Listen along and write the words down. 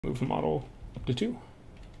Move the model up to 2.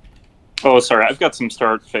 Oh, sorry, I've got some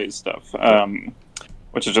start phase stuff,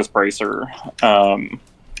 which is just bracer,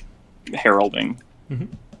 heralding. Mm-hmm.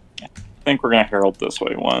 I think we're going to herald this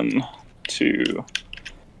way. 1, 2,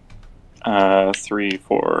 3,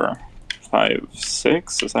 4, 5,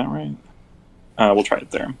 6. Is that right? We'll try it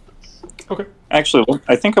there. Okay. Actually,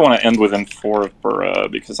 I think I want to end within 4 of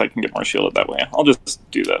Bura because I can get more shielded that way. I'll just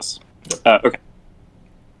do this. Yep. Okay.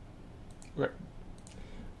 Okay.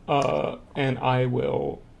 And I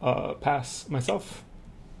will pass myself,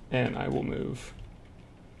 and I will move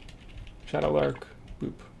Shadowlark.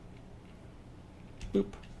 Boop. Boop.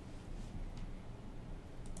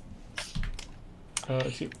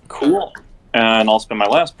 It's you. Cool. And I'll spend my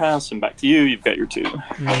last pass, and back to you. You've got your 2.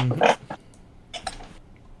 Mm-hmm.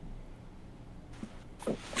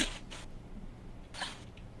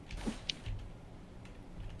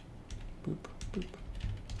 Boop, boop.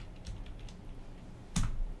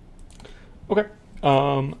 Okay.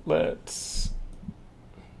 Let's...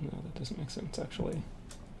 No, that doesn't make sense, actually.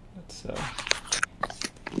 Let's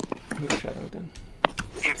move Shadow again.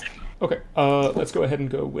 Okay, let's go ahead and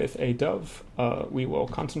go with a Dove. We will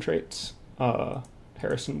concentrate.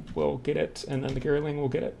 Harrison will get it, and then the Gearling will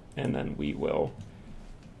get it, and then we will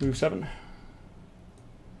move 7.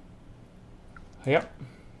 Yep.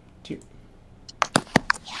 2.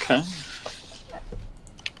 Okay.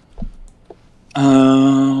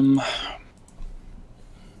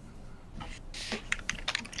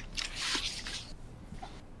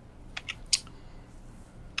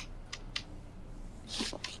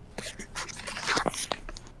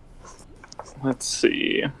 Let's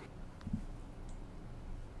see.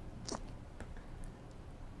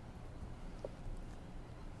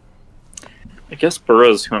 I guess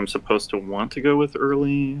Bura's who I'm supposed to want to go with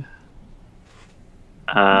early.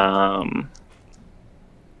 Resupply's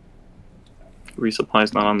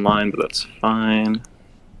not online, but that's fine.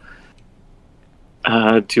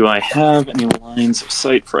 Do I have any lines of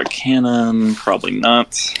sight for a cannon? Probably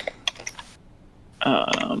not.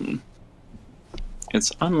 It's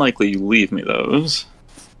unlikely you leave me those.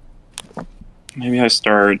 Maybe I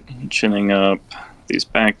start chinning up these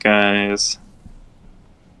back guys.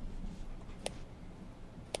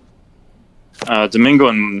 Domingo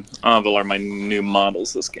and Avel are my new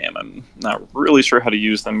models this game. I'm not really sure how to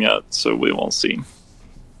use them yet, so we will see.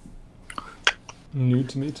 New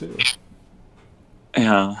to me too.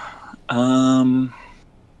 Yeah.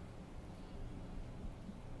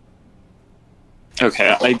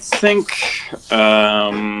 Okay, I think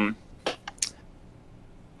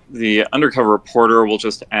the Undercover Reporter will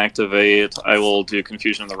just activate. I will do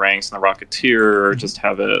Confusion of the Ranks and the Rocketeer, just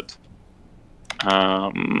have it.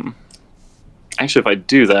 Actually, if I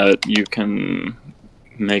do that, you can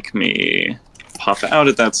make me pop out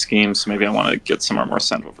at that scheme, so maybe I want to get somewhere more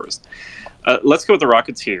central first. Let's go with the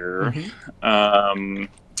Rocketeer. Mm-hmm.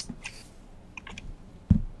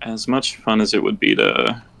 As much fun as it would be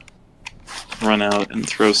to run out and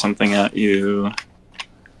throw something at you.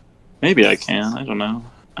 Maybe I can, I don't know.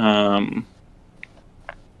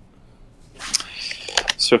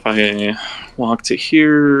 So if I walk to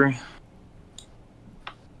here,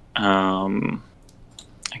 I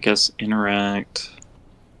guess interact,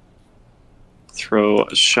 throw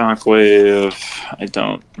a shockwave. I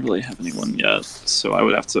don't really have anyone yet, so I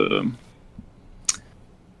would have to...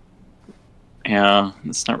 Yeah,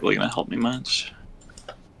 it's not really going to help me much.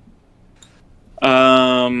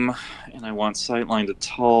 And I want sightline to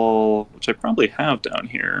Tull, which I probably have down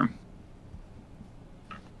here.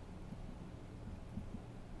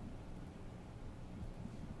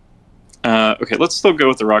 Okay, let's still go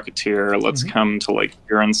with the Rocketeer. Let's come to like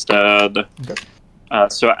here instead. Okay.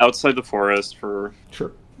 So outside the forest for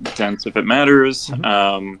Sure. dense if it matters.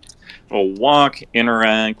 We'll walk,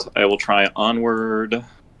 interact. I will try onward,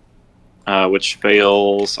 which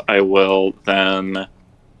fails. I will then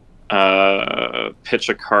pitch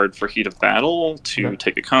a card for Heat of Battle to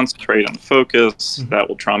take a concentrate and focus. That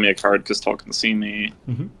will draw me a card because Tull can see me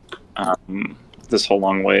this whole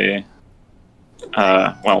long way.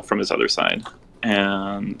 Well, from his other side.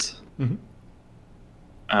 And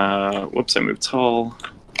whoops, I moved Tull.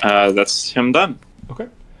 That's him done. Okay.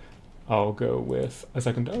 I'll go with a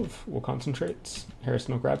second Dove. We'll concentrate.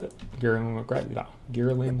 Harrison will grab it. Gearling will grab it.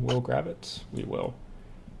 Gearling will grab it. We will.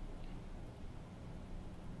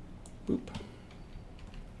 Boop.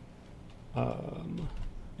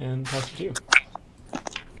 And pass it to you.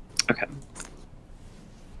 Okay.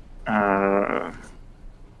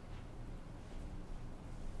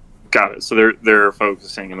 Got it. So they're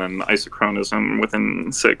focusing, and then isochronism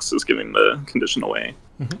within 6 is giving the condition away.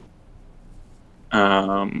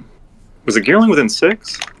 Was it Gearling within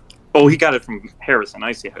 6? Oh, he got it from Harrison.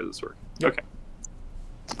 I see how this works. Yep. Okay.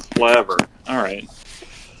 Clever. All right.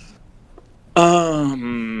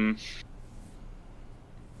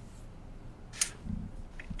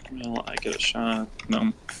 Will I get a shot?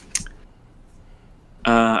 No.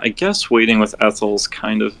 I guess waiting with Ethel's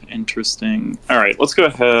kind of interesting. All right, let's go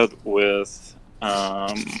ahead with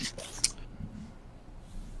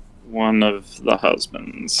one of the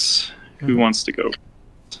husbands. Who wants to go?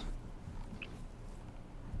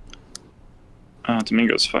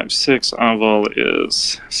 Domingo's 5'6". Avel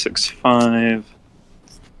is 6'5".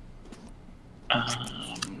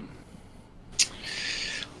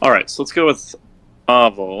 All right, so let's go with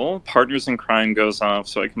Avel. Partners in Crime goes off,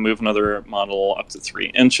 so I can move another model up to 3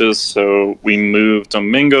 inches. So we move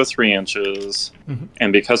Domingo 3 inches,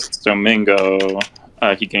 and because it's Domingo,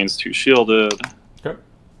 he gains 2 shielded. Okay.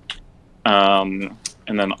 And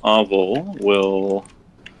then Avel will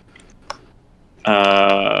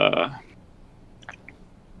I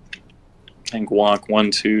think walk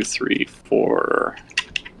 1, 2, 3, 4.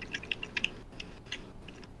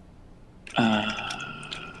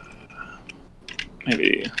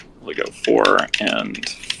 Maybe we'll go 4 and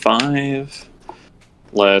 5.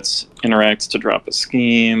 Let's interact to drop a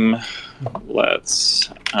scheme. Let's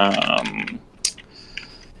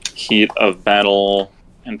heat of battle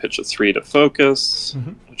and pitch a 3 to focus,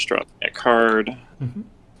 which drops me a card.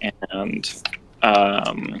 And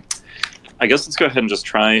I guess let's go ahead and just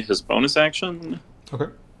try his bonus action. Okay.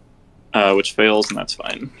 Which fails, and that's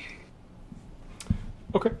fine.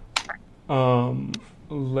 Okay.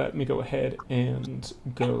 Let me go ahead and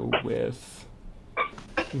go with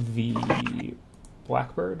the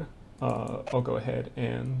Blackbird. I'll go ahead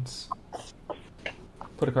and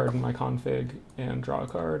put a card in my config and draw a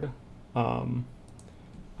card.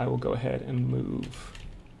 I will go ahead and move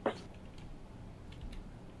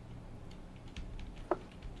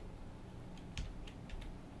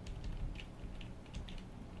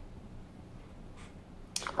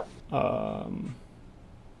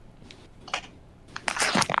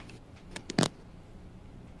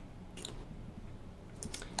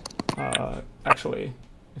actually,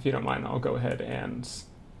 if you don't mind, I'll go ahead and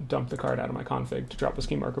dump the card out of my config to drop a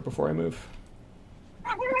scheme marker before I move.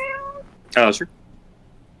 Sure.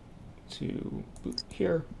 To boot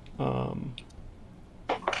here.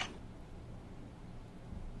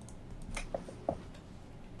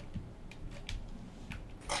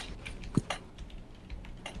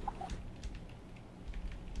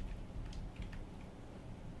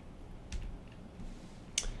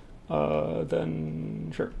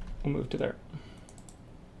 Then sure, we'll move to there.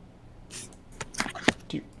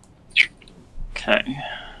 2. Okay.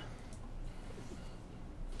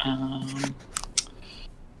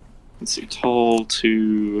 Let's see. Tull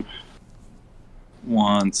 2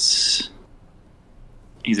 wants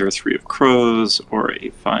either a 3 of crows or a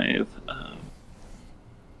 5 of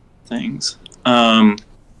things.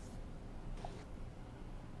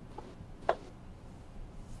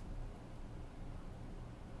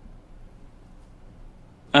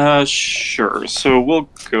 Sure. So we'll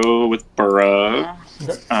go with Bura.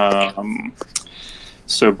 Okay.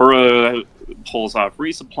 So Bura pulls off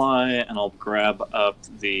resupply, and I'll grab up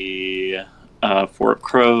the 4 of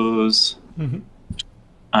crows.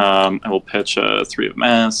 I will pitch a 3 of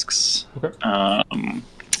masks. Okay.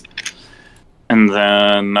 And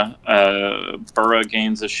then Bura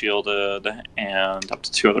gains a shielded and up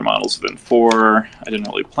to 2 other models within 4. I didn't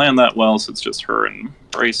really plan that well, so it's just her and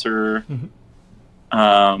Bracer.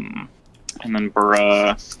 And then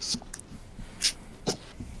Bura,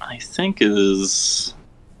 I think, is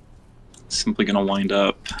simply going to wind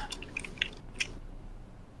up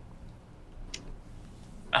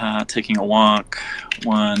taking a walk.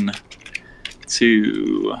 1,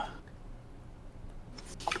 2.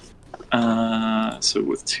 So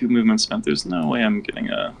with 2 movements spent, there's no way I'm getting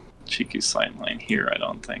a cheeky sight line here, I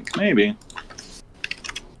don't think. Maybe.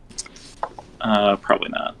 Probably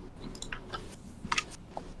not.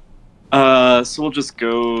 So we'll just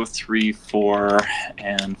go 3, 4,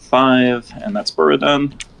 and 5, and that's Bura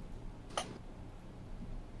done.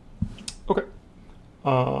 Okay.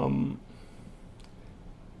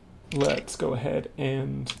 Let's go ahead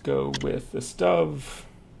and go with this dove.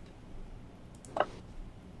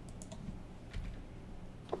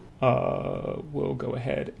 We'll go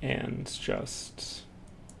ahead and just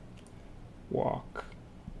walk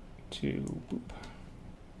to boop.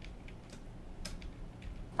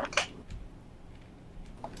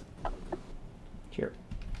 Here,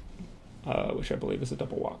 which I believe is a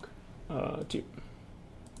double walk. 2.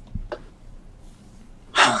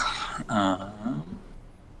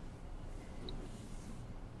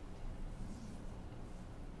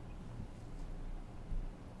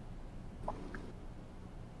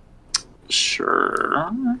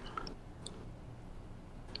 Sure.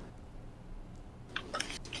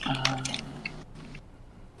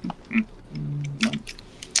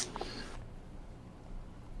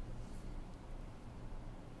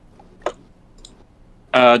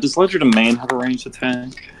 Does Ledger Domain have a ranged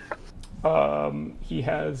attack? He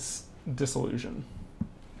has Disillusion.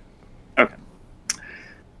 Okay.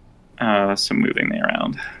 So moving me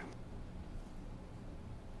around.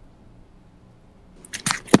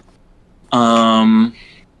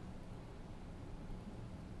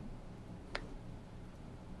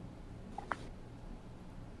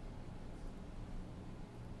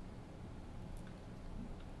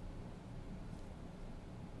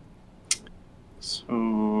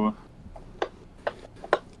 So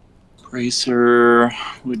Bracer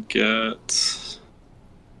would get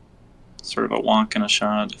sort of a walk and a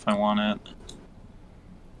shot if I want it.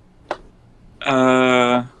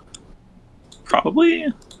 Probably.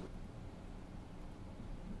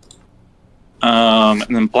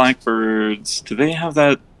 And then Blackbirds, do they have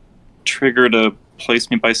that trigger to place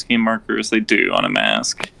me by scheme markers? They do on a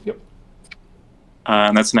mask. Yep.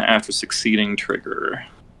 And that's an after succeeding trigger.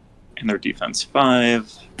 And their defense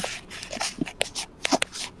 5.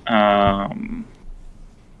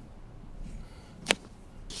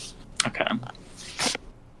 Okay.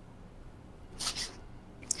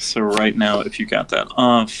 So right now, if you got that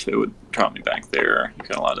off, it would drop me back there. You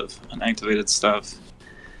got a lot of unactivated stuff.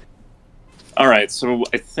 All right, so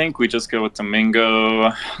I think we just go with Domingo.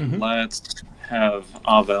 Mm-hmm. Let's have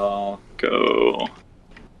Avel go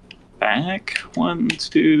back 1,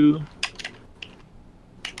 2,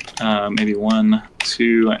 maybe 1,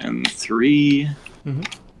 2, and 3. Mm-hmm.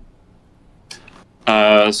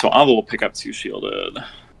 So Avel will pick up 2 shielded.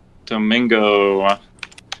 Domingo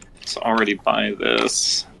is already by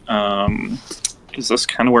this. Is this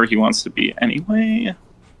kind of where he wants to be anyway?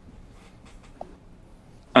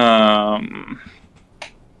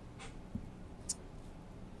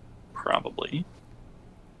 Probably.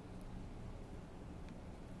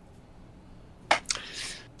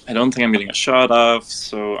 I don't think I'm getting a shot off,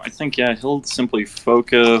 so I think, yeah, he'll simply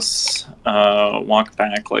focus, walk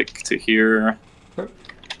back, like, to here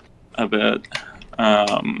a bit.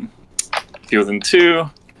 Fewer than 2.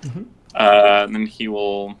 Mm-hmm. And then he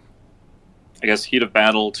will, I guess, Heat of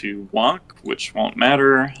Battle to walk, which won't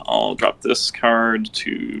matter. I'll drop this card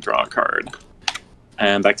to draw a card.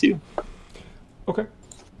 And back to you. Okay.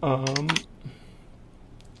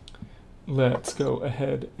 Let's go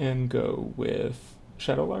ahead and go with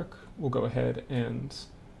Shadowlark. We'll go ahead and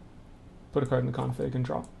put a card in the config and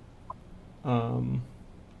draw.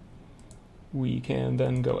 We can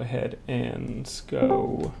then go ahead and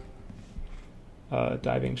go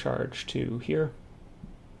diving charge to here.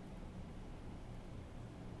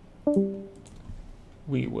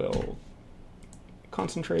 We will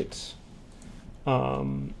concentrate,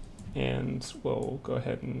 and we'll go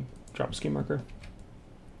ahead and drop a scheme marker.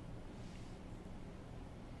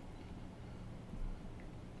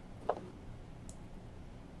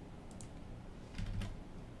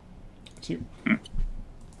 It's you.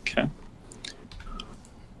 Okay.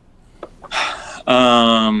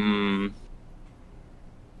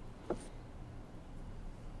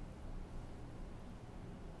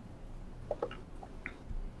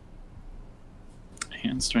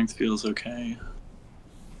 Hand strength feels okay.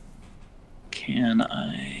 Can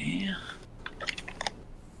I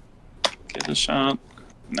get a shot?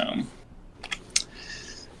 No.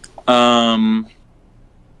 All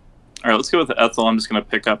right, let's go with Ethel. I'm just going to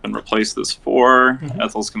pick up and replace this 4. Mm-hmm.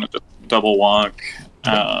 Ethel's going to just double walk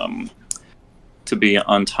to be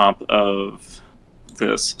on top of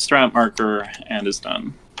this strat marker and is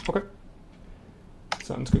done. Okay.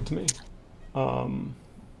 Sounds good to me.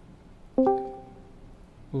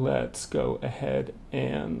 Let's go ahead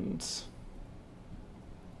and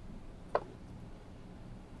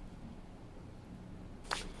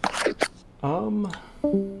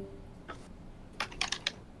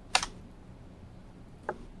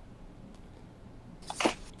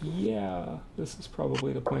yeah, this is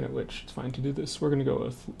probably the point at which it's fine to do this. We're going to go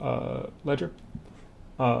with Ledger.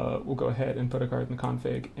 We'll go ahead and put a card in the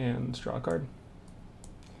config and draw a card.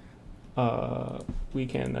 We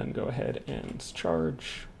can then go ahead and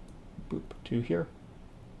charge boop to here.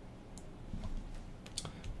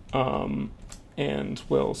 And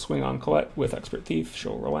we'll swing on Colette with Expert Thief.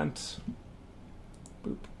 She'll relent.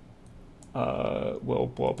 Boop. We'll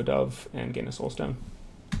blow up a dove and gain a soul stone.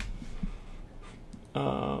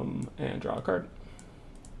 And draw a card.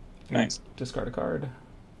 Nice. Discard a card.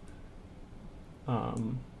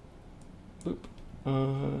 Boop.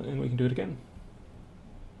 And we can do it again.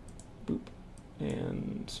 Boop.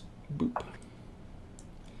 And boop.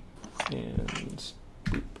 and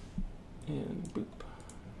boop, and boop.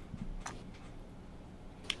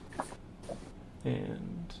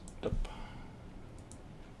 And up.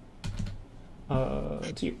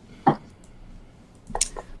 It's you.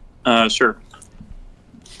 Sure.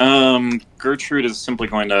 Gertrude is simply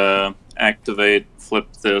going to activate,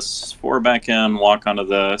 flip this 4 back in, walk onto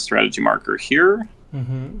the strategy marker here,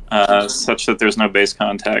 such that there's no base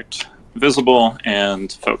contact visible,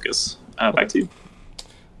 and focus. Back to you.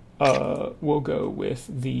 We'll go with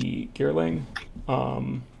the Gearling.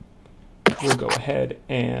 We'll go ahead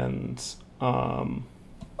and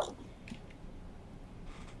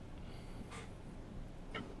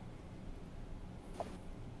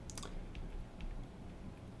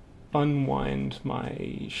unwind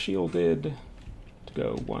my shielded to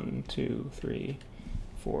go 1, 2, 3,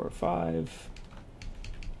 4, 5.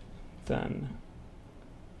 Then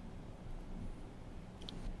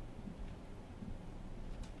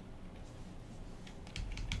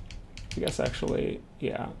I guess actually,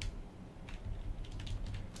 yeah.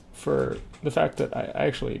 For the fact that I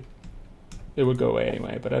actually, it would go away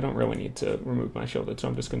anyway, but I don't really need to remove my shielded, so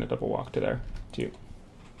I'm just going to double walk to there, to you.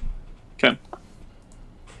 Okay.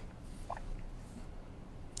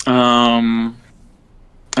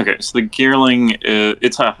 Okay, so the Gearling,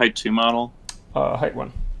 it's a height 2 model? Height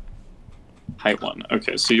 1. Height 1.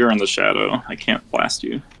 Okay, so you're in the shadow. I can't blast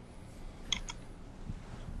you.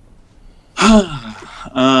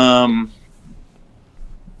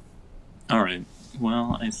 Alright.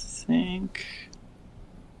 Well, I think...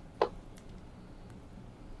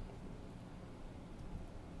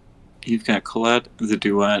 You've got Colette, the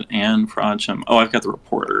Duet, and Frodsham. Oh, I've got the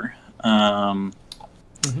Reporter.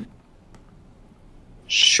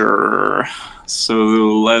 Sure. So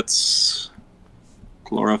let's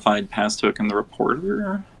Glorified Past Hook and the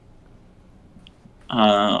Reporter.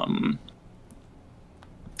 I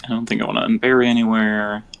don't think I want to unbury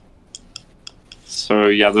anywhere. So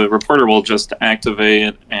yeah, the Reporter will just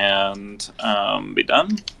activate and be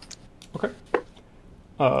done. Okay.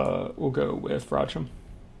 We'll go with Frodsham.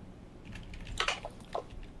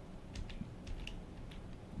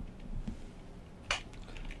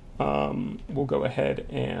 We'll go ahead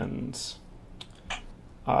and,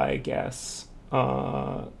 I guess,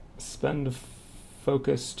 spend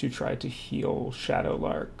focus to try to heal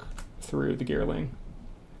Shadowlark through the Gearling.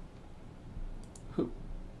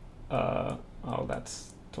 Oh,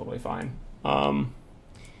 that's totally fine.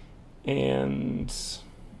 And...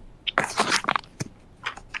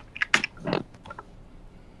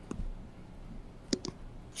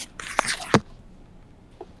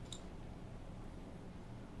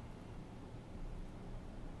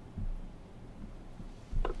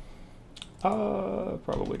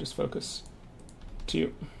 probably just focus to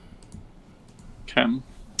you. Okay.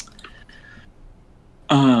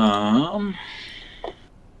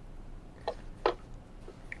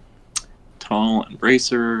 Tull and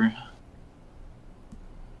Bracer.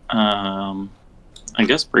 I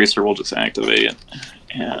guess Bracer will just activate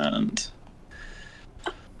and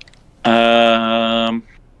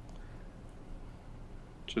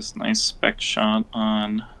just nice spec shot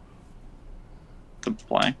on the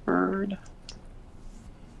Blackbird.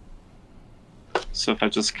 So if I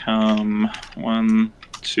just come 1,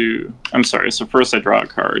 2, I'm sorry. So first I draw a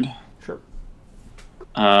card. Sure.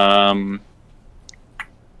 And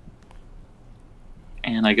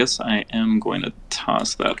I guess I am going to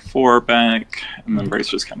toss that 4 back, and then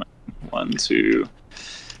Bracer's coming. 1, 2,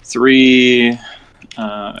 3.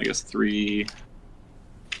 I guess 3,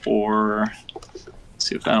 4.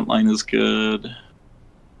 See if that line is good.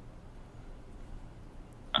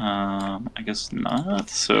 I guess not.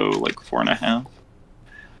 So like 4.5.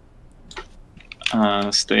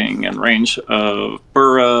 Staying in range of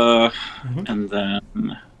Bura, and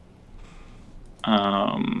then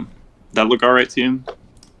that look all right to you?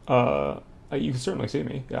 You can certainly see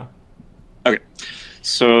me, yeah. Okay,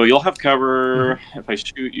 so you'll have cover if I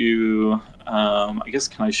shoot you. I guess,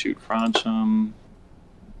 can I shoot Frodsham?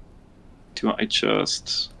 Do I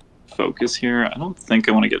just focus here? I don't think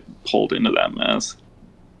I want to get pulled into that mess.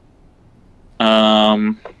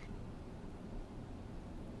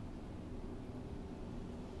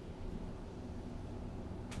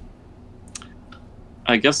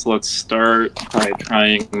 I guess let's start by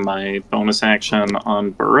trying my bonus action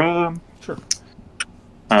on Bura. Sure.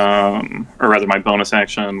 Or rather, my bonus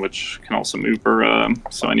action, which can also move Bura.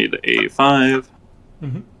 So I need a 5.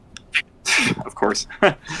 Of course.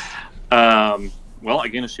 Well, I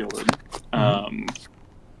gain a shielded.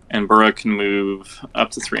 And Bura can move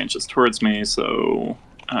up to 3 inches towards me. So,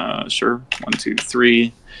 sure. 1, 2,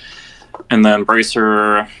 3. And then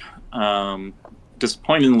Bracer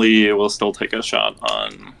disappointingly, we'll still take a shot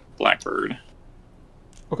on Blackbird.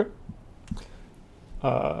 Okay.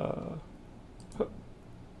 So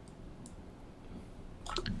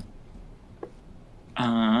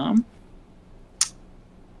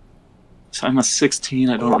I'm a 16.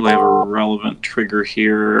 I don't really have a relevant trigger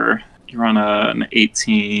here. You're on an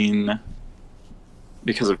 18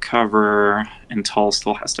 because of cover, and Tull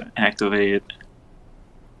still has to activate.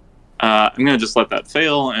 I'm going to just let that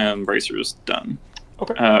fail, and Bracer's done.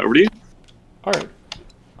 Okay. Over to you. All right.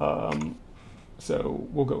 So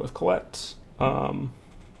we'll go with Colette.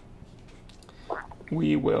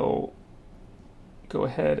 We will go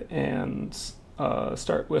ahead and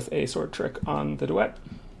start with a sword trick on the duet.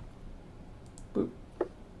 Boop.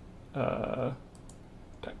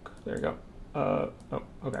 There you go. Oh,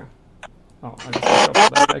 okay. Oh, I guess I'll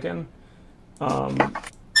put that back in.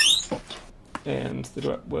 And the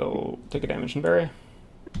duet will take a damage and bury.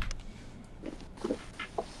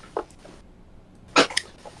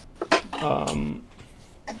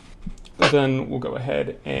 Then we'll go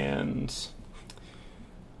ahead and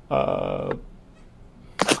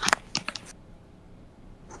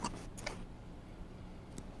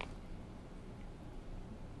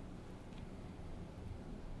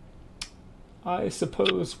I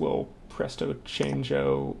suppose we'll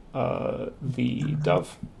Presto-Changos the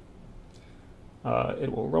dove.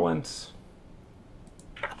 It will relent.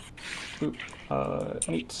 Boop.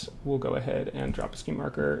 Neat. We'll go ahead and drop a scheme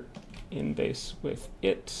marker in base with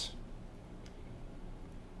it.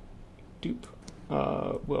 Dupe.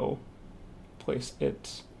 We'll place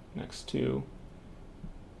it next to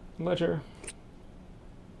Ledger.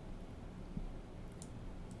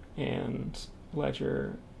 And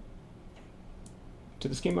Ledger to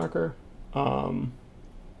the scheme marker.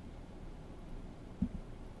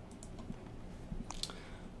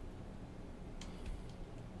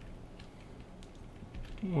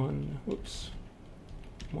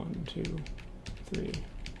 One, 2, 3,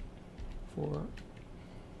 4,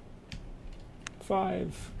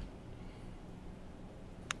 5.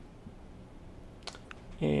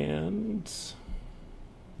 And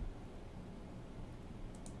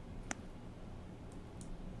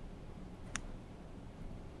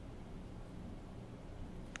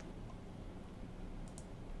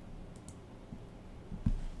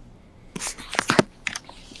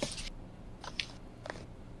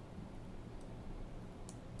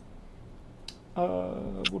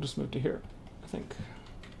we'll just move to here, I think.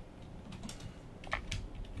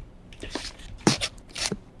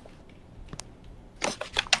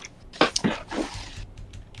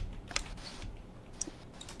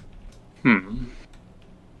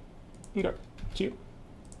 Okay, it's you.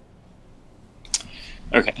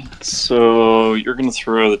 Okay, so you're going to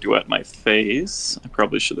throw the duet in my face. I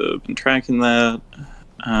probably should have been tracking that.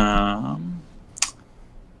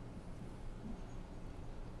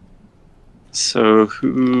 So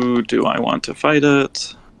who do I want to fight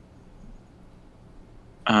it?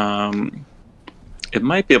 It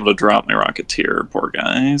might be able to drop my Rocketeer, poor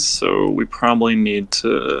guy, so we probably need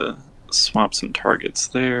to swap some targets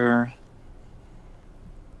there.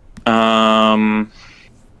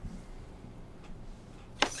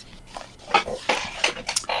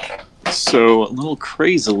 So a little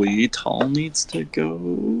crazily, Tull needs to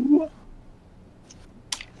go.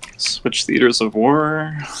 Switch theaters of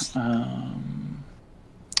war.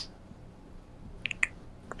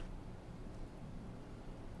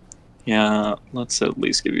 Yeah, let's at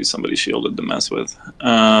least give you somebody shielded to mess with.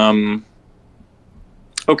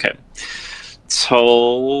 Okay.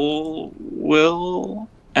 Tull will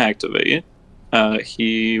activate.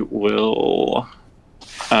 He will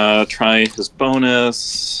try his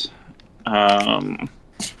bonus on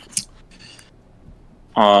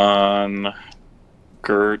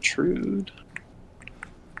Gertrude.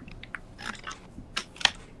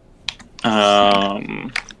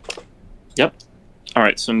 Yep.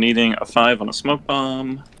 Alright, so needing a 5 on a smoke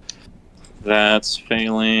bomb. That's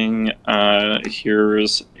failing.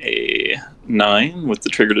 Here's a 9 with the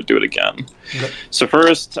trigger to do it again. Okay. So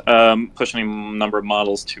first, push any number of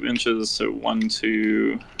models 2 inches. So 1,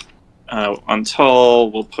 2. On Tull,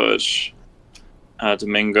 we'll push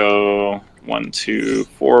Domingo 1, 2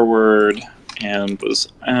 forward. And was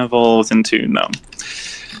Avel within 2? No.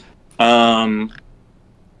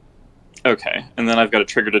 Okay, and then I've got a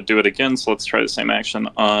trigger to do it again, so let's try the same action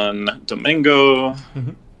on Domingo.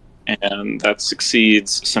 And that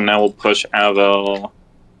succeeds, so now we'll push Avel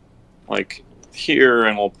like here,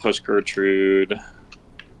 and we'll push Gertrude.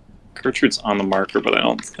 Gertrude's on the marker, but I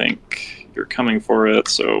don't think you're coming for it,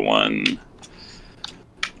 so 1,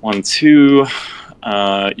 2.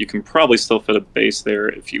 You can probably still fit a base there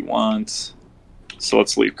if you want. So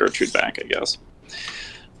let's leave Gertrude back, I guess.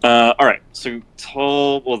 Alright, so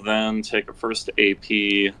Tull will then take a first AP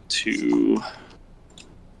to...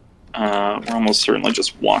 we're almost certainly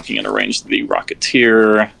just walking in a range to the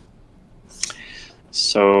Rocketeer.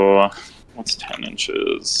 So, what's 10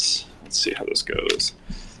 inches? Let's see how this goes.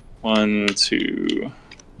 1, 2,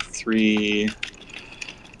 3,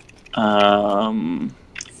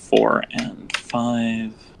 4, and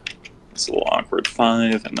 5. It's a little awkward.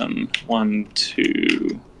 5, and then 1,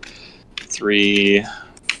 2, 3,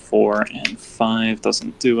 4, and 5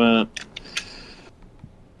 doesn't do it.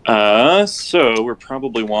 So we're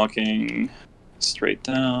probably walking straight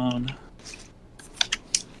down.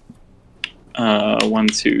 1,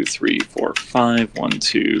 2, 3, 4, 5. 1,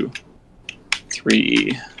 2,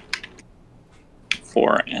 3,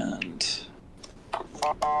 4, and... Do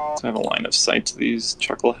I have a line of sight to these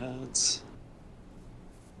chuckleheads?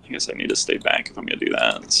 I guess I need to stay back if I'm going to do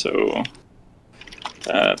that. So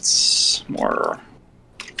that's more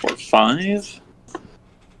 4, 5.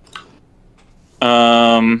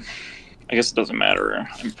 I guess it doesn't matter.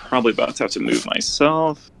 I'm probably about to have to move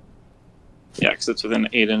myself. Yeah, because it's within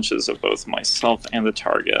 8 inches of both myself and the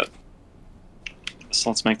target. So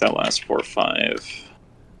let's make that last 4, 5.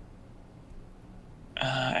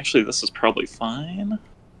 Actually, this is probably fine.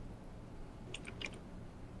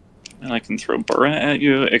 And I can throw Bura at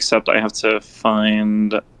you, except I have to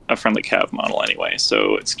find a friendly Cav model anyway,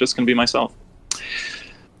 so it's just going to be myself.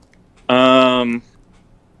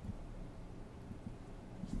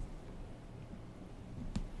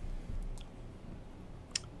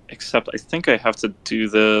 Except I think I have to do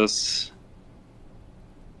this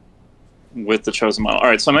with the chosen model.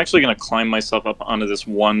 Alright, so I'm actually going to climb myself up onto this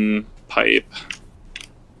one pipe.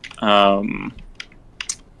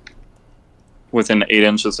 Within 8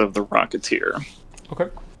 inches of the Rocketeer. Okay.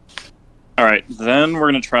 Alright, then we're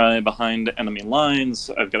going to try behind enemy lines.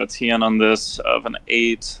 I've got a TN on this of an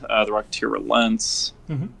 8. The Rocketeer relents.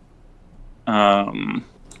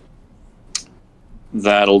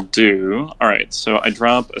 That'll do. Alright, so I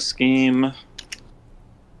drop a scheme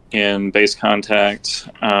in base contact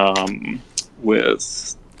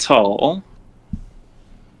with Tull.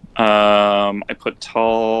 I put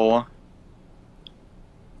Tull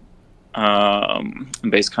in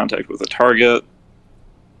base contact with a target,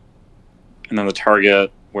 and then the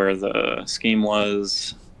target where the scheme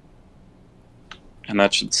was, and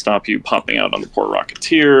that should stop you popping out on the poor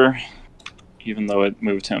Rocketeer, even though it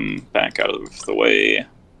moved him back out of the way.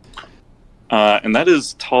 And that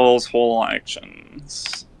is Tull's whole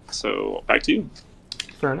actions. So back to you.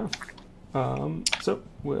 Fair enough. So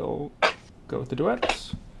we'll go with the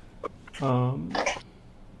duets.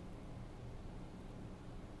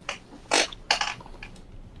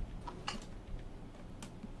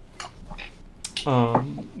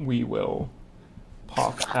 We will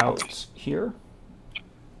pop out here.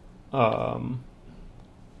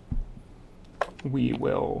 We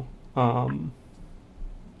will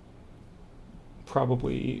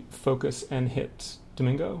probably focus and hit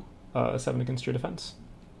Domingo. 7 against your defense.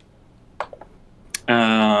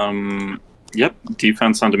 Yep,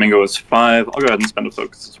 defense on Domingo is 5. I'll go ahead and spend a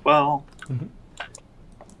focus as well.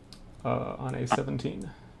 On a 17.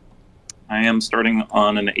 I am starting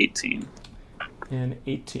on an 18. An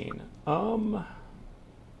 18.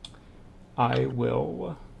 I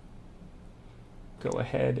will go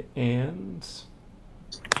ahead and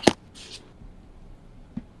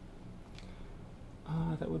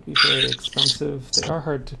that would be very expensive. They are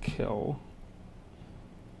hard to kill.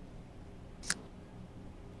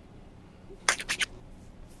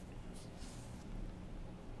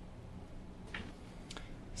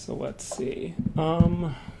 So let's see.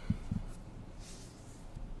 Melee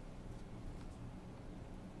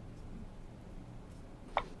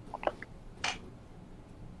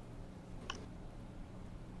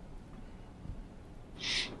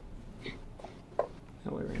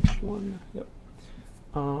range 1. Yep.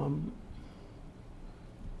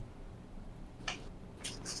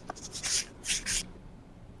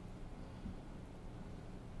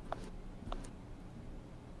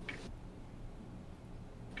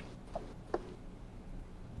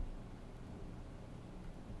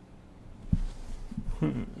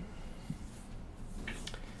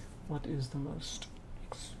 What is the most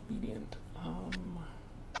expedient?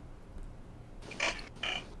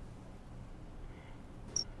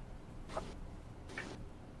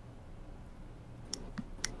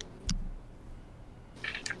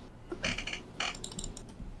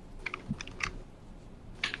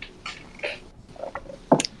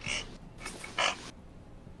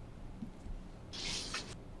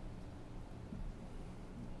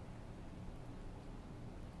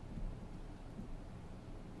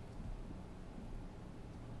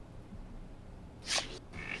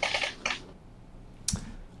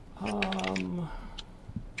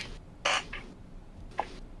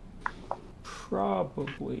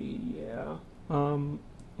 Probably, yeah.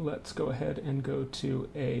 Let's go ahead and go to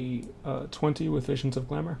a 20 with Visions of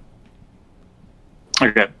Glamour.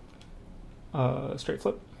 Okay. Straight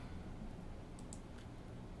flip.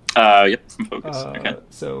 Yep, from focus. Okay.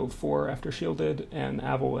 So 4 after shielded, and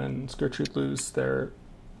Avel and Gertrude lose their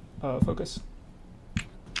focus.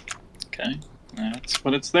 Okay, that's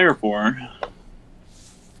what it's there for.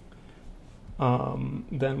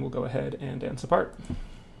 Then we'll go ahead and dance apart.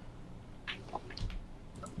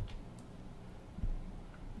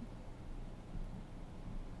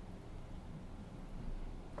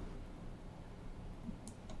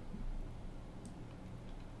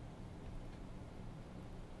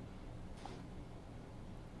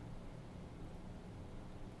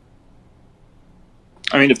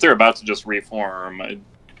 I mean, if they're about to just reform,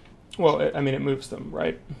 Well, I mean, it moves them,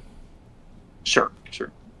 right? Sure.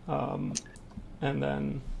 And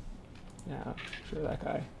then, yeah, sure, that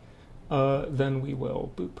guy. Then we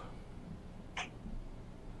will boop.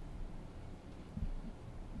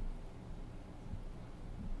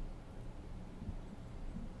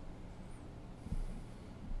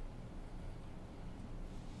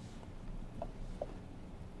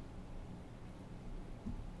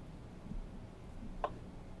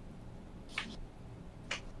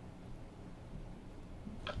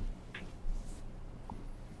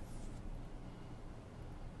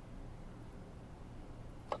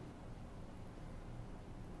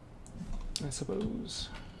 I suppose.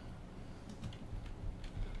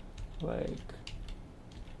 Like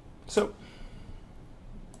so.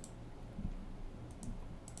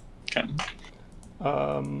 Okay.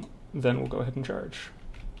 Then we'll go ahead and charge.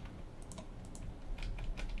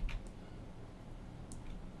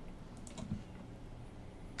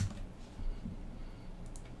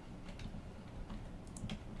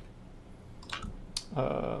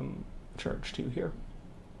 Charge 2 here.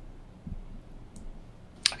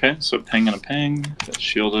 Okay, so ping and a ping,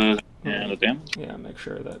 shielded, and a damage. Yeah, make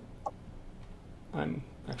sure that I'm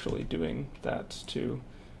actually doing that too.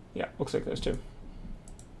 Yeah, looks like there's 2.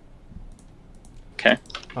 Okay.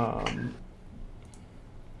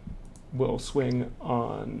 We'll swing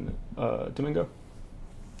on Domingo.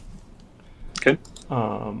 Okay.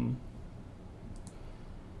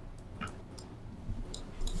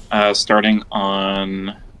 Starting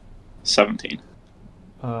on 17.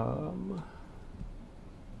 I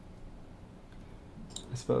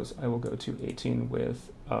suppose I will go to 18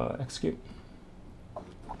 with execute.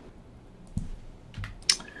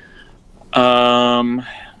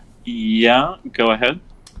 Yeah, go ahead.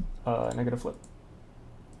 Negative flip.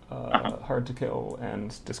 Hard to kill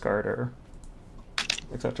and discard or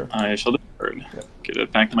etc. I shall discard. Yep. Get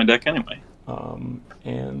it back in my deck anyway.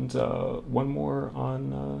 And one more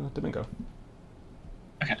on Domingo.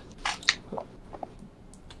 Okay.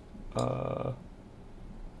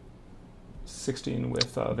 16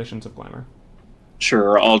 with Visions of Glamour.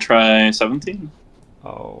 Sure, I'll try 17.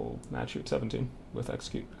 I'll match you at 17 with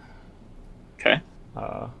execute. Okay.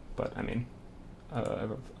 But I mean,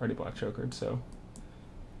 I've already black chokered, so.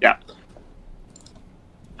 Yeah.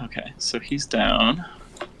 Okay, so he's down.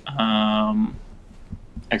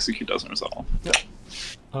 Execute doesn't resolve. Yep.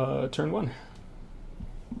 Turn 1.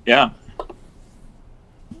 Yeah.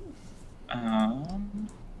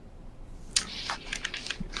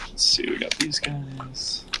 Let's see, we got these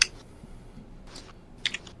guys.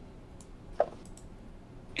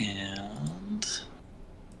 And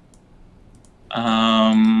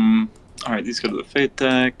alright, these go to the Fate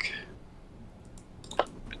deck. I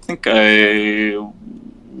think I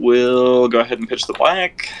will go ahead and pitch the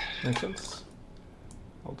black. Makes sense.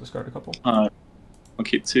 I'll discard a couple. I'll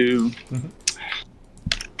keep 2. Mm-hmm.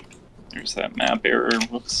 There's that map error.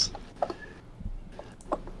 Whoops.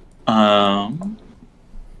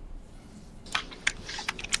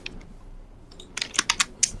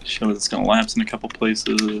 Show it's going to lapse in a couple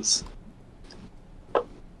places.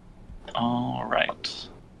 All right.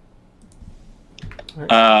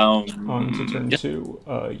 On to turn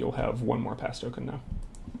 2, you'll have 1 more pass token now.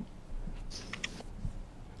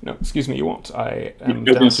 No, excuse me, you won't. I am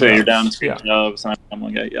You're down to say you're down doves. to Yeah. doves, and I'm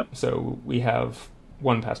like, yep. So we have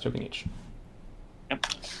 1 pass token each. Yep.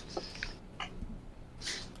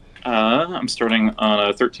 I'm starting on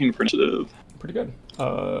a 13 for initiative. Pretty good.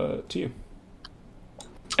 To you.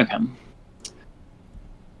 Okay.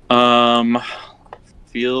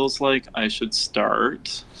 Feels like I should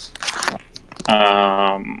start.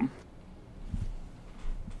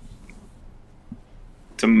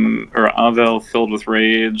 Avel filled with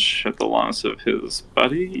rage at the loss of his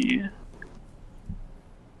buddy.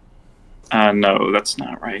 No, that's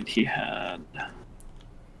not right. He had.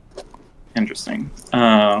 Interesting.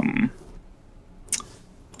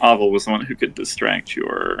 Avel was the one who could distract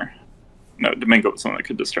your... No, Domingo was the one that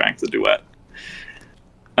could distract the duet.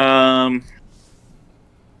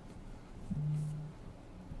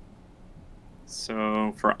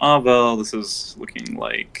 So for Avel, this is looking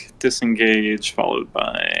like disengage, followed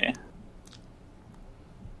by...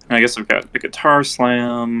 I guess I've got the guitar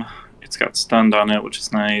slam. It's got stunned on it, which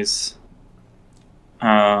is nice.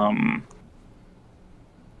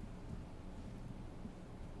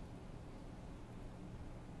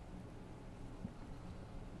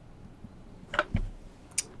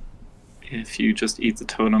 If you just eat the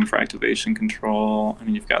totem for activation control, I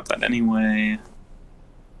mean, you've got that anyway.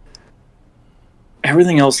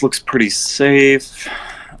 Everything else looks pretty safe.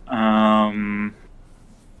 Avel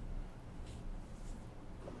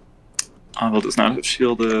does not have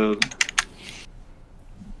shielded.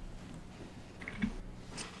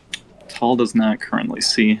 Tull does not currently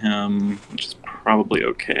see him, which is probably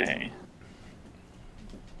okay.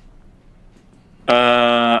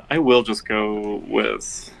 I will just go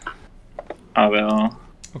with Avel.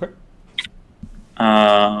 Okay.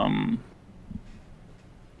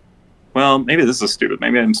 Well, maybe this is stupid.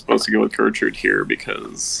 Maybe I'm supposed to go with Gertrude here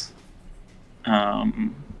because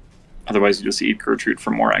otherwise you just eat Gertrude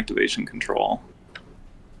for more activation control.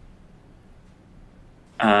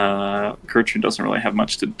 Gertrude doesn't really have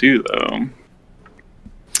much to do, though.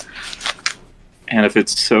 And if it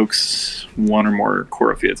soaks one or more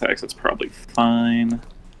Coryphee attacks, that's probably fine.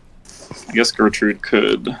 I guess Gertrude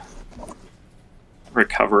could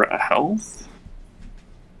recover a health.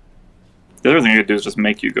 The other thing I could do is just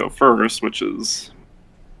make you go first, which is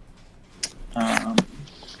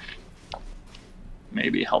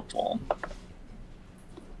maybe helpful.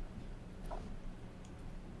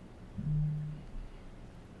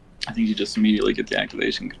 I think you just immediately get the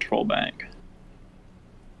activation control back.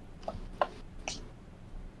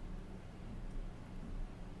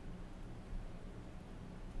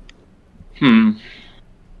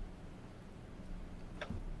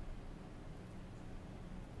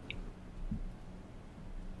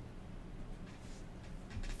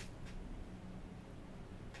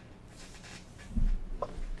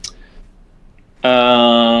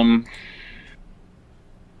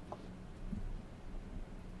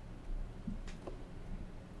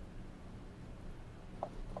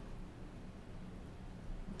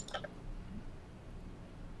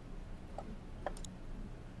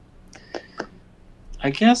 I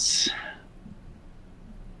guess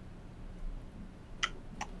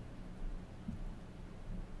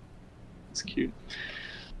it's cute.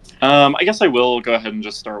 I guess I will go ahead and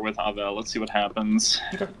just start with Avel. Let's see what happens.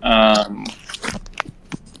 Okay.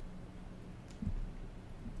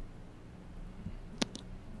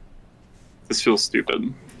 This feels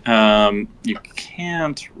stupid. You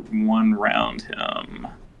can't one round him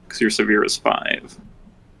because your severe is 5.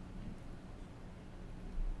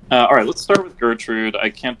 Alright, let's start with Gertrude. I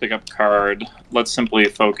can't pick up a card. Let's simply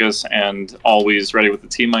focus and always ready with the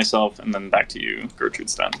team myself, and then back to you.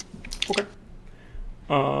 Gertrude's done. Okay.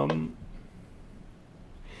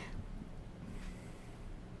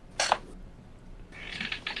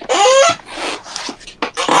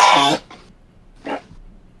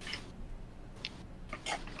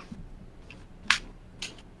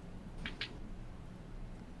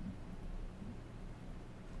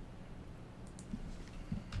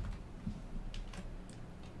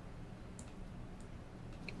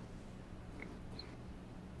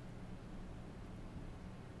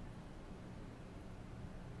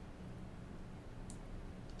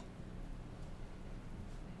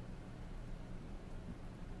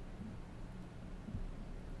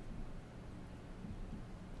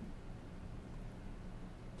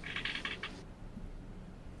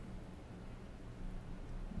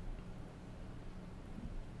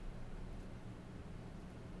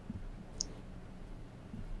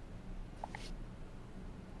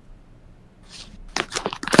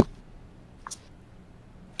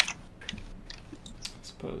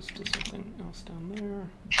 Opposed to something else down there.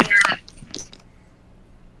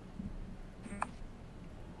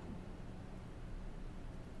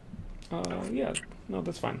 Yeah, no,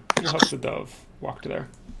 that's fine. We'll have the dove walk to there.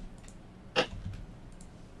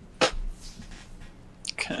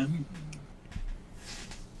 Okay.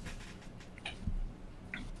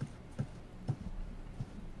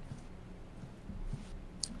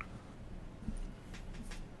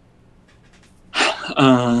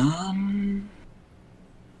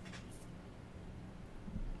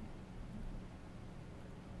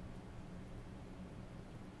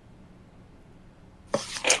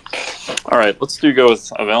 All right, let's go with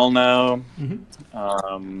Avel now.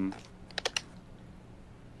 Mm-hmm.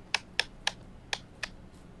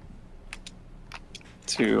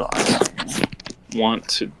 Do I want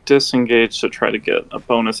to disengage to try to get a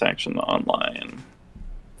bonus action online?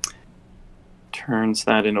 Turns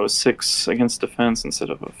that into a 6 against defense instead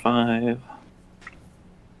of a 5.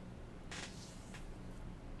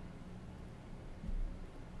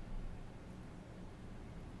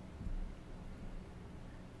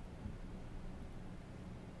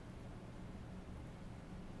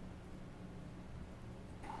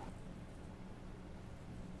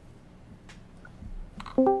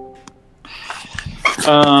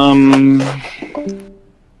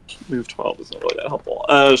 Move 12 isn't really that helpful.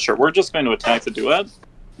 Sure, we're just going to attack the duet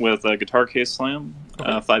with a guitar case slam.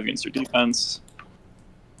 Okay. 5 against your defense.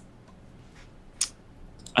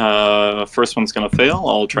 First one's going to fail.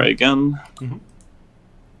 I'll try again. Mm-hmm.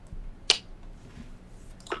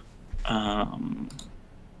 I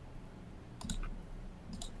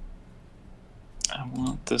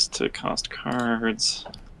want this to cost cards.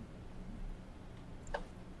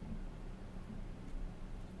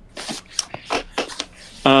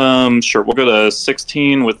 Sure, we'll go to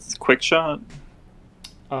 16 with quick shot.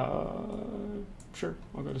 Sure,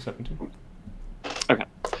 I'll go to 17. Okay.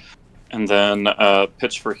 And then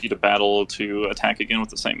pitch for heat of battle to attack again with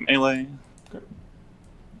the same melee. Okay.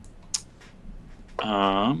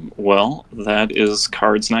 Well, that is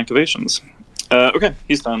cards and activations. Okay,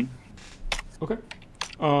 he's done. Okay.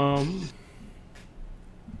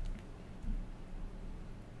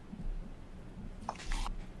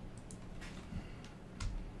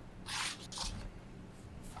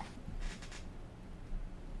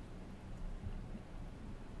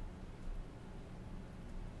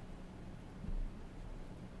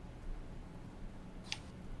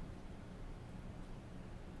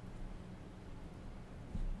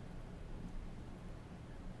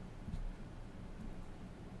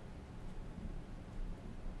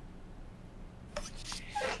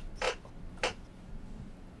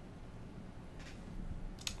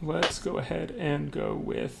 Let's go ahead and go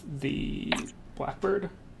with the Blackbird.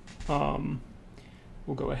 We'll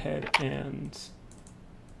go ahead and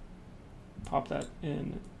pop that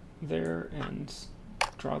in there and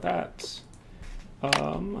draw that.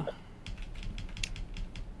 We'll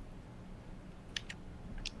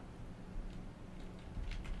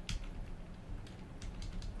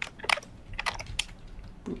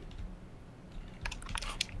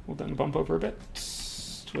then bump over a bit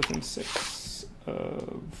to within 6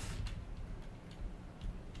 of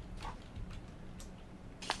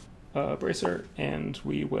Bracer, and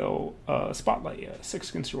we will spotlight you. 6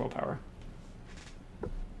 against your willpower.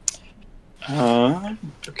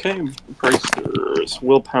 Okay, Bracer's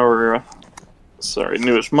willpower. Sorry,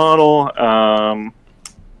 newish model. I'm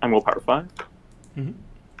willpower 5. Mm-hmm.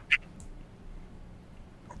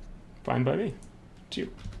 Fine by me. It's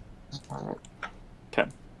you. Okay.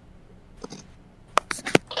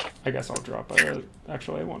 I guess I'll drop a...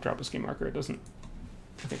 Actually, I won't drop a scheme marker. It doesn't...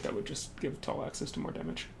 I think that would just give Tull access to more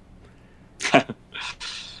damage.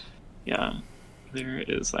 Yeah, there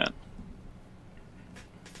is that.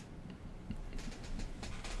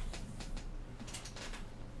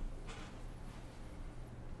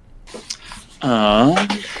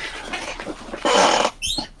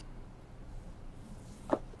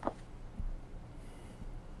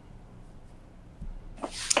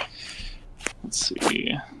 Let's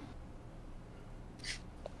see.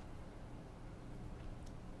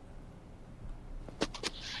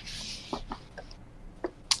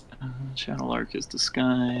 Shadowlark is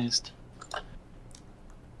disguised.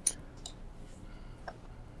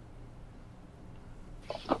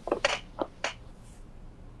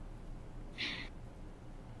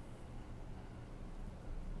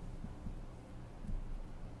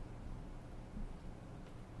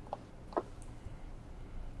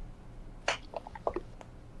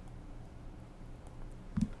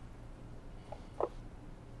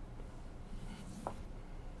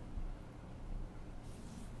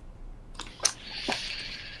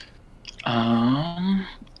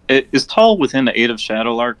 Is Tull within 8 of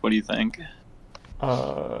Shadowlark? What do you think?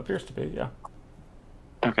 Appears to be, yeah.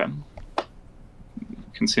 Okay.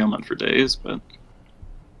 Concealment for days, but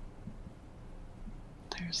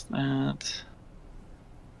there's that.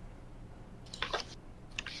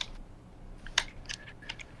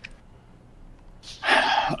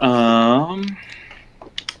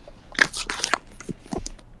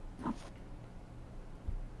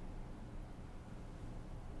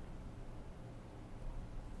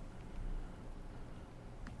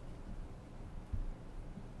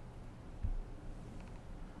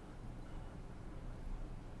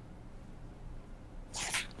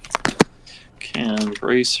 Can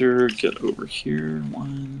Bracer get over here?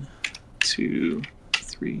 1, 2,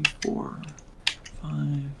 3, 4, 5.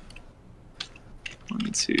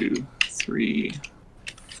 1, 2, 3,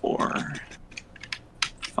 4,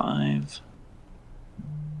 5.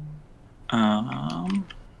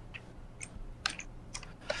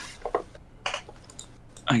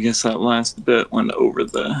 I guess that last bit went over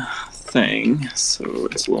the thing, so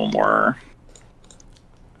it's a little more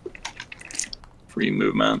free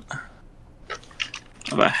movement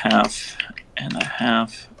of a half and a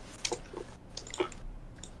half.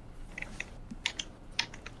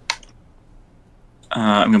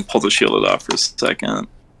 I'm going to pull the shielded off for a second.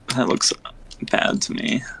 That looks bad to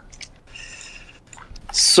me.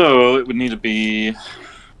 So it would need to be a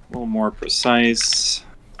little more precise.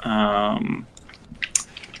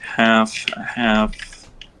 Half, a half,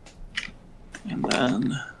 and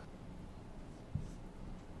then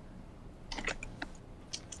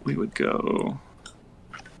we would go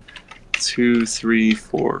 2, 3,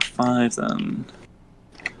 4, 5, then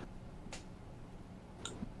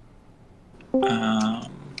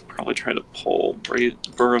probably try to pull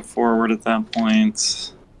Bura forward at that point.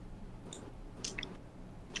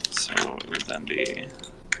 So it would then be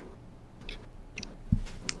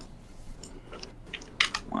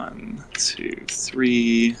 1, 2,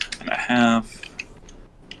 3 and a half,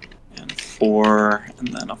 and 4, and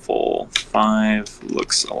then a full 5.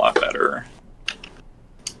 Looks a lot better.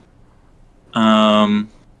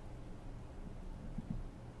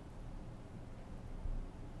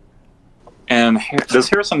 And does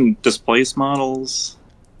Harrison displace models?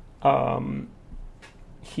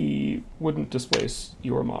 He wouldn't displace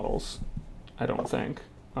your models, I don't think.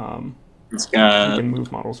 He's got, he can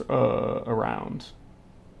move models around.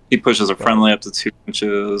 He pushes a friendly up to 2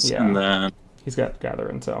 inches, yeah. And then he's got gather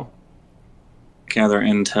intel. Gather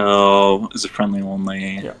intel is a friendly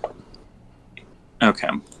only. Yeah. Okay.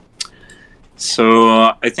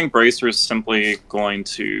 So I think Bracer is simply going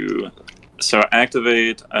to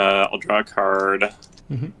activate. I'll draw a card.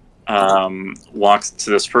 Walk to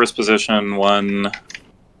this first position. 1,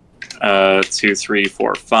 2, 3,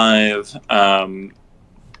 4, 5.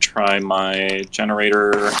 Try my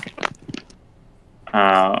generator.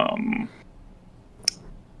 Let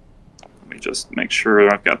me just make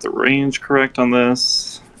sure I've got the range correct on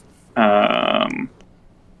this. Oh,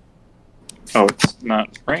 it's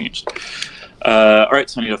not ranged. Alright,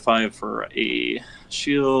 so I need a 5 for a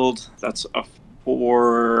shield. That's a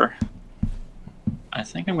 4. I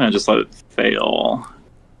think I'm going to just let it fail.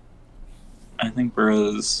 I think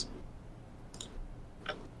Bura's...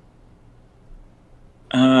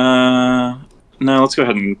 no, let's go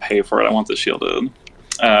ahead and pay for it. I want this shielded.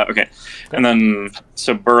 Okay. And then,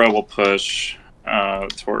 so Bura will push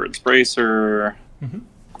towards Bracer. Get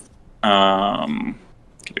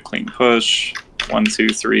a clean push. 1, 2,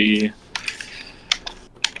 3.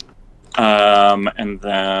 And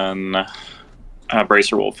then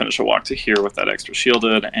Bracer will finish a walk to here with that extra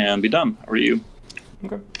shielded and be done. Or you?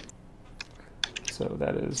 Okay. So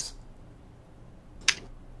that is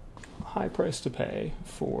a high price to pay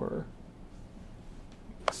for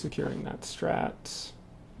securing that strat.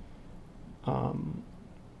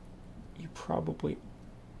 You probably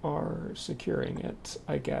are securing it.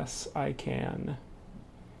 I guess I can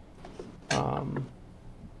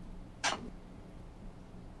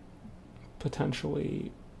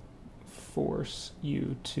potentially force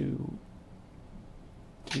you to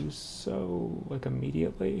do so like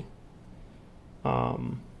immediately.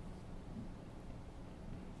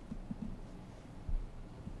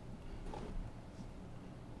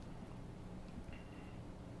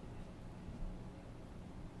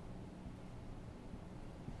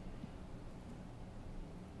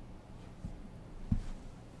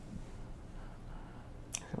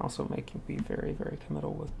 Can also make you be very, very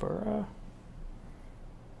committal with Bura.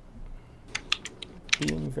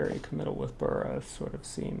 Being very committal with Bura sort of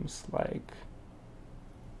seems like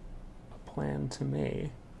a plan to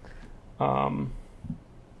me.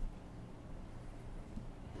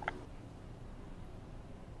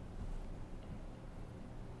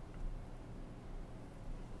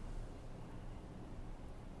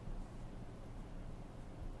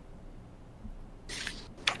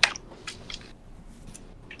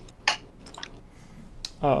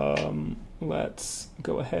 Let's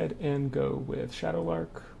go ahead and go with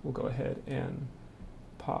Shadowlark. We'll go ahead and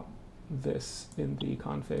pop this in the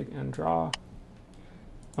config and draw.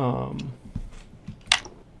 And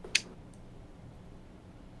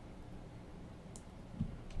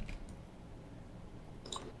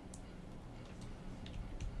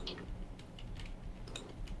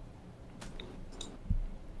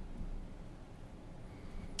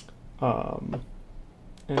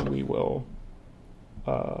we will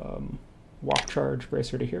walk charge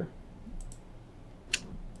Bracer to here.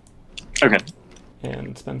 Okay.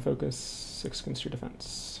 And spend focus 6 against your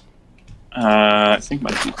defense. I think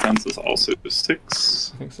my defense is also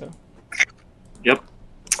 6. I think so. Yep.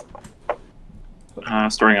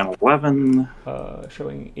 Starting on 11.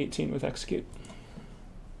 Showing 18 with execute.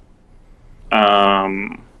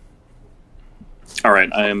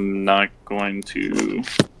 Alright, I am not going to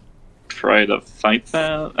try to fight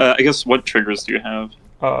that. I guess what triggers do you have?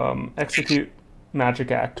 Execute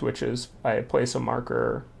Magic Act, which is I place a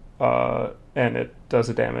marker and it does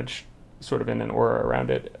a damage sort of in an aura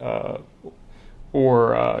around it,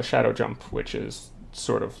 or Shadow Jump, which is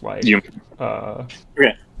sort of like... Okay,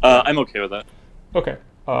 I'm okay with that. Okay,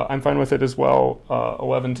 I'm fine with it as well.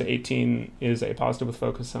 11 to 18 is a positive with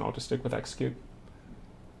focus, and I'll just stick with execute.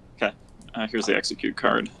 Okay, here's the execute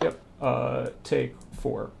card. Yep, take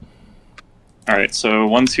 4. Alright, so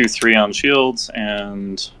 1, 2, 3 on shields,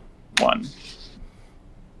 and 1.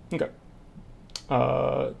 Okay.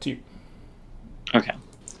 To you. Okay.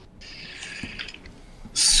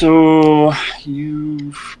 So,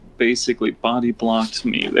 you've basically body blocked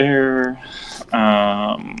me there.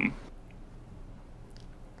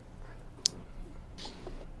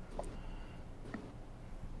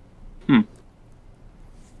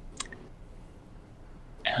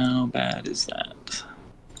 How bad is that?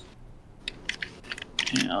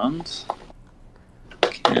 And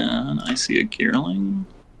can I see a Gearling?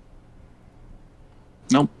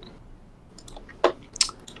 Nope.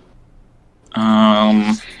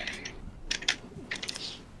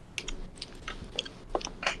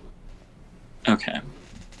 Okay.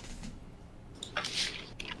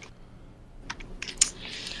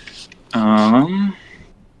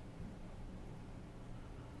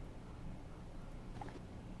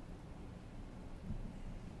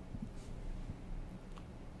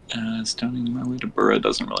 Stoning my way to Bura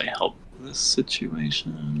doesn't really help this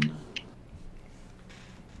situation.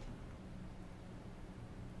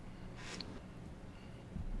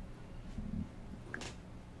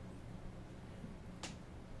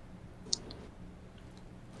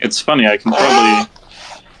 It's funny, I can probably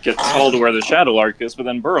get Tull to where the Shadowlark is, but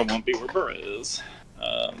then Bura won't be where Bura is.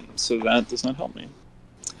 So that does not help me.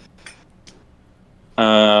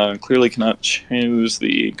 Clearly cannot choose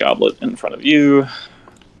the goblet in front of you.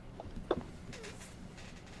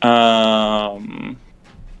 I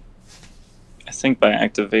think by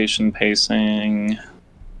activation pacing,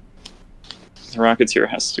 the Rocketeer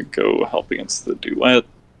has to go help against the Duet,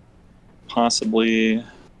 possibly.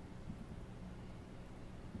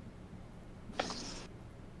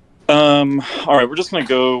 Alright, we're just going to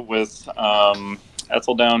go with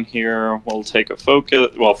Ethel down here. We'll take a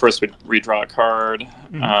focus. Well, first we redraw a card.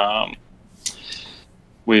 Mm-hmm.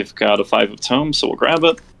 We've got a 5 of Tome, so we'll grab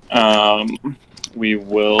it.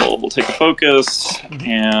 We'll take a focus,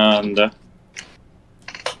 and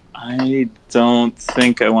I don't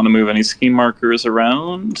think I want to move any ski markers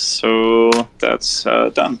around, so that's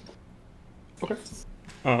done. Okay.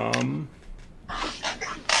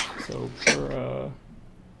 So Bura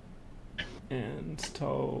and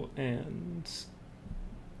Tull and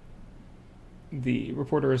the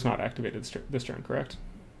reporter is not activated this turn, correct?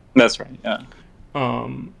 That's right, yeah. Not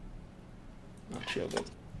shielded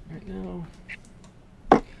right now.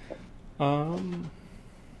 I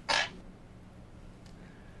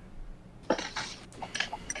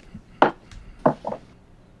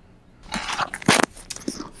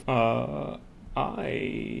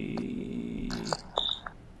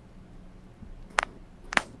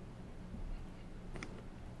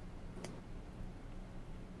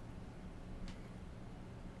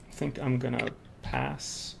think I'm gonna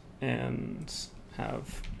pass and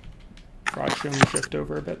have Frodsham shift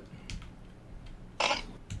over a bit.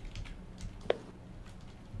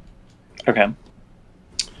 Okay.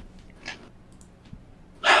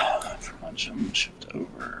 Frodsham shift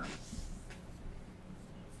over.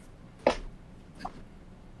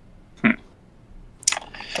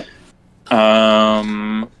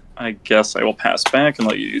 I guess I will pass back and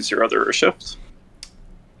let you use your other shift.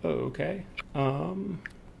 Okay.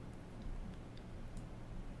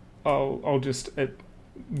 I'll just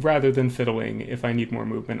rather than fiddling, if I need more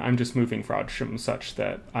movement, I'm just moving Frodsham such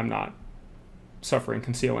that I'm not suffering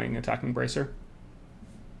concealing attacking bracer.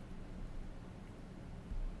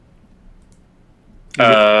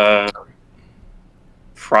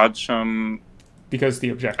 Frodsham, because the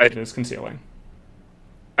objective is concealing.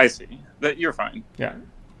 I see. That you're fine. Yeah.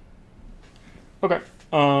 Okay.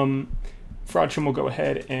 Frodsham will go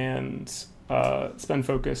ahead and spend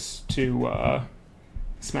focus to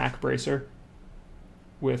smack bracer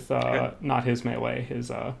with not his melee, his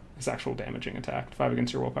actual damaging attack. 5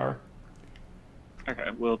 against your willpower. Okay,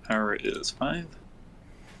 willpower is 5.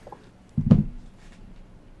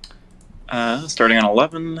 Starting on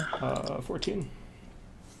 11. 14.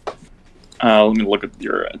 Let me look at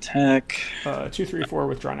your attack. 2, 3, 4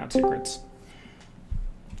 with drawn out secrets.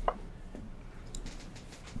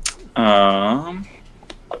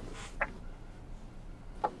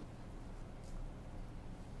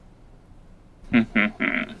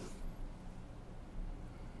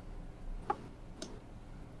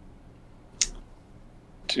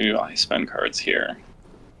 Do I spend cards here?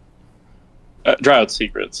 Draw out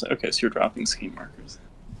secrets. Okay, so you're dropping scheme markers.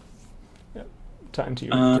 Yep. Time to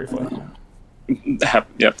use briefly.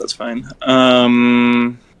 Yep, that's fine.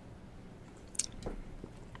 I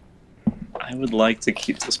would like to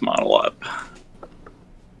keep this model up.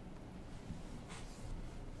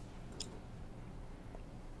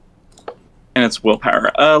 And it's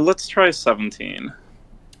willpower. Let's try 17.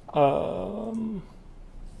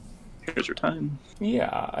 Here's your time.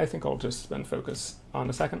 Yeah, I think I'll just spend focus on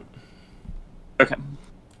a second. Okay.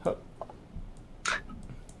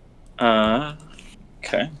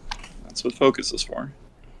 Okay. That's what focus is for.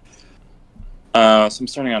 So I'm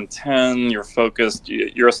starting on 10. You're focused.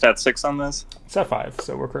 You're a stat 6 on this? It's at 5,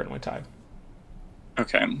 so we're currently tied.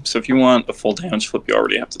 Okay. So if you want a full damage flip, you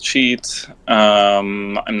already have to cheat.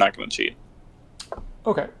 I'm not going to cheat.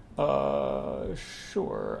 Okay.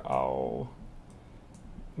 Sure. I'll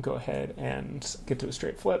go ahead and get to a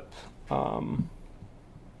straight flip.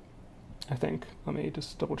 I think. Let me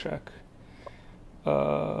just double check.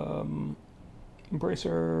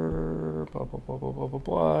 Bracer, blah, blah, blah, blah, blah, blah,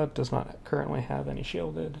 blah, does not currently have any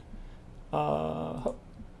shielded. And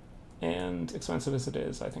expensive as it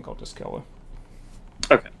is, I think I'll just kill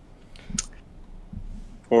her. Okay.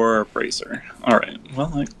 For Bracer. Alright, well,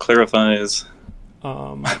 that clarifies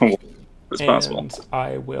what's possible. And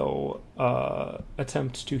I will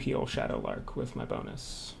attempt to heal Shadowlark with my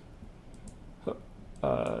bonus.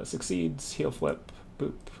 Succeeds, heal flip,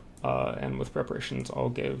 boop. And with preparations, I'll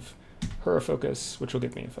give her a focus, which will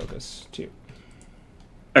give me a focus, too.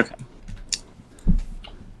 Okay.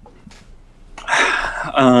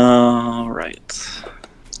 Right.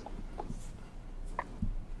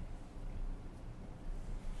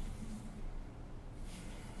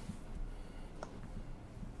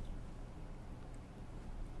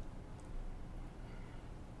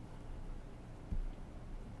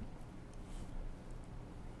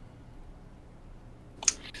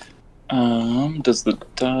 Does the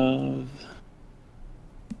dove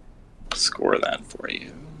score that for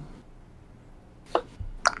you?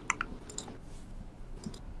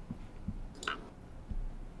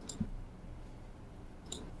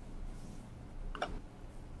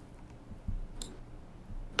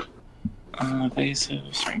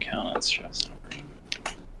 Evasive, string count, and stress over.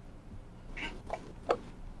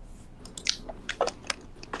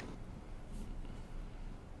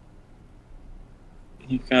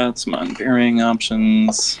 You've got some unvarying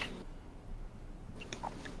options.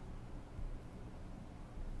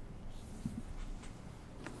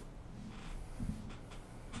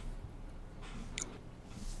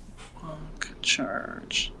 Walk,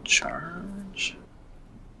 charge, charge.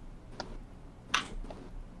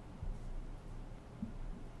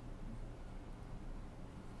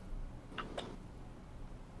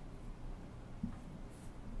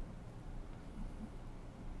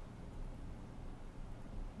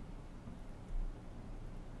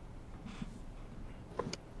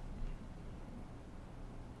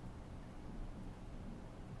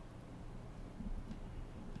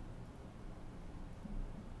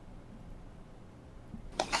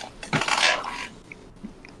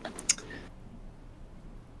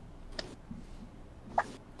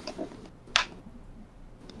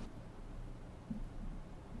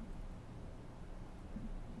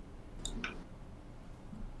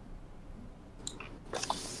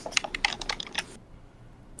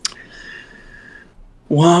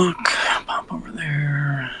 Walk, pop over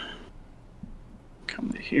there, come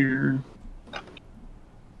to here.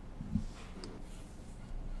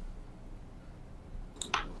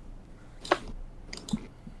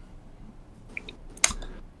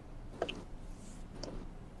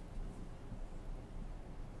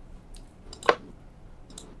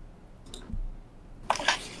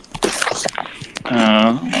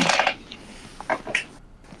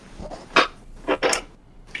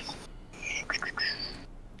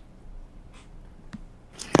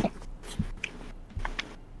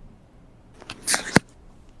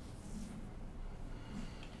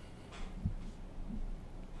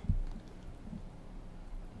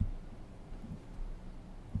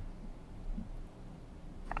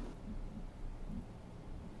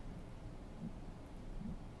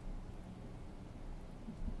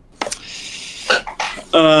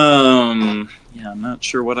 Yeah, I'm not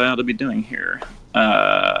sure what I ought to be doing here.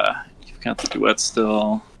 You've got the duet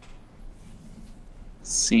still.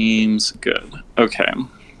 Seems good. Okay.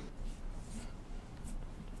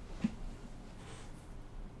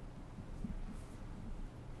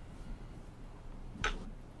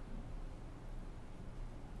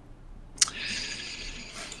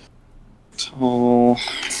 Tull.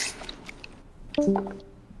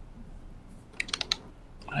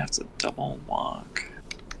 I have to double walk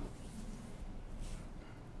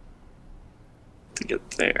to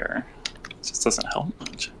get there. It just doesn't help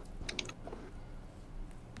much.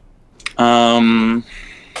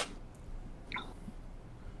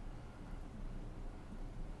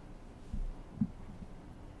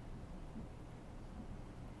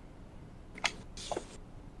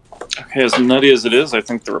 Okay, as nutty as it is, I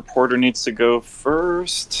think the reporter needs to go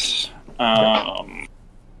first. And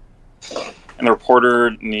the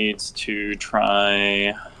reporter needs to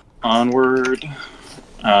try onward.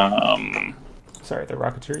 Sorry, the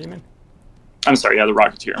Rocketeer, you mean? I'm sorry, yeah, the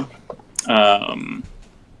Rocketeer.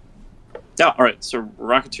 Yeah, all right, so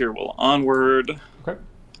Rocketeer will onward. Okay.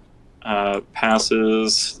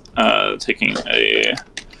 Passes, taking a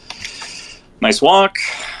nice walk.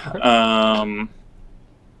 Okay.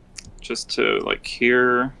 Just to, like,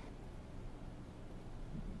 here.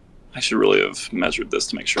 I should really have measured this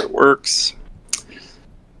to make sure it works.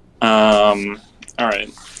 All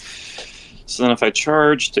right. So then if I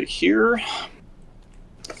charge to here,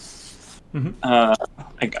 I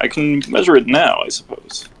can measure it now, I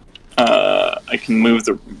suppose. I can move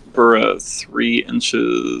the Bura 3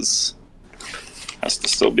 inches. Has to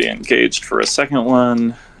still be engaged for a second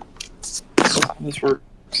one. So how does this work?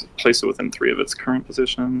 Place it within 3 of its current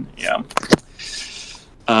position. Yeah.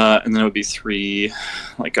 And then it would be 3,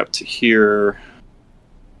 like up to here.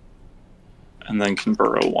 And then can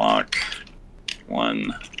Bura walk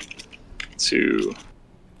 1, 2,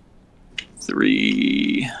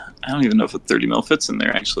 3. I don't even know if a 30 mil fits in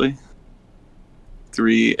there, actually.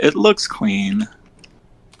 3. It looks clean.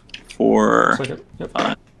 4. Like it. Yep.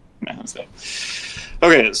 5.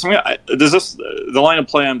 Okay, so does this, the line of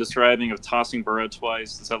play I'm describing of tossing Bura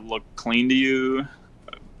twice, does that look clean to you?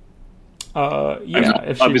 Yeah, I mean,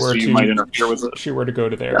 if she were you might interfere with it. She were to go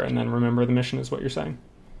to there and then remember the mission is what you're saying.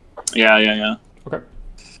 Yeah. Okay.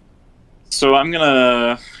 So I'm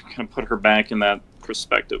gonna kind of put her back in that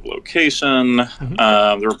prospective location.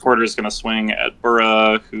 The reporter is gonna swing at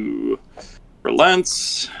Bura, who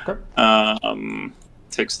relents. Okay.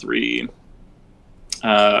 Takes 3.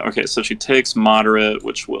 Okay, so she takes moderate,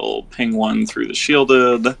 which will ping 1 through the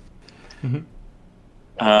shielded.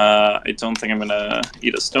 I don't think I'm going to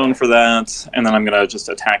eat a stone for that. And then I'm going to just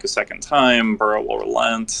attack a second time. Bura will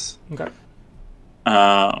relent. Okay.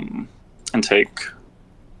 And take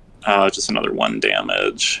just another 1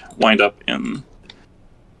 damage. Wind up in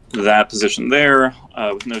that position there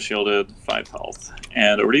with no shielded, 5 health.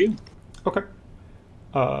 And over to you. Okay.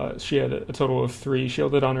 She had a total of 3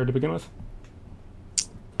 shielded on her to begin with?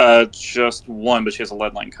 Just 1, but she has a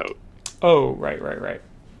lead line coat. Oh, right.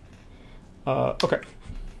 Okay.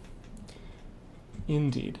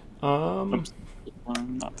 Indeed. Oops.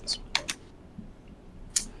 Not this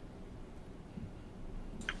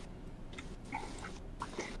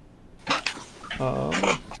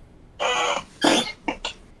one.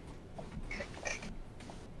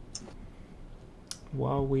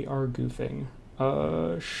 While we are goofing,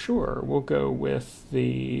 sure, we'll go with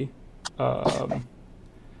the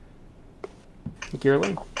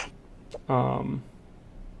Gearling.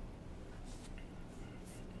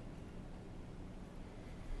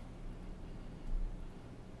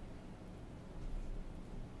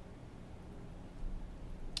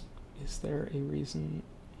 Is there a reason?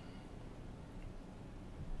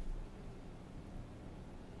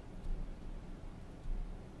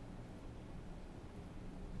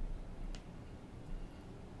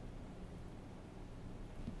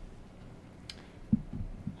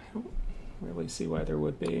 I don't really see why there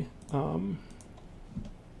would be.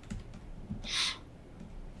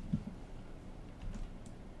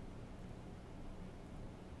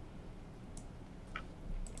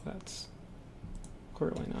 That's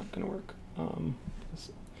clearly not going to work.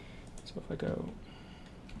 So if I go,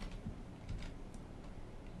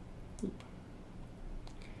 boop,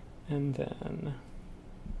 and then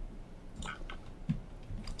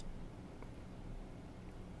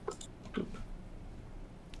boop.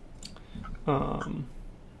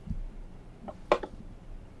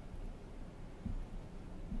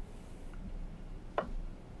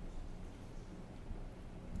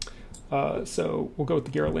 So we'll go with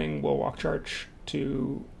the Gearling. We'll walk charge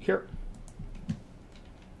to here.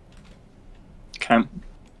 Okay.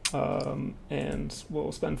 And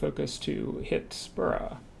we'll spend focus to hit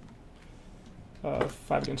Bura.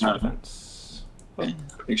 5 against your defense. Okay.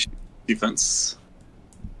 Defense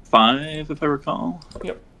 5, if I recall.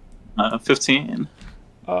 Yep. 15.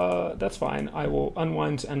 That's fine. I will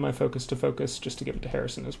unwind to end my focus to focus just to give it to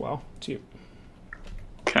Harrison as well. To you.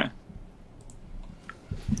 Okay.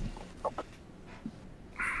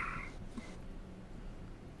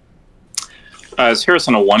 Is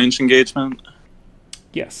Harrison a 1-inch engagement?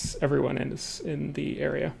 Yes, everyone is in the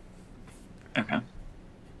area. Okay.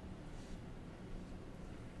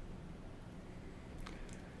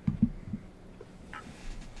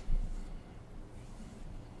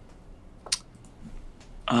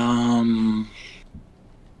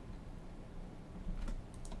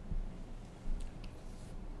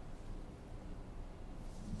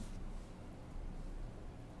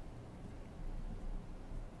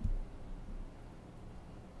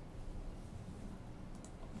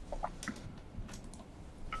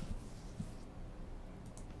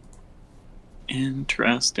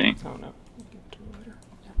 Interesting. Oh no. We'll get to it later.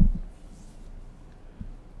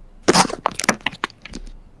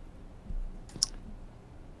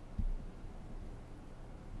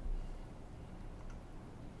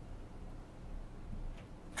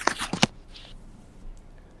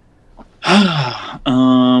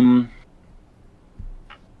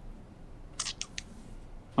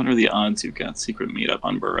 What are the odds you've got secret meetup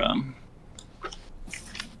on Bura?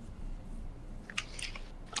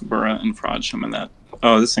 Bura and Frodsham and that.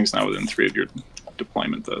 Oh, this thing's not within 3 of your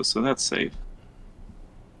deployment though, so that's safe.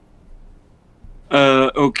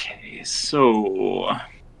 Okay, so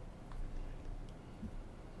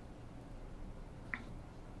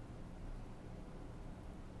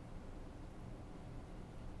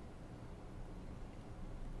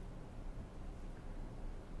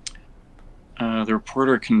the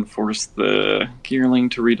reporter can force the Gearling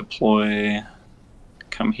to redeploy.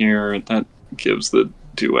 Come here. That gives the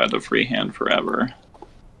duet a free hand forever.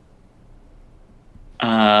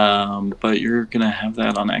 But you're gonna have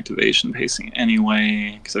that on activation pacing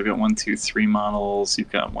anyway, because I've got 1, 2, 3 models.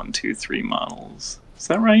 You've got 1, 2, 3 models. Is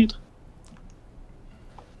that right?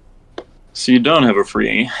 So you don't have a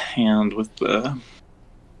free hand with the.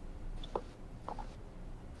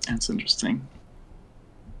 That's interesting.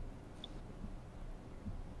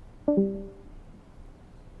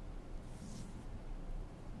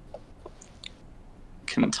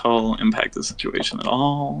 Can Tull impact the situation at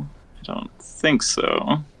all? I don't think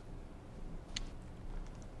so.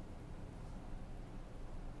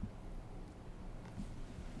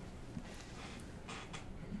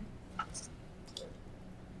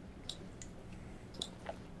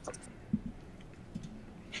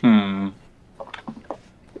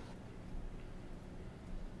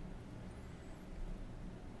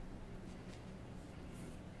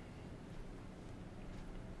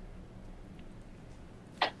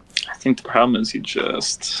 I think the problem is you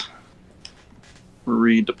just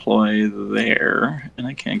redeploy there, and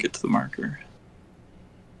I can't get to the marker.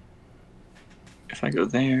 If I go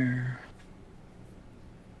there...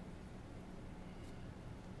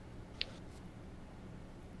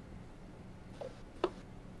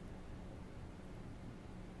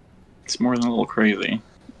 It's more than a little crazy.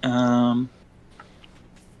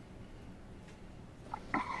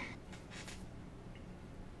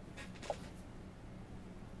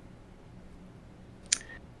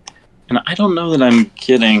 And I don't know that I'm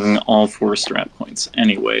getting all 4 strat points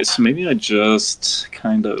anyway, so maybe I just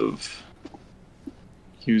kind of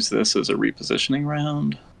use this as a repositioning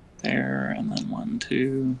round. There, and then 1,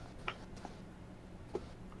 2.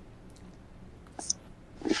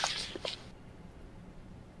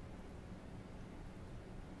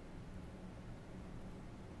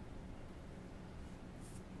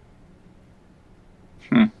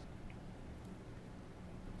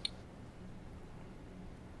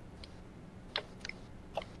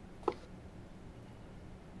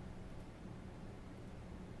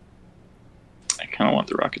 I kind of want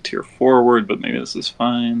the Rocketeer forward, but maybe this is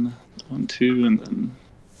fine. 1, 2, and then...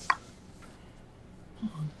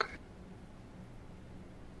 Okay.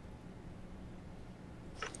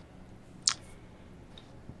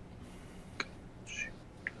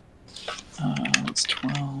 That's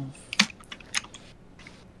 12.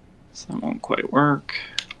 So that won't quite work.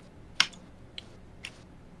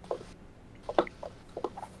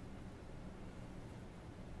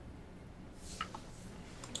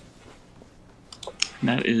 And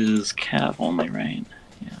that is Cav only, right?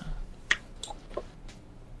 Yeah.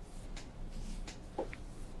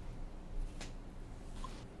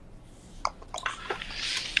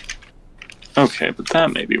 Okay, but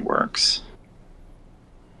that maybe works.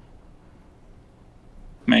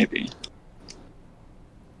 maybe.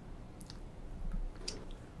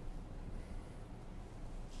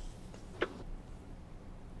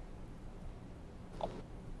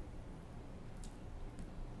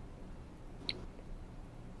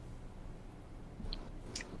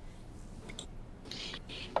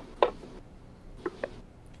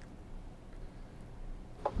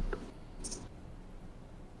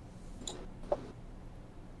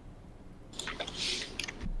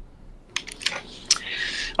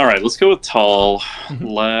 All right, let's go with Tull. Mm-hmm.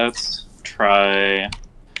 Let's try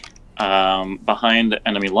behind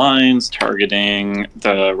enemy lines, targeting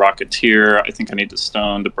the Rocketeer. I think I need to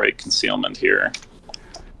stone to break concealment here.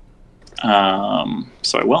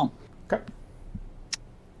 So I will. Okay.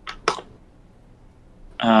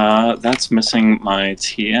 That's missing my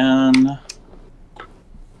TN,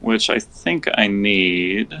 which I think I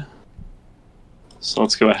need. So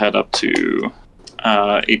let's go ahead up to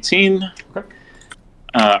 18. Okay.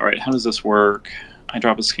 All right, how does this work? I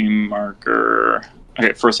drop a scheme marker.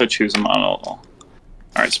 Okay, first I choose a model. All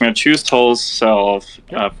right, so I'm going to choose Tull's self.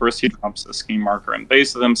 Yep. First he drops a scheme marker in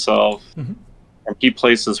base of himself. Mm-hmm. And he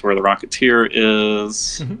places where the Rocketeer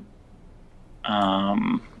is. Mm-hmm.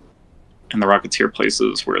 And the Rocketeer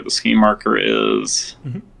places where the scheme marker is.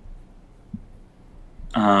 Mm-hmm.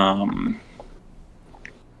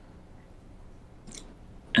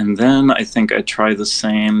 And then I think I try the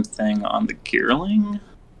same thing on the Gearling.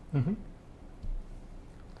 Mm-hmm.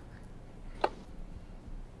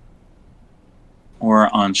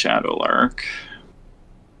 Or on Shadowlark.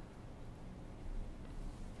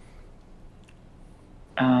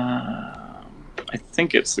 I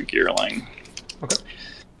think it's the Gearling. Okay.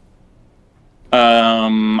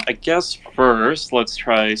 I guess first let's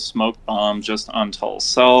try Smoke Bomb just on Tull's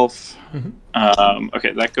self. Mm-hmm.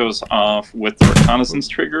 Okay, that goes off with the Reconnaissance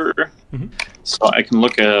trigger. Mm-hmm. So I can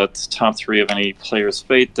look at top 3 of any player's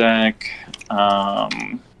Fate deck. I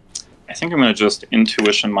think I'm going to just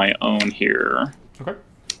Intuition my own here. Okay.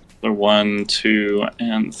 So 1, 2,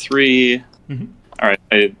 and 3. Mm-hmm. All right,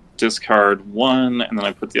 I discard 1, and then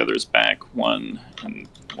I put the others back 1 and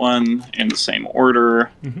 1 in the same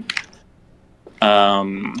order. Mm-hmm.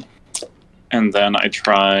 And then I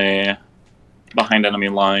try behind enemy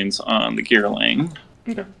lines on the Gearling.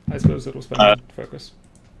 Okay. I suppose it'll spend focus.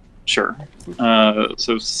 Sure.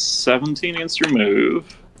 So 17 against your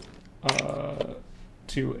move.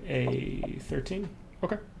 To a 13.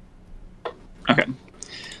 Okay. Okay.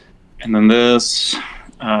 And then this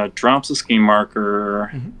drops a scheme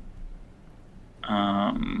marker.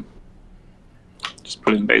 Mm-hmm. Just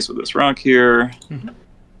put it in base with this rock here. Mm-hmm.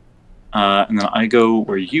 And then I go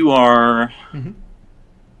where you are. Mm-hmm.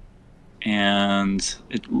 And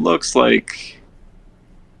it looks like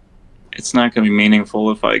it's not going to be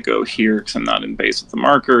meaningful if I go here because I'm not in base with the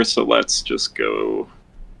marker. So let's just go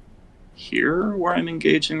here where I'm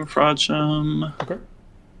engaging Frodsham. Okay.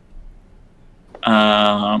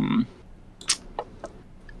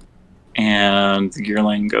 And the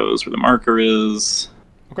Gearling goes where the marker is.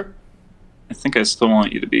 Okay. I think I still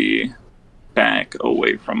want you to be back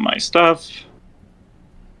away from my stuff.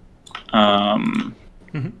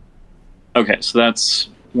 Mm-hmm. Okay, so that's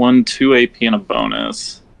 1, 2 AP and a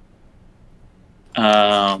bonus.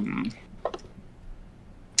 And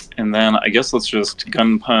then I guess let's just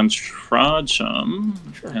gun punch Frodsham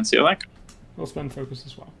and see how that goes. We'll spend focus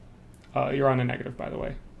as well. You're on a negative, by the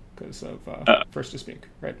way, because of first to speak,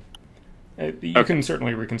 right? You can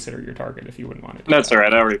certainly reconsider your target if you wouldn't want to do That's that. all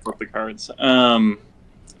right. I already flipped the cards.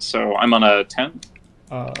 So I'm on a 10.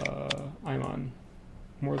 I'm on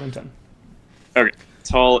more than 10. Okay.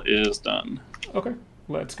 Tull is done. Okay.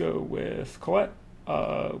 Let's go with Colette.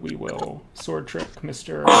 We will sword trick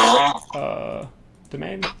Mr.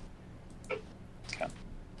 Domain. Okay.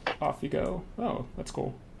 Off you go. Oh, that's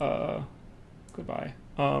cool. Goodbye.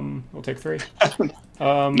 We'll take 3.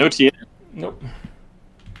 No TN. Nope.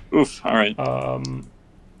 Oof. All right.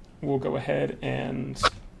 We'll go ahead and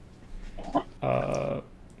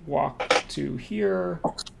walk to here.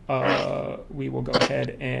 We will go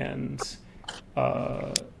ahead and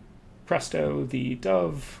presto the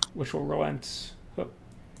dove, which will relent.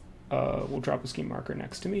 We'll drop a scheme marker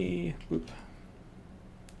next to me. Boop.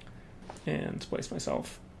 And place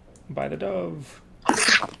myself by the dove.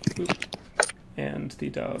 Boop. And the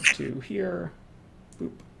dove to here.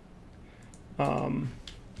 Boop.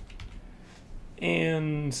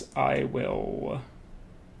 And I will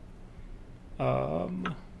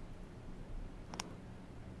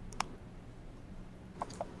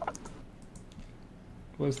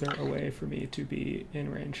was there a way for me to be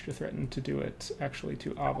in range to threaten to do it actually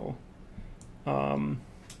to Avel?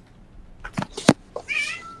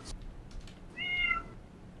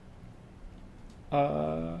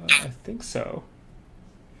 I think so.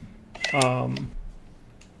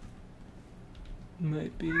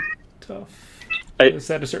 Might be tough. Because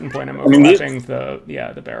at a certain point, I'm overlapping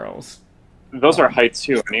the barrels. Those are height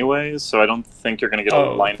too, anyways, so I don't think you're going to get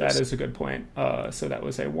a line. That is a good point. So that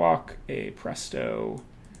was a walk, a presto,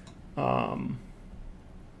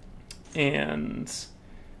 and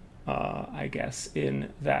I guess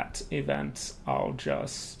in that event, I'll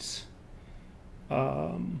just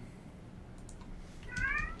do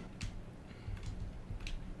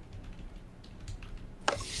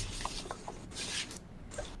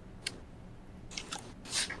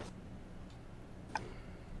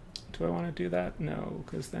I want to do that? No,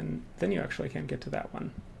 because then you actually can't get to that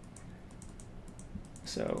one.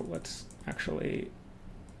 So let's actually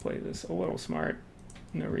play this a little smart.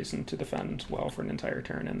 No reason to defend well for an entire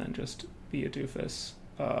turn and then just be a doofus.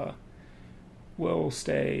 We'll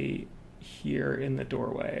stay here in the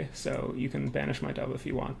doorway, so you can banish my dove if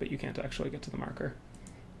you want, but you can't actually get to the marker.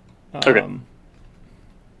 Okay.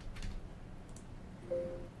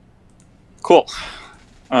 Cool.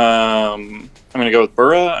 I'm going to go with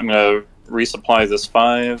Bura. I'm going to resupply this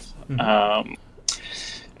 5. Mm-hmm.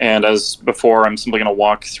 And as before, I'm simply going to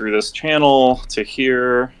walk through this channel to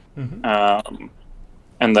here. Mm-hmm.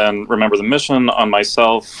 And then remember the mission on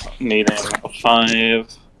myself, needing a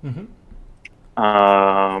 5. Mm-hmm.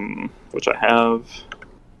 Which I have.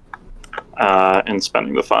 And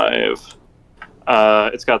spending the 5.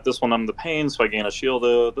 It's got this one on the pain, so I gain a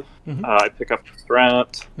shielded. Mm-hmm. I pick up the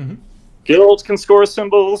strat. Mm-hmm. Guild can score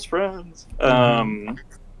symbols, friends. Mm-hmm.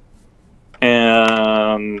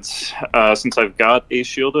 And since I've got a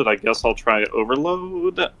shielded, I guess I'll try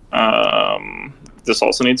overload. This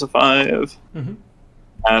also needs a 5. Mm-hmm.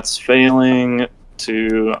 That's failing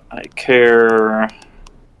to I care.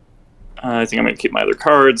 I think I'm going to keep my other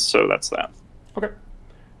cards, so that's that. Okay.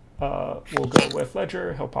 We'll go with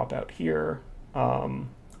Ledger. He'll pop out here.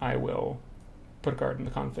 I will put a card in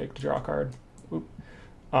the config to draw a card. Oop.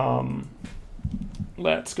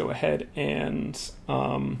 Let's go ahead and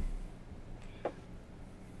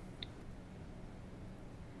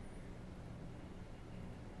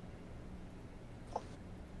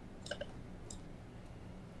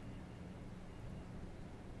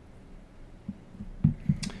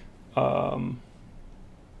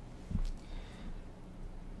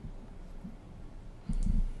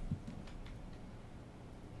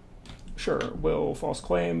sure, we'll false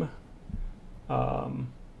claim.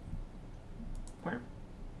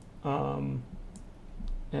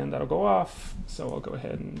 And that'll go off, so I'll go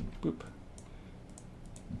ahead and boop.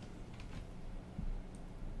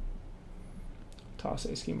 Toss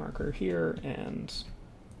a ski marker here and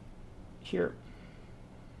here.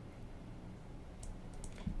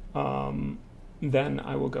 Then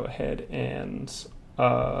I will go ahead and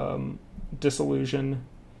disillusion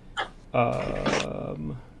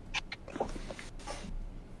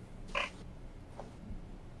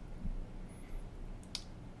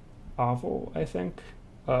Avel, I think.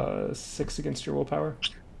 6 against your willpower.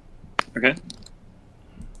 Okay.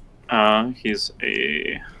 He's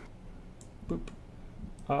a... Boop.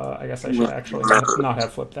 I guess I should actually not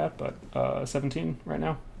have flipped that, but 17 right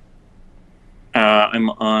now. I'm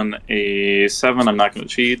on a 7. I'm not going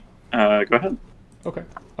to cheat. Go ahead. Okay.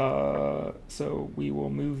 So we will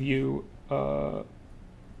move you up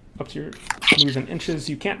to your... Move in inches.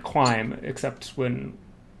 You can't climb except when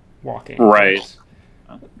walking. Right.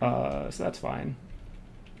 So that's fine.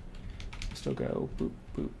 Still go boop,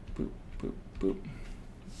 boop, boop, boop,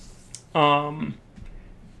 boop.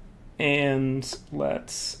 And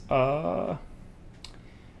let's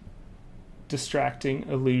distracting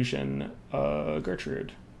illusion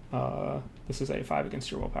Gertrude. This is a 5 against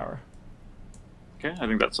your willpower. Okay, I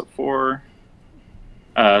think that's a 4.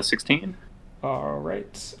 16. All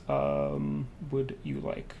right. Would you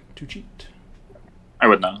like to cheat? I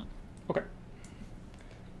would not. Okay.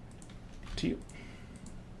 To you.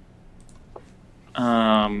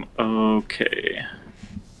 Okay.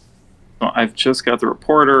 Well, I've just got the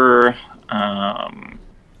reporter.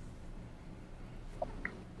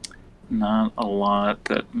 Not a lot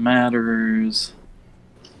that matters.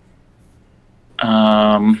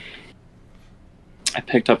 I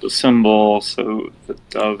picked up a symbol, so the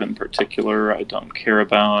dove in particular I don't care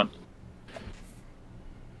about.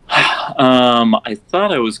 I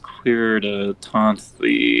thought I was clear to taunt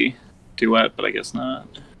the duet, but I guess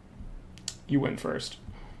not. You went first.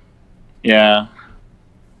 Yeah,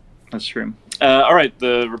 that's true. All right,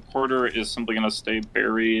 the reporter is simply going to stay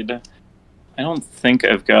buried. I don't think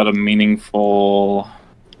I've got a meaningful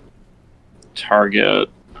target.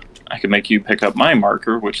 I could make you pick up my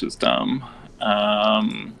marker, which is dumb.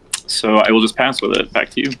 So I will just pass with it. Back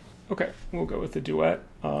to you. Okay, we'll go with the duet.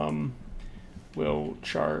 We'll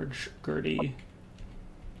charge Gertie.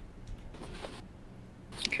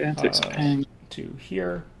 Okay, take some pain. To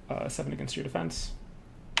here. 7 against your defense.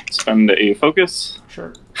 Spend a focus.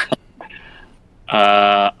 Sure.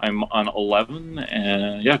 I'm on 11,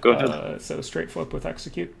 and yeah, go ahead. So straight flip with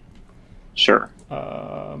execute. Sure.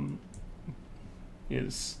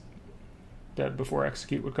 Is dead before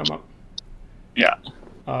execute would come up. Yeah.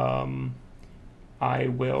 I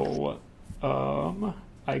will,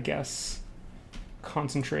 I guess,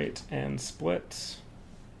 concentrate and split.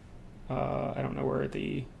 I don't know where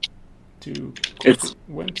the two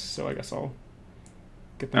went, so I guess I'll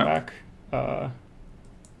get them back.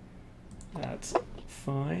 That's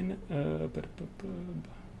fine.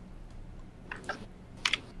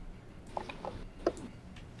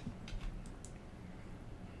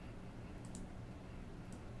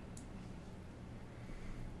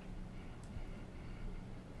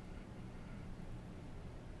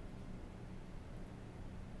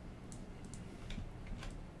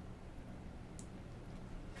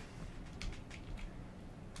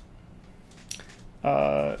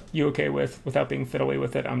 You okay with, without being fiddly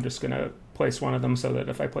with it, I'm just going to place one of them so that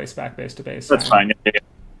if I place back base to base... That's fine. Yeah.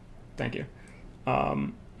 Thank you.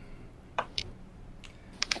 Boop.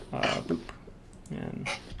 And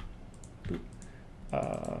boop.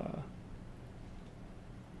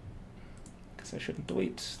 Guess I shouldn't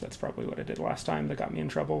delete. That's probably what I did last time that got me in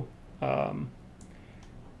trouble. Then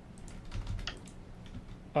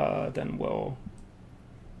we'll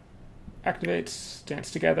activate,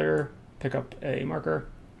 dance together, pick up a marker.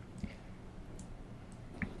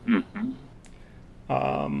 Mm-hmm.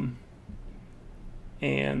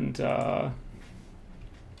 And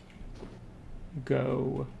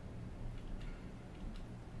go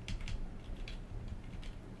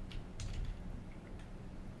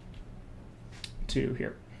to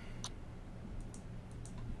here.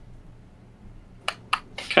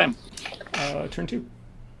 Okay. Turn 2.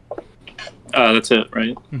 That's it,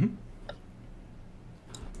 right? Mm-hmm.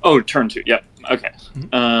 Oh, turn 2. Yep. Okay.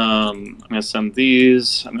 Mm-hmm. I'm gonna send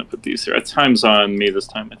these. I'm gonna put these here. Time's on me this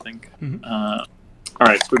time, I think. Mm-hmm. All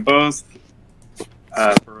right. So we both.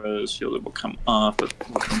 Burrow's shielded will come off, but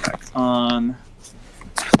we'll come back on.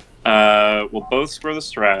 We'll both score the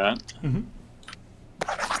strat. Mm-hmm.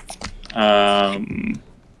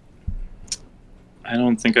 I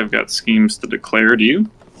don't think I've got schemes to declare. Do you?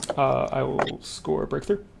 I will score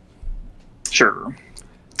breakthrough. Sure.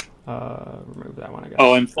 Remove that one, I guess.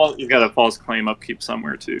 Oh, and you've got a false claim upkeep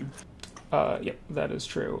somewhere too. Yep, that is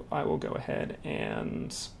true. I will go ahead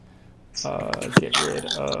and get rid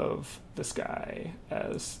of this guy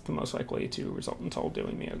as the most likely to result in Tull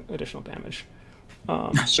doing me additional damage.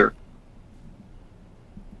 Sure.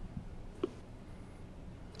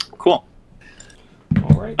 Cool.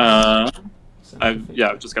 All right.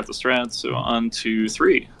 I've just got the strat, so on to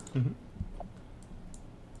 3. Mm-hmm.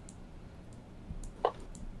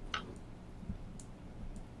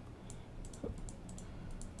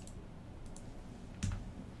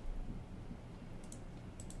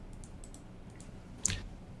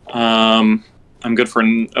 I'm good for.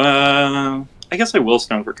 I guess I will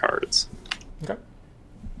stone for cards. Okay.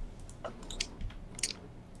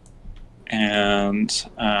 And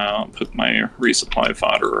I'll put my resupply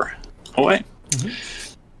fodder away.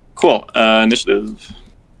 Mm-hmm. Cool. Initiative.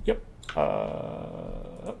 Yep.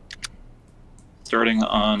 Starting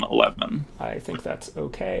on 11. I think that's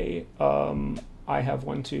okay. I have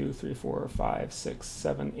 1, 2, 3, 4, 5, 6,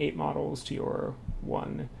 7, 8 models to your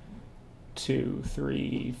 1, 2,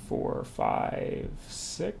 3, 4, 5,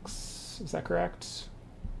 6. Is that correct?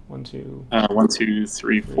 1, 2. 1, 2,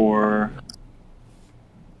 3, 4,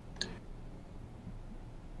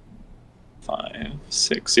 5,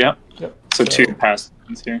 6. Yep. Yep. So 2 pass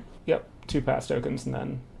tokens here. Yep. 2 pass tokens, and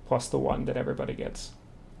then plus the 1 that everybody gets.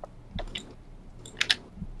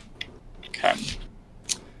 Okay.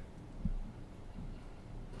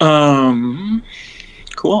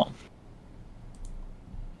 Cool.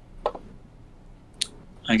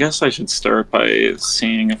 I guess I should start by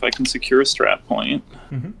seeing if I can secure a strat point.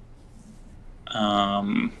 Mm-hmm.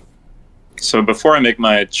 So before I make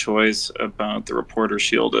my choice about the reporter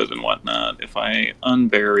shielded and whatnot, if I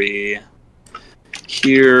unbury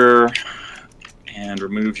here and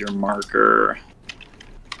remove your marker,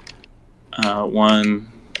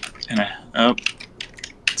 1 and a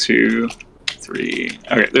 2, 3.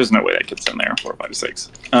 Okay, there's no way that gets in there. 4, 5,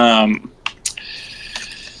 6.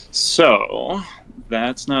 So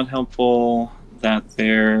that's not helpful. That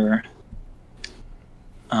there.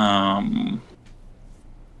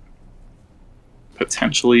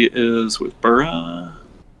 Potentially is with Bura.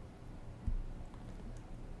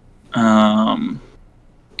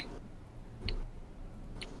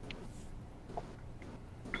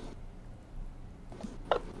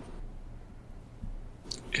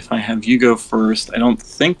 if I have you go first, I don't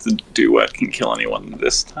think the duet can kill anyone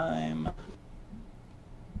this time.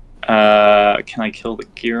 Can I kill the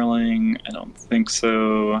Gearling? I don't think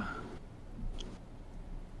so.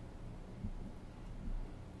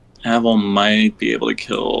 Avel might be able to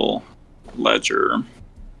kill Ledger.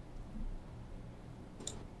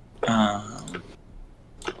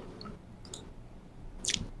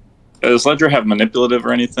 Does Ledger have manipulative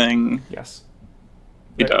or anything? Yes.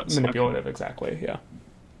 He does. Manipulative, okay. Exactly, yeah.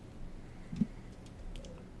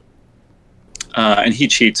 And he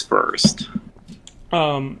cheats first.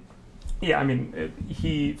 Yeah, I mean,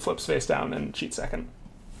 he flips face down and cheats second.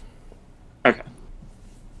 Okay.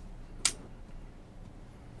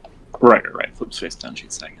 Right. Flips face down,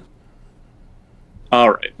 cheats second.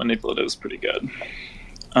 Alright, manipulative is pretty good.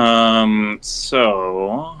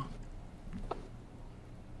 So...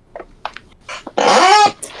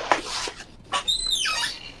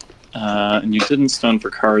 and you didn't stone for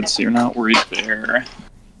cards, so you're not worried there.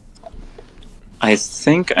 I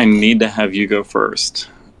think I need to have you go first.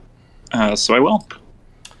 So I will.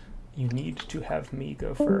 You need to have me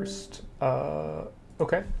go first.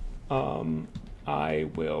 Okay. I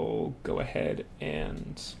will go ahead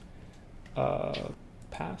and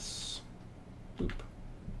pass. Boop.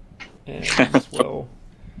 And we'll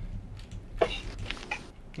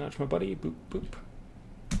nudge my buddy. Boop, boop.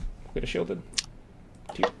 Get a shielded.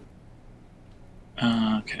 Two.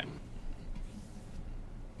 Okay.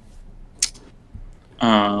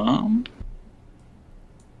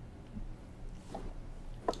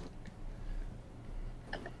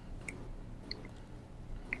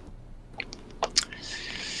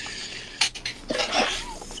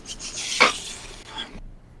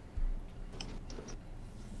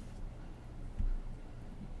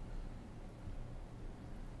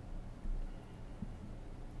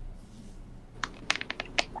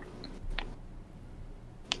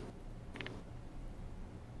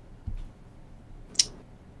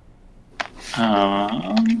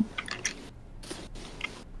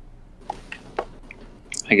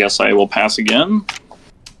 I guess I will pass again.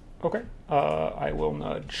 Okay. I will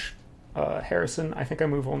nudge Harrison. I think I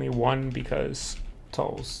move only one because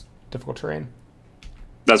Tull's difficult terrain.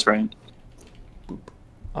 That's right. Boop.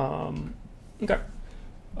 Okay.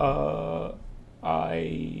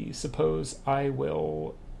 I suppose I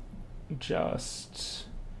will just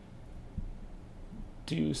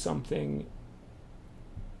do something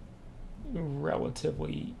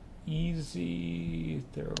relatively easy.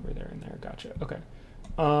 They're over there and there. Gotcha. Okay.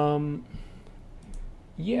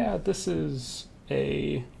 Yeah, this is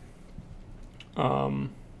a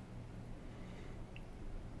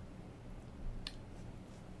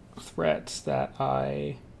threat that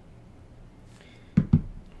I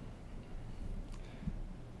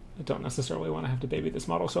don't necessarily want to have to baby this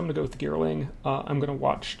model, so I'm going to go with the Gearling. I'm going to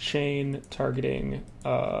watch Chain targeting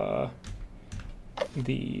the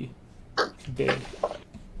big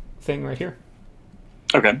thing right here.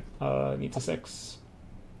 Okay. Needs a 6.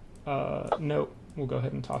 Nope. We'll go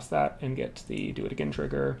ahead and toss that and get the do it again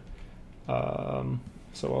trigger. So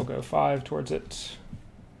I'll go 5 towards it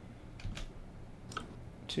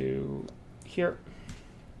to here.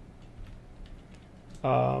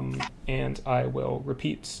 And I will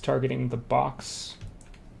repeat targeting the box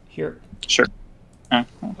here. Sure.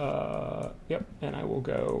 Yep. And I will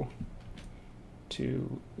go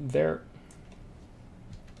to there.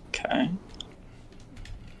 Okay.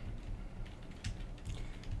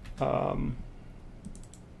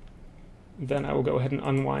 Then I will go ahead and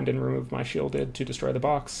unwind and remove my shielded to destroy the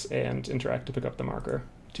box and interact to pick up the marker.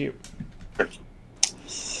 To you.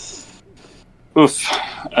 Oof.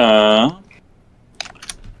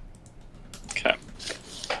 Okay.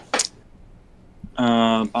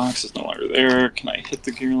 Box is no longer there. Can I hit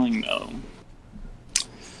the Gearling? No.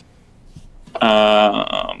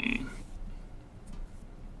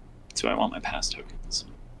 Do I want my pass tokens?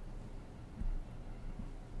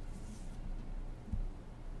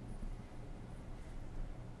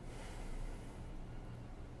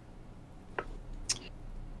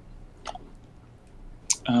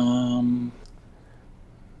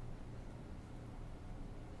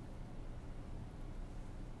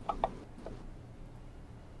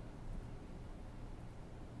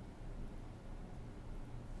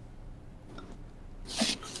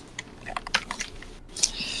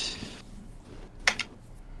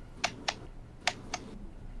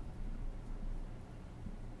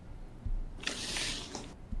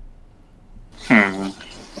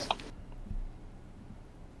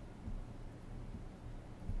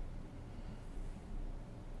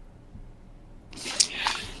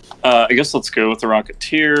 I guess let's go with the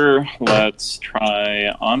Rocketeer. Let's try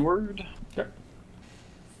Onward. Sure.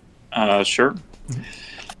 Sure.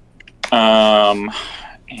 And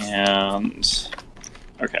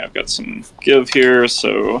okay, I've got some give here,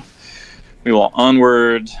 so we will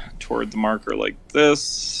onward toward the marker like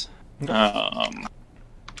this. Okay.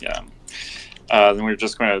 Yeah. Then we're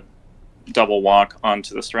just going to double walk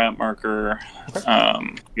onto the strat marker.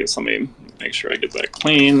 Okay. Guess let me make sure I get that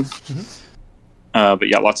clean. But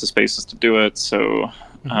yeah, lots of spaces to do it. So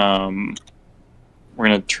we're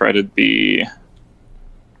going to try to be,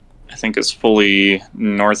 I think, as fully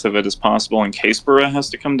north of it as possible in case Bura has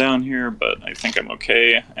to come down here, but I think I'm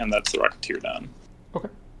okay, and that's the Rocketeer down. Okay.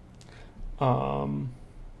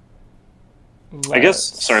 I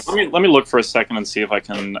guess, sorry, let me look for a second and see if I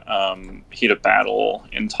can heat a battle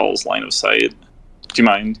in Tull's line of sight. Do you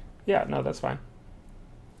mind? Yeah, no, that's fine.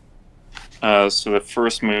 So the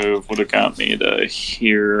first move would have got me to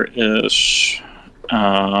here-ish.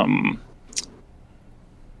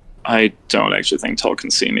 I don't actually think Tull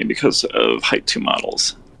can see me because of height 2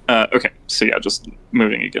 models. Okay, so yeah, just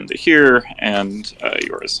moving again to here, and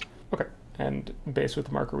yours. Okay, and base with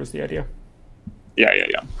the marker was the idea? Yeah.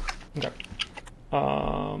 Okay.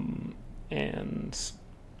 And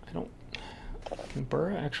I don't... Can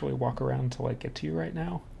Bura actually walk around to, like, get to you right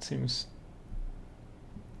now? It seems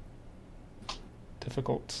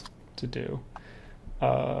difficult to do.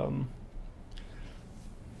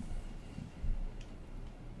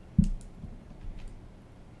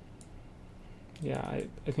 Yeah, I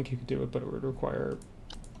think you could do it, but it would require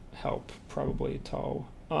help, probably, Tull.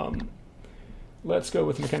 Let's go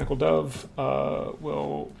with Mechanical Dove.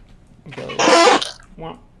 We'll go...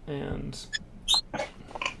 Womp, and...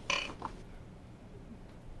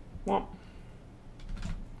 Womp.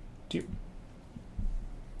 Do you...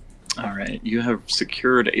 Alright, you have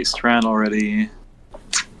secured a strat already.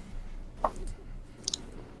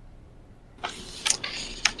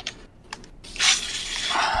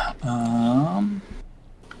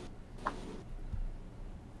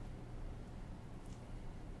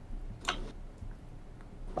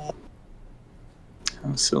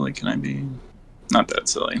 How silly can I be? Not that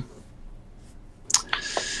silly.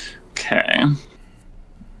 Okay.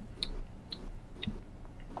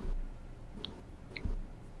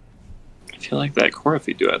 I feel like that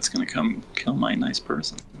Coryphee Duet's gonna come kill my nice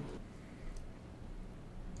person.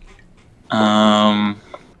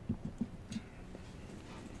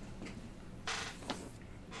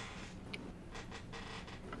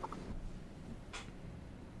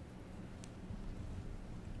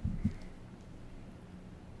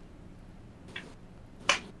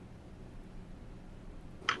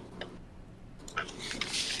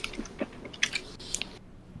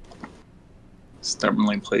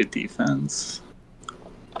 Stubbornly play defense.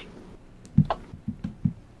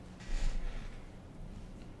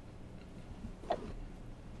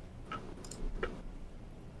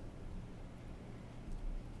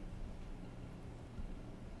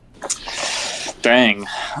 Dang.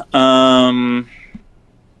 Don't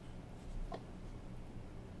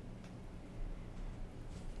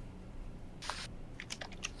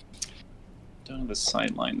have a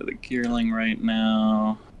sideline to the Gearling right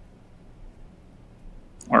now.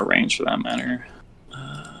 Or range for that matter.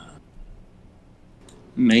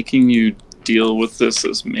 Making you deal with this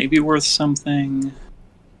is maybe worth something.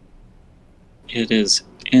 It is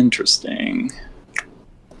interesting.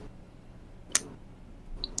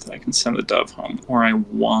 I can send the dove home, or I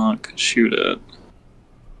wonk, shoot it.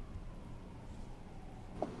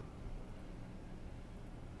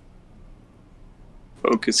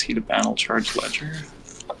 Focus, heat a battle, charge ledger.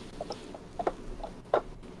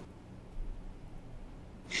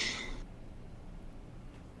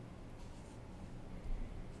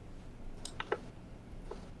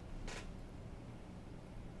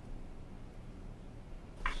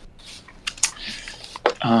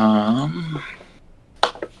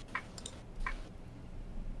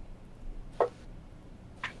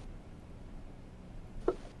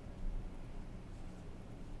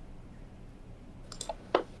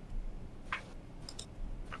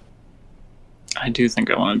 I do think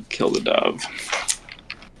I want to kill the dove.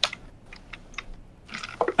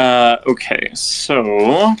 Okay,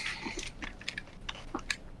 so...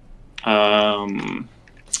 Avel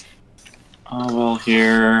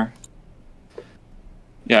here.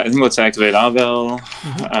 Yeah, I think let's activate Avel.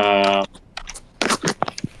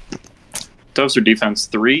 Doves are defense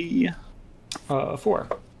 3? 4,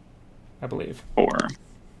 I believe. 4.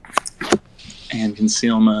 And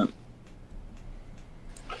concealment.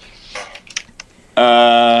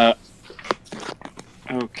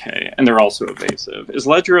 Okay, and they're also evasive. Is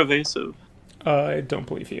Ledger evasive? I don't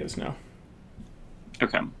believe he is, no.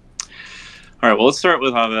 Okay. All right, well, let's start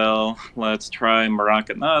with Avel. Let's try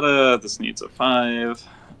Maracanata. This needs a 5.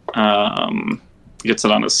 Gets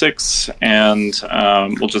it on a 6, and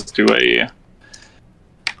we'll just do a...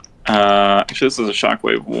 actually, this is a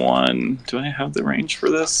Shockwave 1. Do I have the range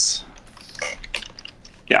for this?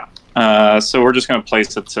 Yeah. So we're just going to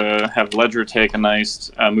place it to have Ledger take a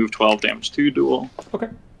nice move 12, damage 2 duel. Okay.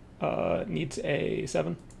 Needs a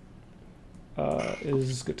 7.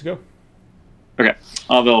 Is good to go. Okay.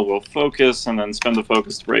 Avel will focus and then spend the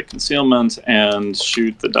focus to break concealment and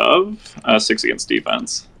shoot the dove. 6 against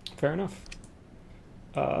defense. Fair enough.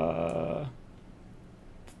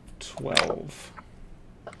 12.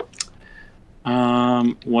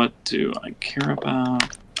 What do I care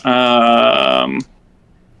about?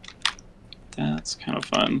 That's kind of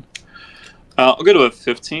fun. I'll go to a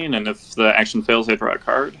 15, and if the action fails, I draw a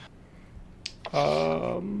card.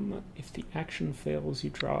 If the action fails, you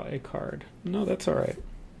draw a card. No, that's all right.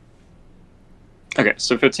 Okay,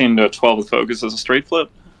 so 15 to 12 with focus is a straight flip.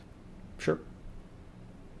 Sure.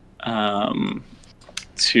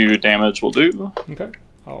 2 damage will do. Okay.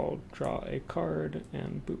 I'll draw a card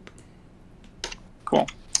and boop. Cool.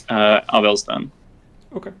 Avel's done.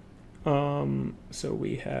 Okay. So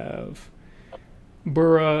we have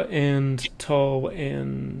Bura and Tull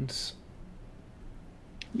and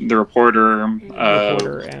the reporter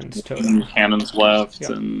and Totem. Cannons left,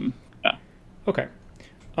 yep. And yeah. Okay.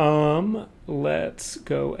 Let's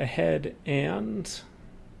go ahead and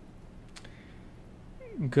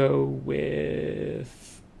go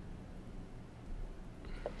with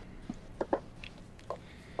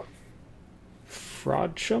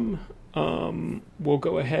Frodsham. We'll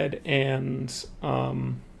go ahead and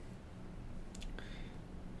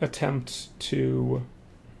attempt to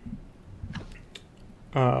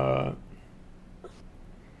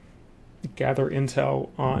gather intel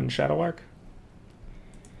on Shadowlark.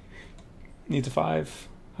 Needs a 5.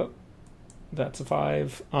 Oh, that's a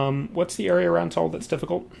 5. What's the area around Tull that's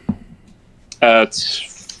difficult?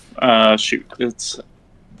 Shoot, it's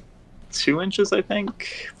 2 inches, I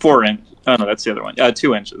think. 4 inch. Oh no, that's the other one.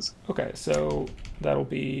 2 inches. Okay, so that'll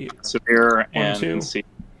be severe 1, and 2, see.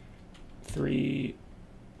 3,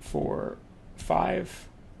 4, 5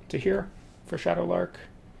 to here for Shadowlark.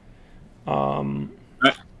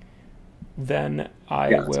 Then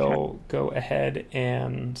I will go ahead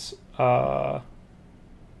and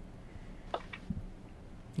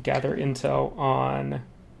gather intel on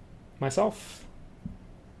myself.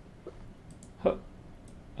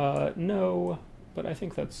 No, but I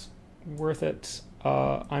think that's worth it.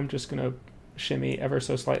 I'm just gonna shimmy ever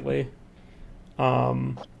so slightly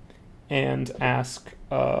and ask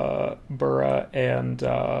Bura and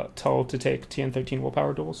Tull to take TN13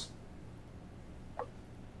 willpower duels.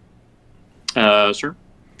 Sure.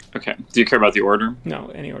 Okay. Do you care about the order? No,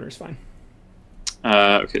 any order is fine.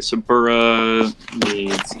 Okay, so Bura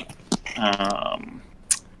needs...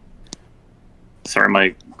 sorry,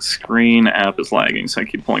 my screen app is lagging, so I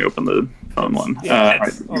keep pulling open the phone one. Yeah,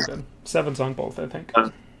 right. All good. 7's on both, I think.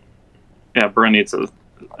 Yeah, Bura needs a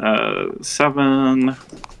 7.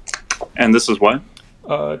 And this is what?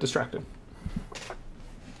 Distracted.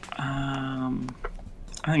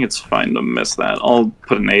 I think it's fine to miss that. I'll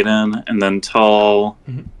put an 8 in, and then Tull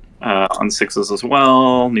on 6s as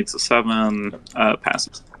well. Needs a 7.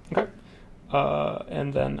 Passes. Okay.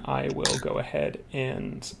 And then I will go ahead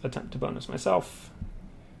and attempt to bonus myself.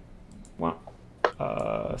 Well,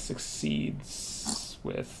 succeeds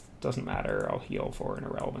with... doesn't matter. I'll heal for an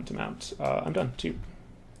irrelevant amount. I'm done. 2.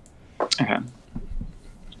 Okay.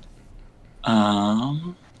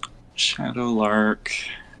 Shadowlark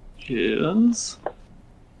is...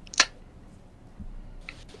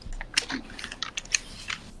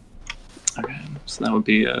 Okay, so that would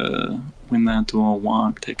be win that duel,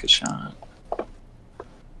 walk, take a shot.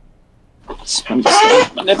 Spend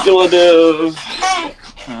manipulative.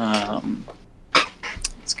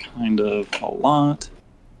 It's kind of a lot.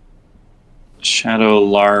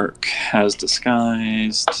 Shadowlark has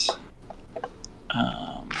disguised.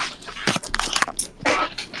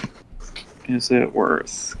 Is it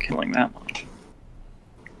worth killing that much?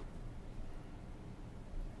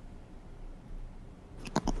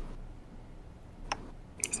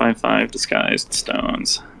 Five disguised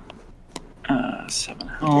stones. 7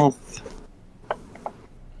 health.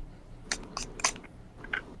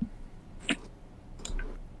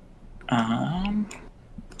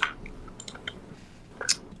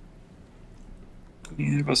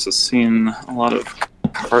 Neither of us has seen a lot of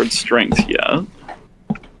card strength yet.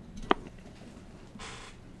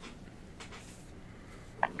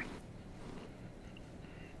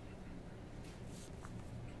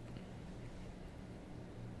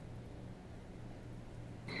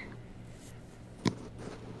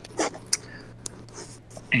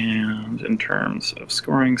 And in terms of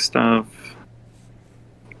scoring stuff,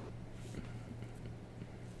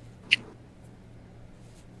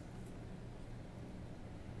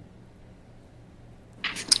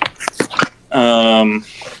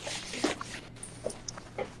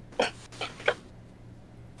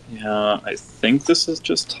 yeah, I think this is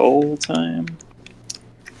just Tull time.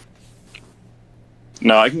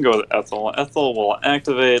 No, I can go with Ethel. Ethel will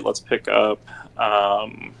activate. Let's pick up a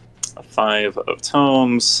 5 of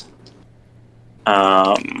tomes.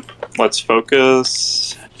 Let's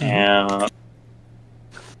focus and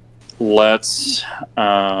let's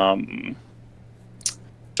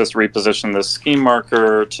just reposition this scheme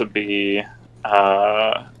marker to be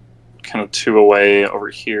kind of 2 away over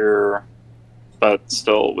here, but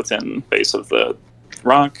still within base of the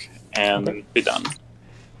rock, and be done.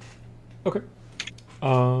 Okay.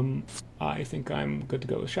 I think I'm good to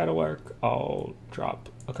go with Shadowlark. I'll drop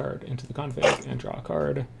a card into the config and draw a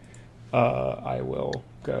card. I will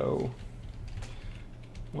go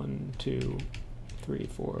 1, 2, 3,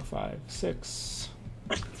 4, 5, 6.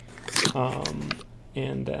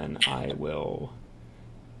 And then I will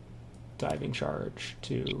diving charge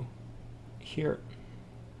to here.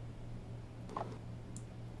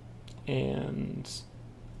 And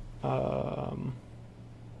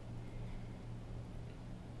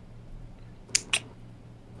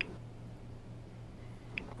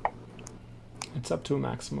it's up to a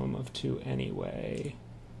maximum of 2 anyway,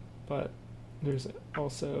 but there's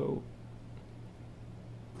also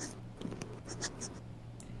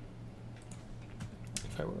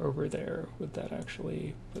if I were over there, would that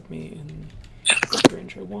actually put me in the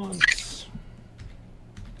range I want?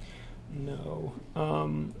 No.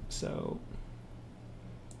 So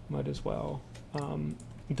might as well.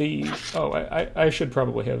 I should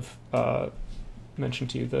probably have mentioned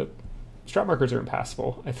to you the strat markers are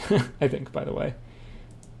impassable, I think, by the way.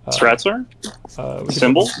 Strats are?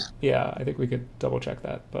 Symbols? Yeah, I think we could double check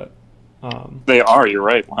that, but they are, you're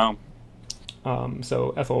right, wow.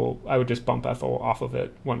 So Ethel, I would just bump Ethel off of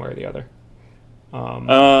it one way or the other.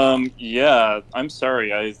 Yeah, I'm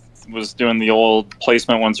sorry, I was doing the old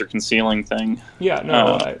placement once or concealing thing. Yeah,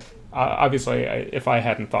 no, obviously, if I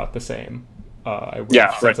hadn't thought the same, I would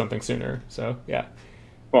have said something sooner, so yeah.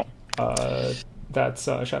 Well, that's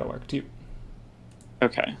Shadowlark to you.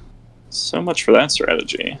 Okay, so much for that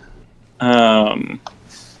strategy.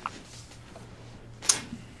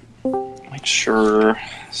 Make sure,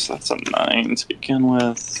 so that's a 9 to begin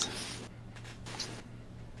with.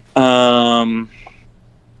 I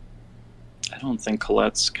don't think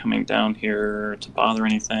Colette's coming down here to bother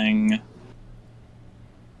anything.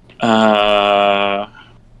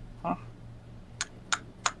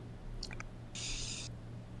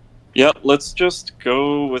 Yep, let's just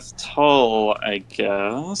go with Tull, I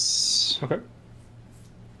guess. Okay.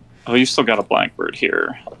 Oh, you still got a Blackbird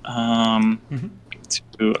here.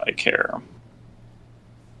 Do I care?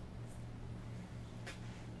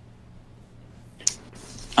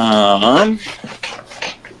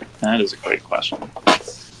 That is a great question.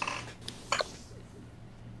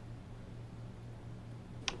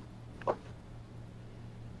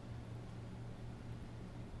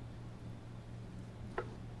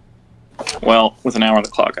 Well, with an hour on the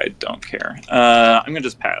clock, I don't care. I'm going to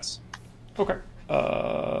just pass. Okay.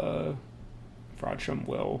 Frodsham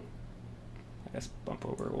will, I guess, bump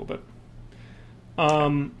over a little bit.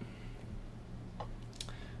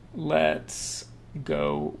 Let's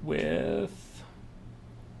go with...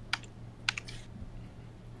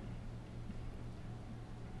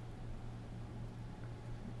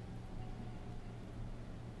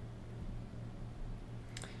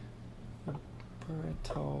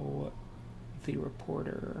 Presto, the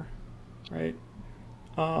reporter, right?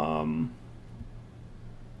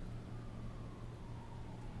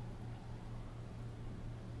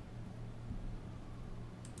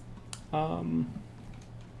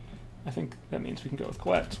 I think that means we can go with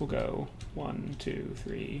Colette. We'll go 1, 2,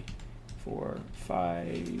 3, 4,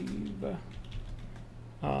 5.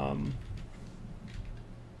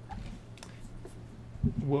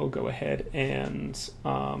 We'll go ahead and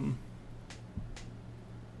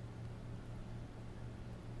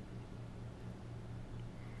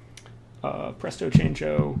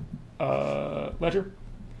Presto-Changos Ledger.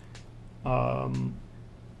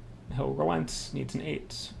 He'll relent, needs an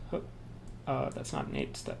 8. That's not an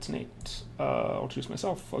 8, that's an 8. I'll choose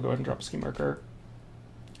myself. I'll go ahead and drop a scheme marker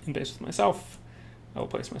in base with myself. I will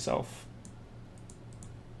place myself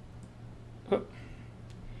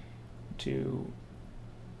to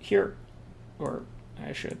here, or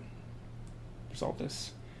I should resolve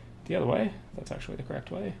this the other way. That's actually the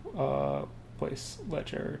correct way. Place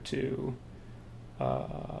ledger to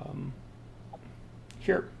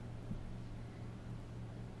here.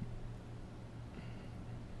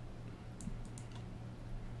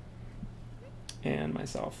 And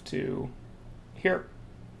myself to here.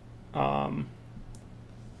 And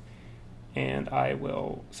I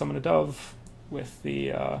will summon a dove with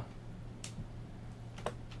the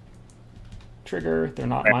trigger. They're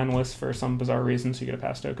not mindless for some bizarre reason, so you get a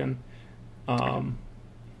pass token.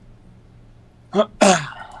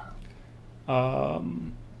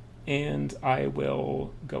 And I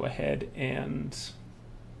will go ahead and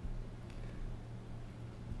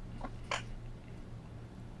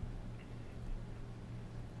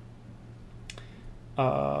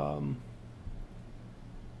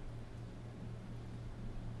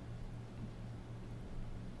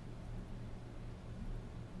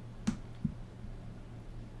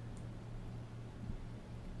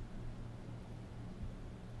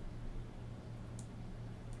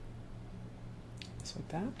like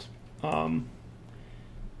that.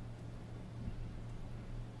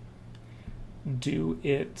 Do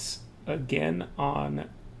it again on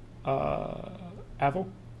Avel.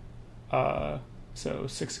 So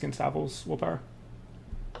 6 against Avel's willpower.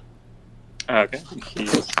 Okay,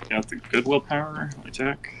 he's got the good willpower. Let me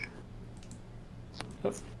check.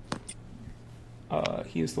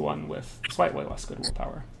 He is the one with slightly less good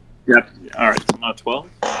willpower. Yep. Alright, so I'm at 12.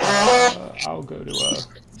 I'll go to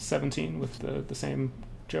 17 with the same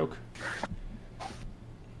joke.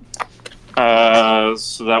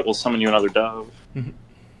 So that will summon you another dove. Mm-hmm.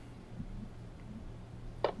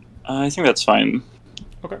 I think that's fine.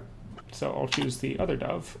 Okay. So I'll choose the other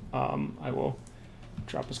dove. I will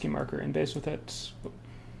drop a ski marker in base with it.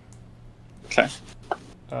 Okay.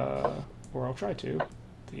 Or I'll try to.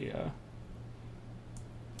 The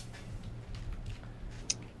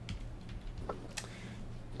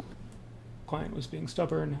client was being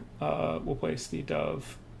stubborn. We'll place the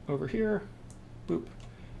dove over here. Boop.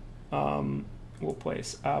 We'll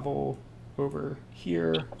place Avel over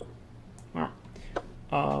here.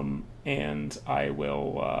 And I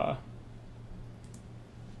will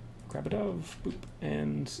grab a dove, boop,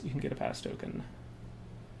 and you can get a pass token.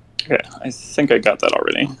 Okay, I think I got that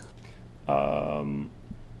already.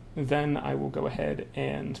 Then I will go ahead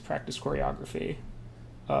and practice choreography.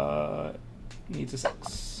 Needs a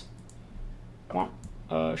 6.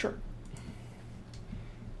 Sure.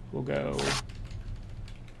 We'll go.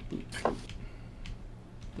 Boop, boop,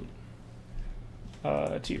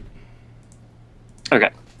 boop. To you. Okay.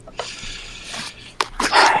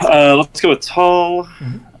 Let's go with Tull,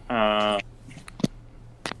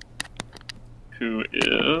 who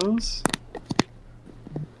is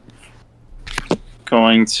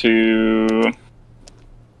going to...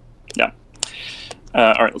 Yeah.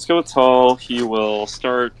 Alright, let's go with Tull. He will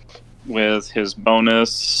start with his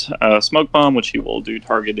bonus Smoke Bomb, which he will do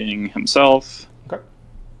targeting himself. Okay.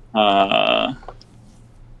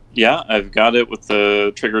 Yeah, I've got it with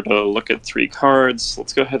the trigger to look at 3 cards.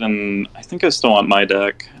 Let's go ahead and... I think I still want my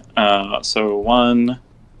deck. So 1,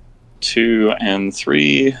 2, and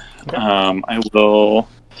 3. Okay. I will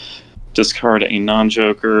discard a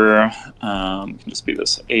non-joker. Can just be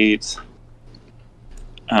this 8.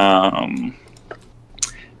 And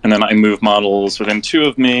then I move models within 2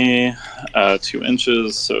 of me, 2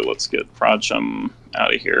 inches. So let's get Frodsham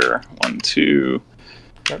out of here. 1, 2.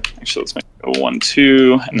 Yep. Actually, let's make it a 1,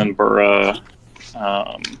 2, and then Bura,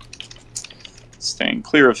 staying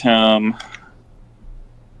clear of him.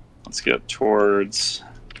 Let's get towards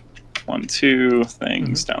 1, 2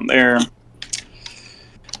 things down there.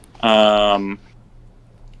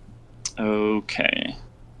 Okay.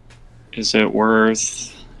 Is it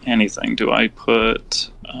worth anything? Do I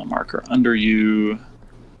put a marker under you?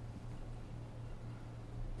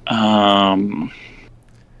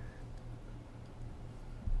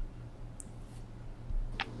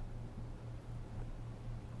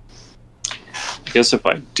 I guess if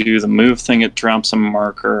I do the move thing, it drops a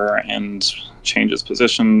marker and changes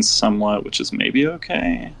positions somewhat, which is maybe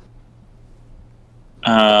okay.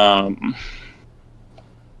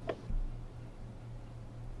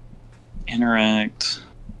 Interact,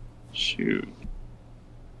 shoot,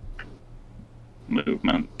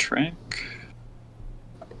 movement, trick,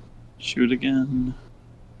 shoot again.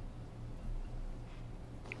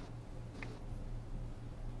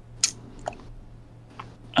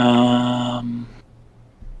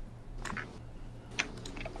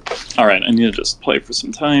 All right, I need to just play for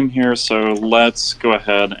some time here, so let's go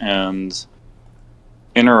ahead and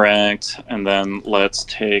interact, and then let's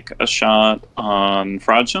take a shot on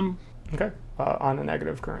Frodsham. Okay, on a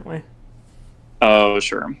negative currently. Oh,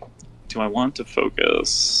 sure. Do I want to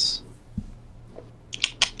focus?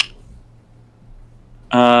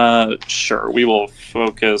 Sure. We will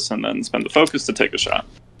focus and then spend the focus to take a shot.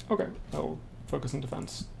 Okay. I'll focus in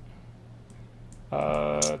defense.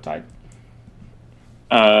 Tied.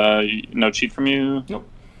 No cheat from you? Nope.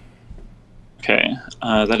 Okay.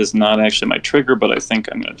 That is not actually my trigger, but I think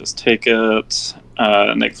I'm going to just take it.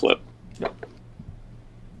 Neg flip. Yep.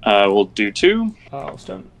 We'll do 2. I'll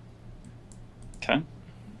stun. Okay.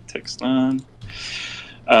 Take stun.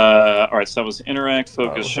 Alright, so that was interact,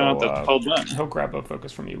 focus, shot. That's all done. He'll grab a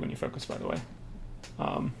focus from you when you focus, by the way.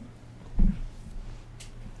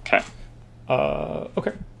 Okay.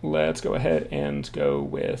 Okay. Let's go ahead and go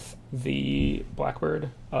with the Blackbird.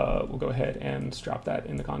 We'll go ahead and drop that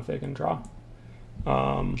in the config and draw.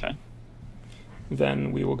 Okay.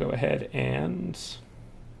 Then we will go ahead and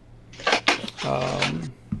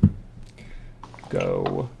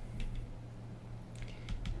go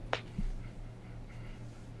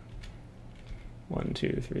 1,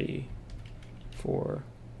 2, 3, 4,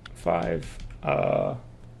 5.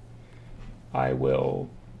 I will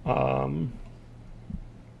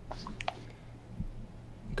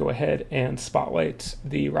go ahead and spotlight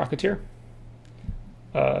the Rocketeer.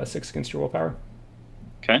 6 against your willpower.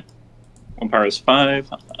 Okay. Willpower is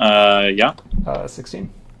 5. Yeah.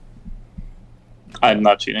 16. I'm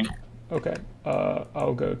not cheating. Okay.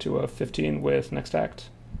 I'll go to a 15 with next act.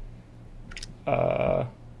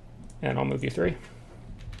 And I'll move you 3.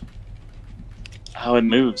 Oh, it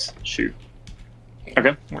moves. Shoot.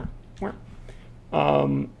 Okay.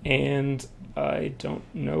 And I don't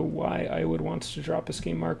know why I would want to drop a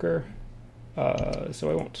scheme marker, so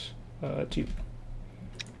I won't. 2.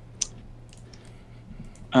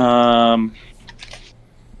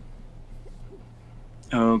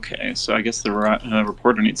 Okay, so I guess the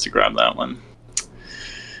reporter needs to grab that one.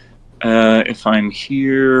 If I'm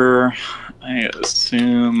here, I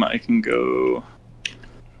assume I can go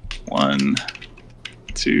 1,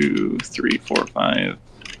 2, 3, 4, 5,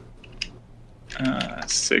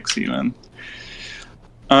 6 even.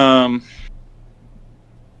 And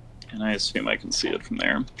I assume I can see it from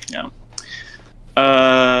there. Yeah.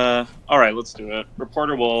 All right, let's do it.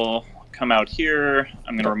 Reporter will come out here.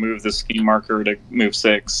 I'm going to remove this scheme marker to move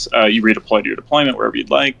 6. You redeploy to your deployment wherever you'd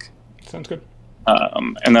like. Sounds good.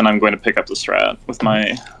 And then I'm going to pick up the strat with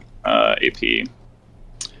my AP.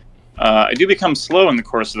 I do become slow in the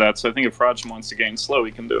course of that, so I think if Frodsham wants to gain slow,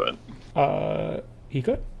 he can do it. He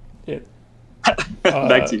could.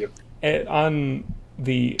 Back to you. On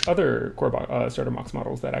the other core starter mox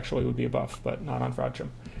models, that actually would be a buff, but not on Frodsham.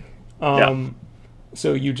 Yeah.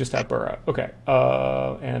 So you just have Bura. Okay.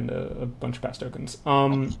 And a bunch of pass tokens.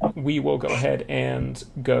 We will go ahead and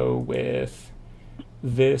go with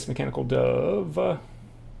this Mechanical Dove.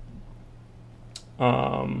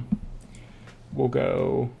 We'll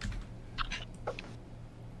go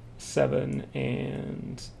 7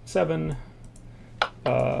 and 7.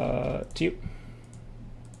 To you.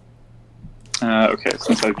 Okay,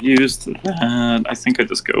 since I've used that, I think I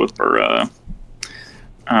just go with Bura.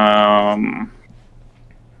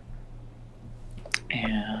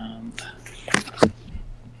 And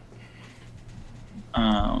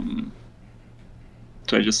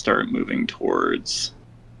do I just start moving towards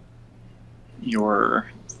your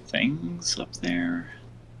things up there?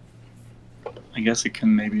 I guess it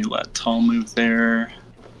can maybe let Tull move there.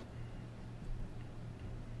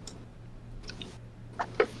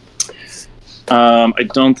 I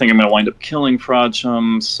don't think I'm going to wind up killing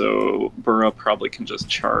Frodsham, so Bura probably can just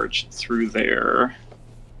charge through there.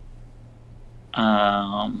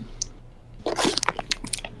 And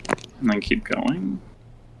then keep going.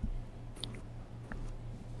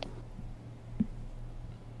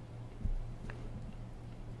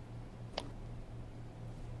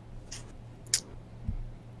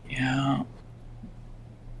 Yeah.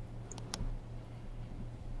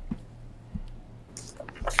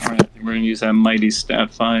 Alright, we're going to use that mighty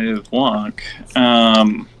stat 5 walk.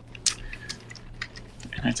 And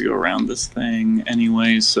I have to go around this thing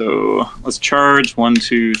anyway, so let's charge. 1,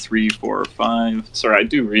 2, 3, 4, 5. Sorry, I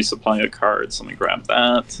do resupply a card, so let me grab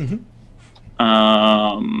that.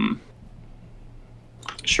 Mm-hmm.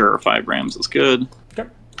 Sure, 5 rams is good. Okay.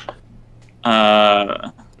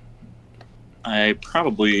 I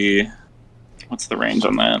probably... What's the range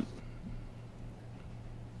on that?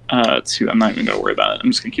 2. I'm not even going to worry about it.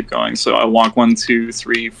 I'm just going to keep going. So I'll walk 1, 2,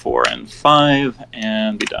 3, 4, and 5,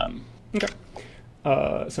 and be done. Okay.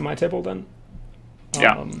 So my table then?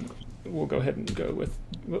 Yeah. We'll go ahead and go with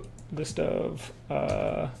this dove.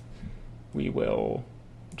 We will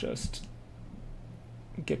just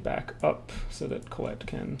get back up so that Colette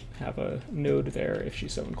can have a node there if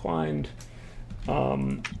she's so inclined.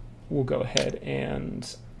 We'll go ahead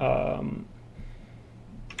and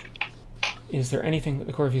Is there anything that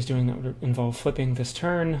the Coryphee is doing that would involve flipping this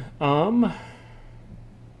turn? Probably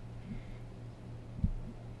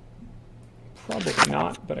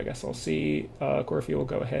not, but I guess I'll see. Coryphee will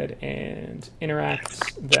go ahead and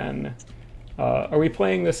interact. Then, are we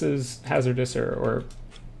playing this as hazardous or?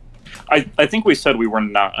 I think we said we were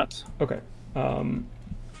not. Okay.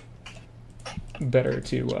 Better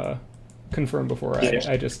to confirm before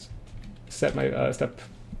I just set my step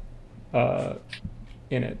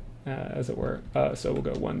in it, as it were. So we'll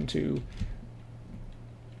go 1, 2,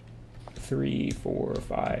 3, 4,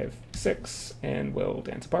 5, 6, and we'll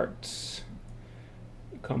dance apart.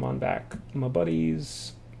 Come on back, my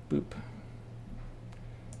buddies. Boop.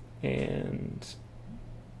 And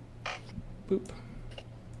boop.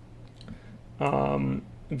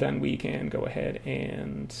 Then we can go ahead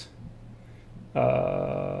and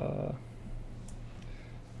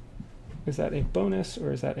is that a bonus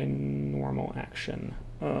or is that a normal action?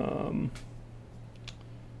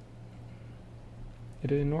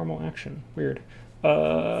 It is a normal action. Weird.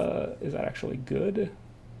 Is that actually good?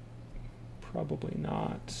 Probably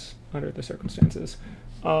not under the circumstances.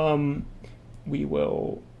 We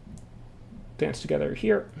will dance together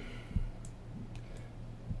here.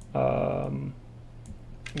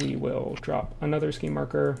 We will drop another scheme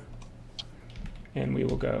marker, and we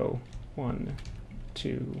will go 1,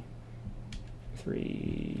 2,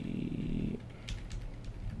 3,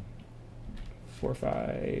 4,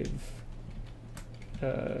 5,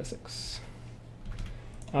 6.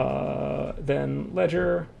 Then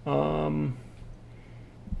ledger.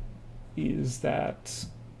 Is that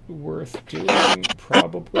worth doing?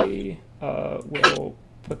 Probably. We'll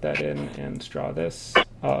put that in and draw this.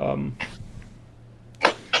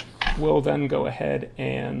 We'll then go ahead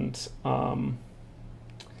and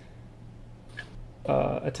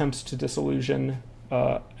attempt to disillusion.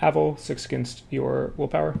 Avel, 6 against your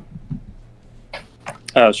willpower.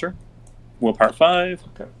 Sure. Willpower 5.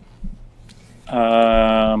 Okay.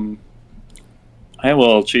 I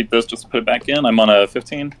will cheat this just to put it back in. I'm on a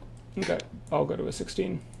 15. Okay, I'll go to a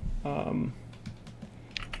 16.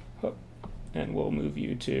 And we'll move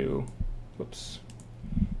you to, whoops.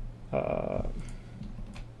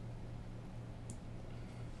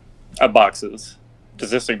 Boxes.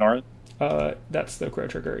 Does this ignore it? That's the crow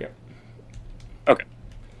trigger, yep. Okay.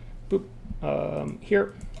 Boop.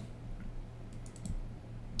 Here.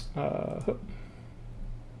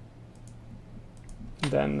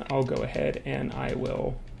 Then I'll go ahead and I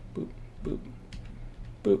will boop, boop,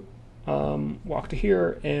 boop. Walk to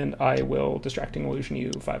here, and I will distracting illusion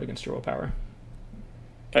you 5 against your willpower.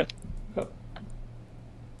 Okay.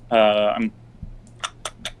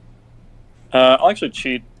 I'll actually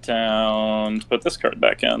cheat down to put this card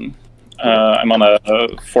back in. I'm on a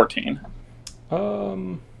 14.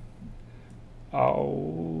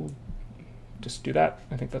 I'll just do that.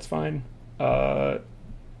 I think that's fine.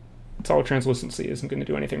 Solid translucency isn't going to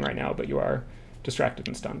do anything right now, but you are distracted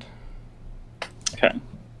and stunned. Okay.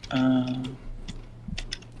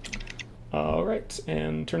 All right,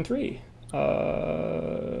 and turn 3.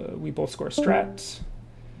 We both score strats.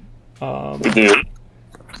 We do.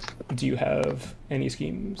 Do you have any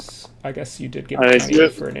schemes? I guess you did give me money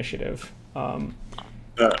for initiative.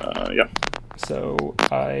 Yeah. So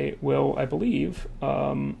I will, I believe,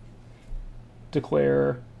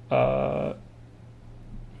 declare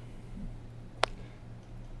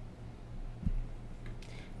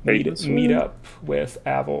Meetup with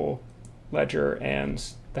Avel, Ledger, and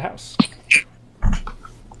the house.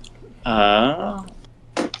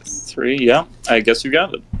 3, yeah. I guess you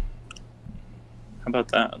got it. How about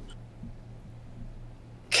that?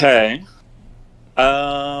 Okay.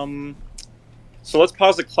 So let's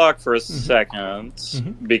pause the clock for a second,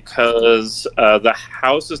 because the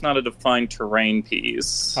house is not a defined terrain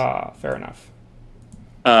piece. Fair enough.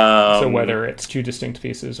 So whether it's 2 distinct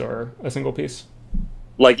pieces or a single piece?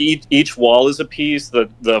 Like each wall is a piece.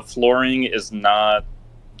 The flooring is not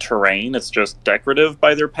terrain. It's just decorative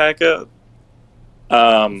by their packet.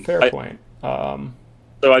 Fair point.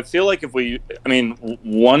 So I feel like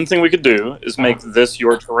one thing we could do is make this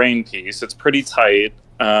your terrain piece. It's pretty tight.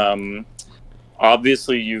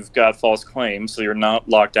 Obviously, you've got false claims, so you're not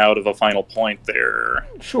locked out of a final point there.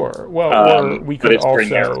 Sure. Well, or we could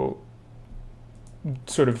also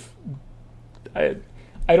sort of... I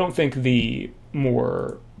don't think the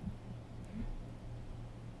more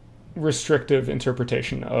restrictive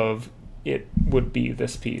interpretation of it would be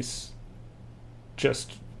this piece,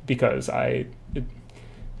 just because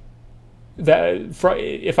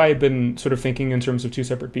if I had been sort of thinking in terms of 2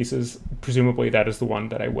 separate pieces, presumably that is the one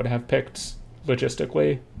that I would have picked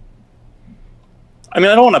logistically. I mean,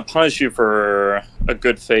 I don't want to punish you for a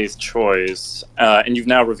good faith choice, and you've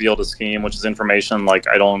now revealed a scheme, which is information. Like,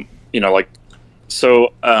 I don't, like,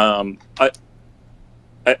 so I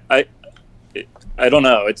don't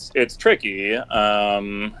know. It's tricky.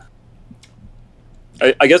 I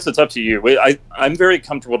guess it's up to you. I'm very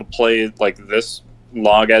comfortable to play like this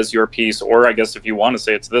log as your piece, or I guess if you want to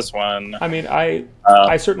say it's this one. I mean, I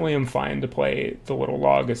certainly am fine to play the little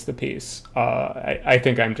log as the piece. I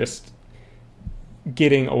think I'm just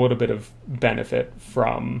getting a little bit of benefit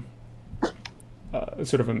from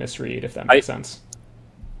sort of a misread, if that makes sense.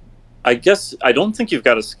 I guess I don't think you've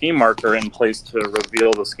got a scheme marker in place to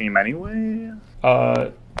reveal the scheme anyway.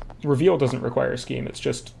 Reveal doesn't require a scheme. It's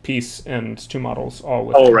just piece and 2 models all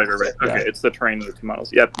with. Oh, right. Okay, it's the terrain with 2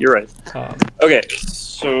 models. Yep, you're right. Okay,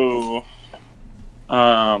 so,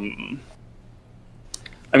 I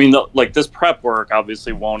mean, like this prep work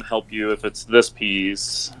obviously won't help you if it's this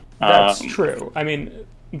piece. That's true. I mean,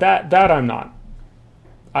 that I'm not.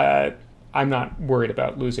 I'm not worried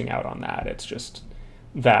about losing out on that. It's just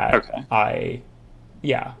that I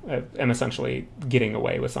am essentially getting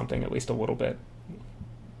away with something at least a little bit.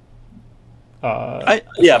 But I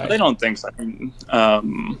don't think so. I mean,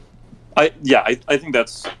 I think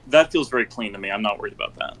that feels very clean to me. I'm not worried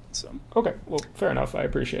about that. So okay, well, fair enough. I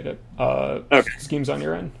appreciate it. Schemes on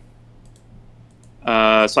your end.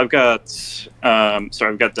 So I've got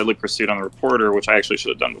Deadly Pursuit on the Reporter, which I actually should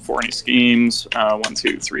have done before any schemes. 1,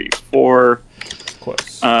 2, 3, 4.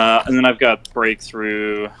 Close. And then I've got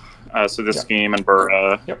Breakthrough. So this scheme and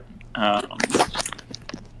Bura. Yep.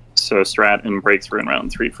 So Strat and Breakthrough in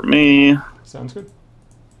round 3 for me. Sounds good.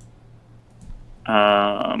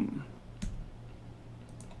 And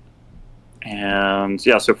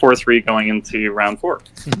yeah, so 4-3 going into round 4.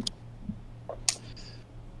 Mm-hmm.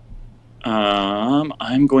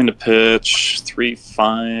 I'm going to pitch 3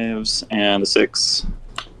 5s and a 6.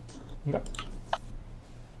 Okay.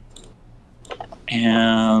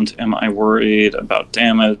 And am I worried about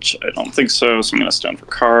damage? I don't think so, so I'm going to stone for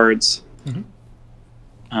cards. Mm-hmm.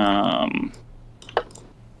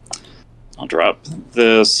 I'll drop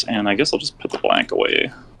this, and I guess I'll just put the blank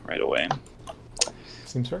away right away.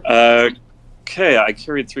 Seems fair. Okay, I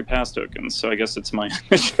carried 3 pass tokens, so I guess it's my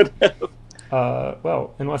initiative.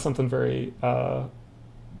 Well, unless something very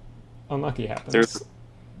unlucky happens.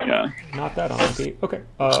 Not that unlucky. Okay,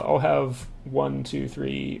 I'll have 1, 2,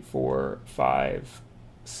 3, 4, 5,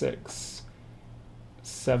 6,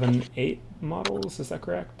 7, 8 models. Is that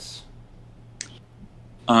correct?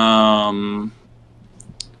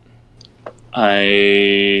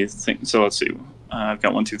 I think so. Let's see. I've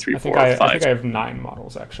got 1, 2, 3, 4, 5. I think I have 9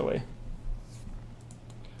 models actually.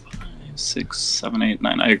 5, 6, 7, 8,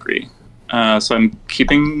 9. I agree. So I'm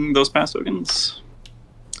keeping those pass tokens.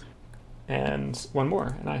 And 1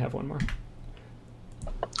 more, and I have 1 more.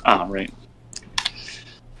 Right.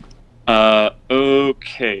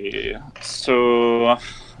 Okay. So,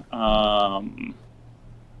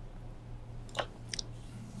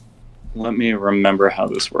 let me remember how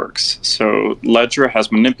this works. So Ledger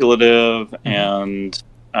has manipulative and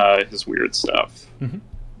his weird stuff. Mm-hmm.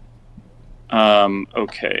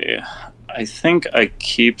 Okay. I think I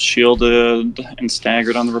keep shielded and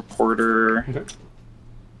staggered on the Reporter. Okay.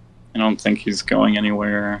 I don't think he's going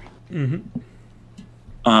anywhere. Mm-hmm.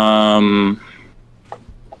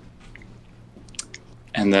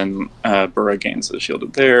 And then Bura gains the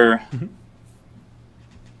shielded there. Mm-hmm.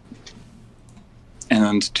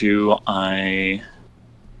 And do I...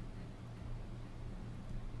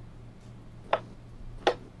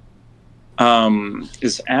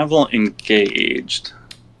 is Avel engaged?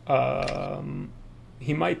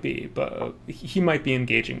 He might be, but he might be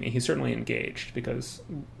engaging me. He's certainly engaged because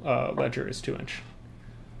Ledger is 2-inch.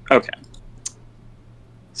 Okay.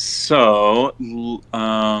 So,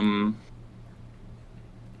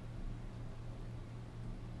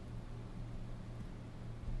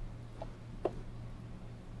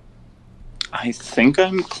 I think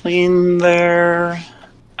I'm clean there.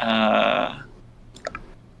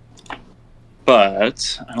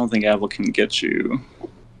 But I don't think Avel can get you.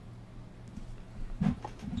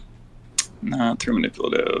 Not through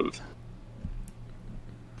manipulative.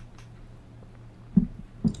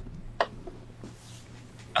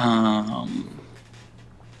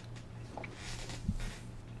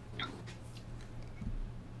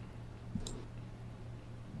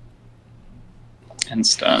 And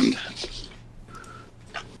stunned.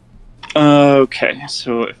 Okay,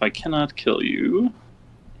 so if I cannot kill you,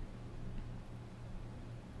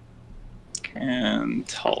 can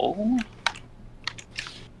Tull.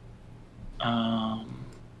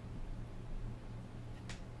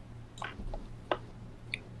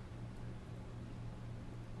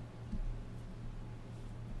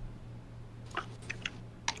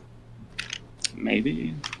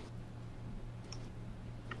 maybe.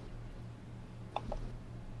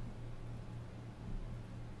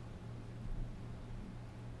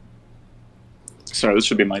 Sorry, this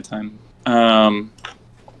should be my time.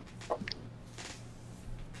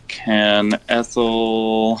 Can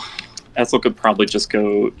Ethel could probably just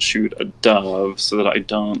go shoot a dove so that I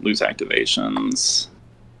don't lose activations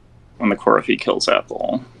when the Coryphee kills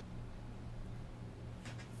Ethel.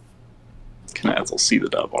 Can Ethel see the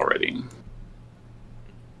dove already?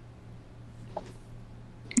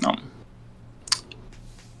 No.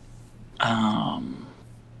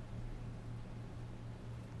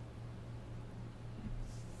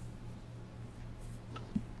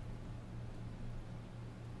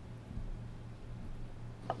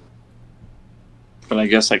 But I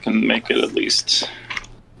guess I can make it at least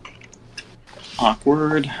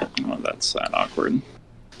awkward. Oh, that's that awkward.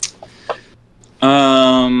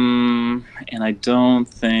 And I don't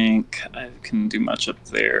think I can do much up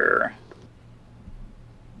there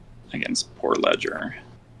against poor Ledger.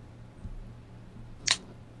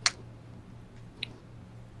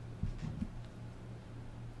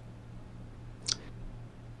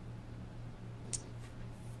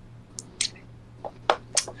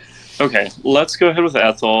 Okay, let's go ahead with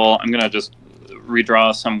Ethel. I'm going to just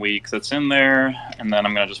redraw some weak that's in there, and then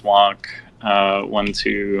I'm going to just walk 1,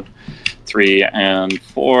 2, 3, and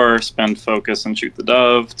 4, spend focus, and shoot the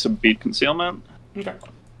dove to beat concealment. Okay.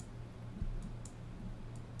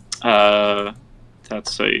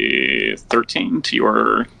 That's a 13 to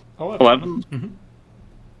your 11. Mm-hmm.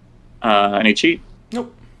 Any cheat?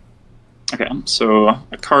 Nope. Okay, so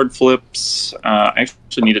a card flips. I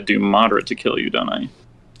actually need to do moderate to kill you, don't I?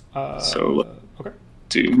 Okay.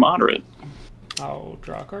 Do moderate. I'll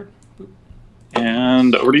draw a card. Boop.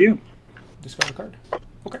 And over to you. Discard a card.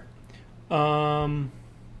 Okay.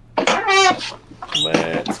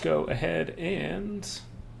 Let's go ahead and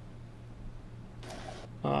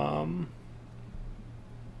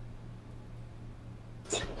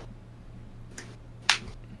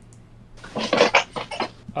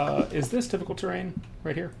is this typical terrain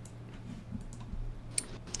right here?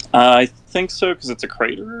 I think so, because it's a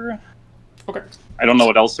crater. Okay. I don't know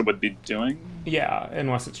what else it would be doing. Yeah,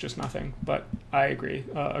 unless it's just nothing. But I agree.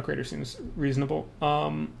 A crater seems reasonable.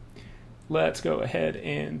 Let's go ahead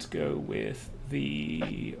and go with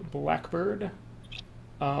the Blackbird.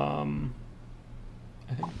 I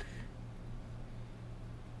think.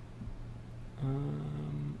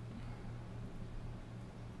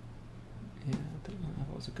 Yeah, that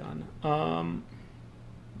was a gun. I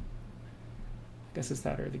guess it's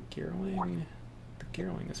that or the Gearling. The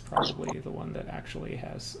Gearling is probably the one that actually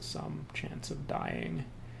has some chance of dying.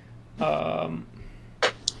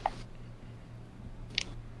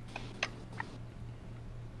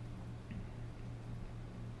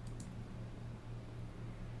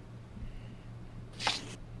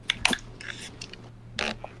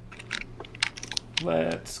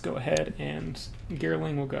 Let's go ahead and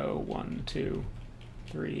Gearling will go 1, 2,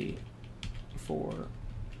 3, 4,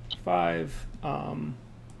 5.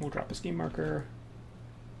 We'll drop a scheme marker.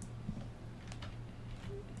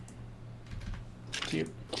 To you.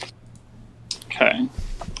 Okay.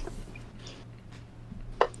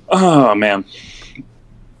 Oh, man.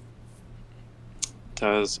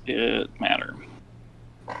 Does it matter?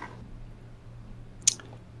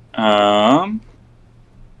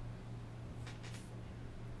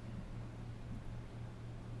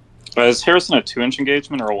 Is Harrison a 2-inch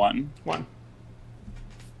engagement or a 1? 1.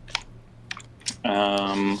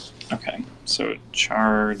 Okay, so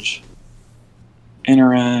charge,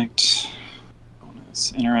 interact,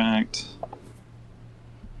 bonus, interact.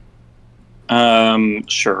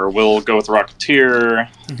 Sure, we'll go with Rocketeer.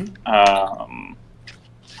 Mm-hmm.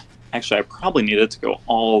 Actually, I probably need it to go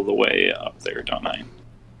all the way up there, don't I?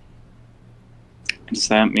 Does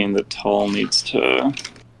that mean that Tull needs to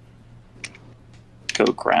go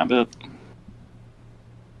grab it?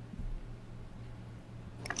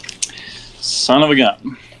 Son of a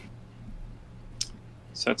gun.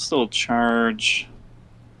 So that's still charge,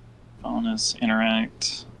 bonus,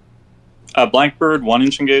 interact. Blackbird,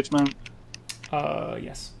 1-inch engagement?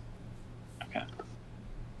 Yes. Okay.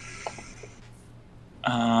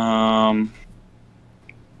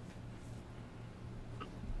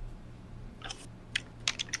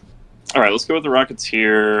 Alright, let's go with the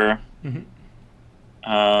Rocketeer. Mm-hmm.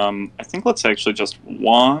 I think let's actually just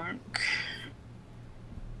walk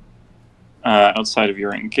outside of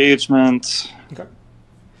your engagement. Okay.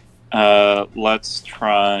 Let's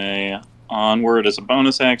try Onward as a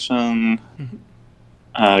bonus action.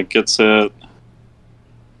 Mm-hmm. Gets it.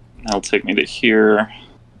 That'll take me to here.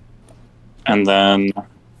 And then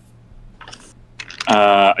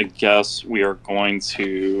I guess we are going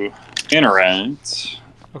to interact.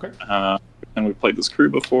 Okay. And we've played this crew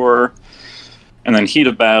before. And then heat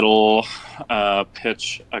of battle,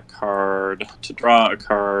 pitch a card to draw a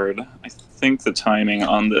card. I think the timing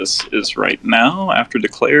on this is right now, after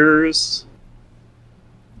declares.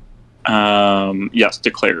 Yes,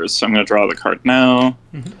 declares. So I'm going to draw the card now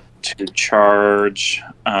to charge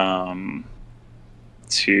to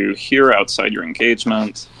here outside your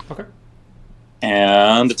engagement. Okay.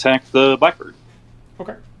 And attack the Blackbird.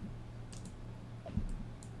 Okay.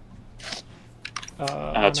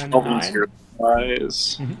 12 is your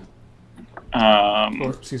size. Or,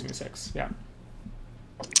 excuse me, 6. Yeah.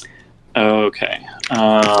 Okay.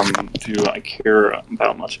 Do I care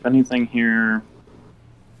about much of anything here?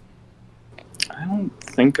 I don't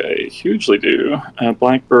think I hugely do.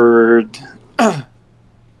 Blackbird.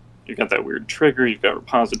 You've got that weird trigger. You've got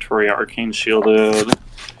repository, arcane shielded.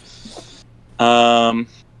 And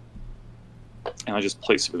I just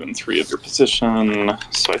place it within 3 of your position.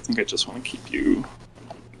 So I think I just want to keep you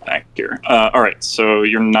back here. All right. So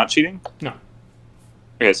you're not cheating? No.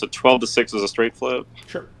 Okay. So 12 to 6 is a straight flip.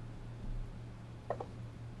 Sure.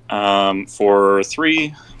 For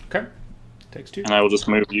 3. Okay. Takes 2. And I will just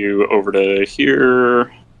move you over to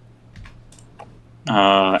here.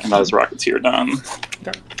 And that is Rocketeer done.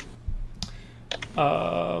 Okay.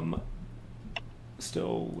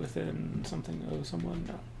 Still within something of someone?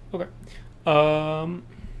 No. Okay.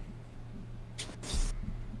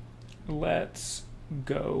 Let's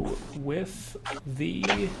go with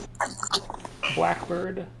the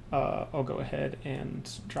Blackbird. I'll go ahead and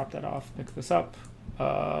drop that off, pick this up.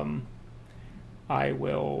 I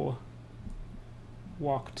will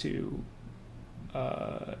walk to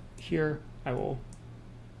here. I will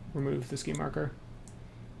remove the ski marker.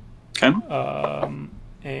 Okay.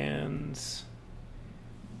 And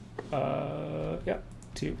yeah,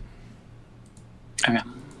 2. Okay.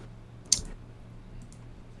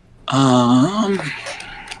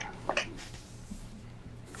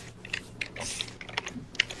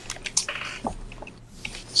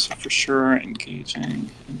 So for sure, engaging,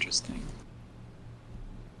 interesting.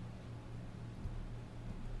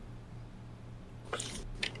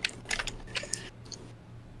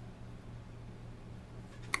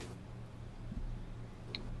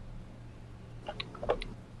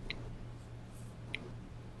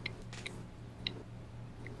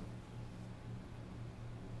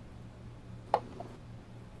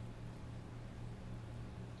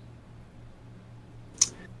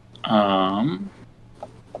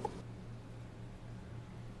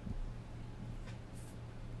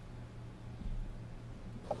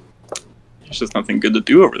 There's just nothing good to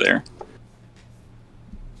do over there.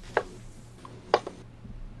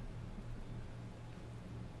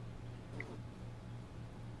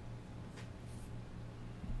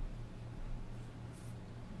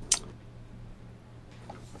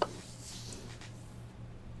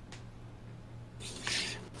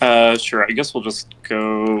 Sure, I guess we'll just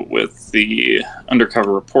go with the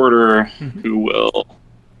Undercover Reporter, who will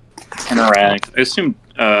interact. I assume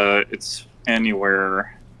it's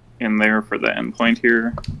anywhere in there for the endpoint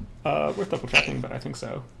here. We're double checking, but I think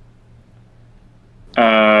so.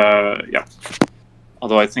 Yeah.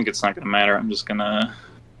 Although I think it's not going to matter. I'm just gonna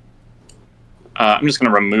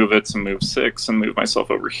remove it to move 6 and move myself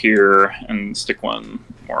over here and stick one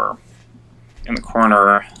more in the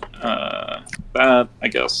corner. That, I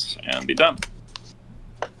guess, and be done.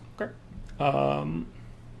 Okay.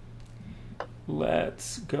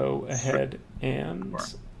 Let's go ahead and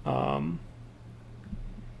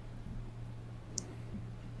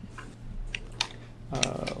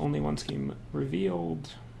only one scheme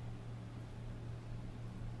revealed.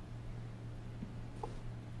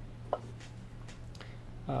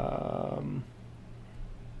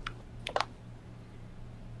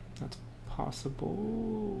 That's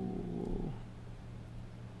possible.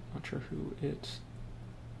 Not sure who it.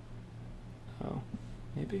 Oh,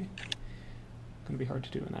 maybe. Gonna be hard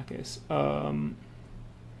to do in that case.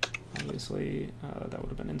 Obviously, that would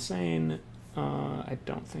have been insane. I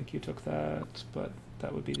don't think you took that, but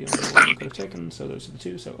that would be the only one you could have taken. So those are the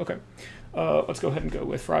 2. So okay, let's go ahead and go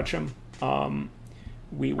with Frodsham.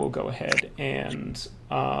 We will go ahead and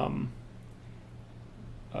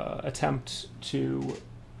attempt to.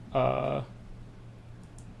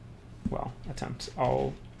 Attempt.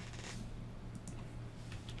 I'll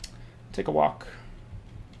take a walk.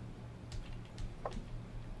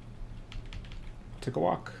 Take a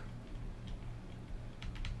walk.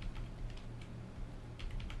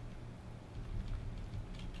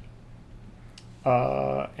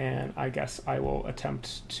 And I guess I will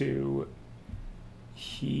attempt to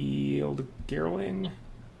Healed Gearling.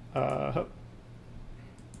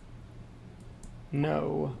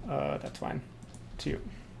 No, that's fine. 2.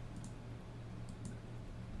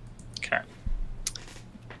 Okay.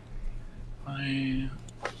 I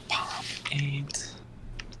pop 8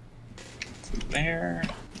 to there.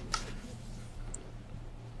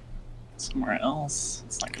 Somewhere else.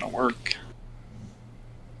 It's not gonna work.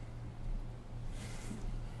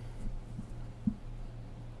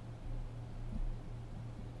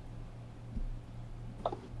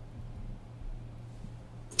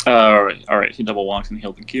 All right. He double walked and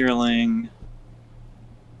healed the Gearling.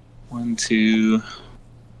 1, 2.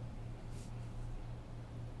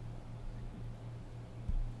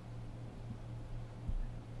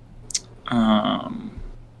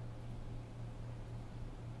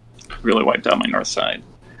 Really wiped out my north side.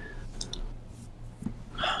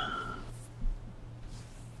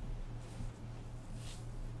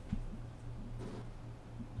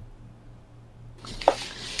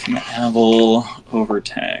 Can Avel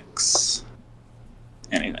overtax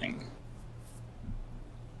anything?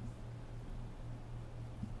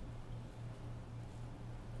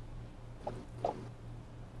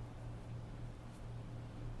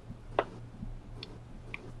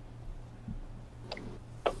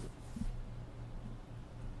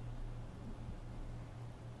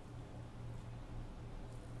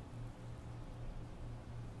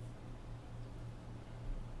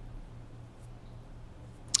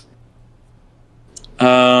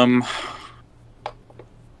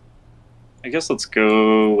 I guess let's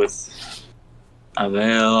go with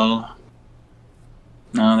Avel.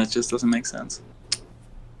 No, that just doesn't make sense.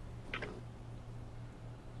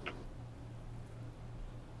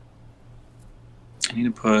 I need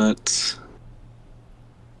to put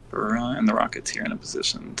Bura and the Rocketeer in a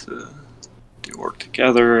position to do work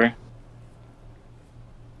together.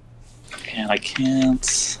 And I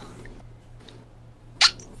can't...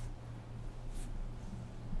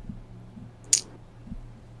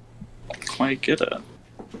 quite get it.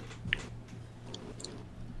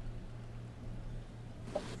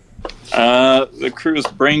 The crew is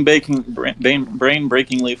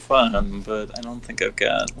brain-breakingly fun, but I don't think I've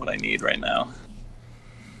got what I need right now.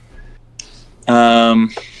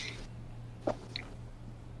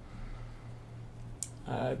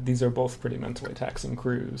 These are both pretty mentally taxing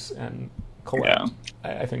crews, and Colette,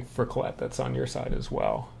 yeah. I think for Colette that's on your side as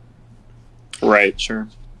well. Right, sure.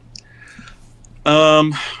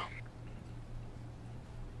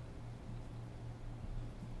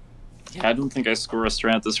 Yeah, I don't think I score a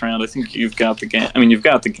strat this round. I think you've got the game. I mean, you've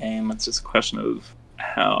got the game. It's just a question of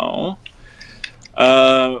how.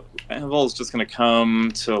 Avel's just going to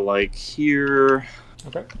come to, like, here.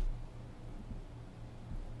 Okay.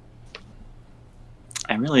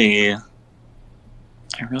 I really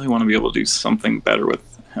want to be able to do something better with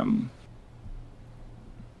him.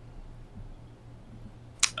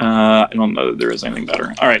 I don't know that there is anything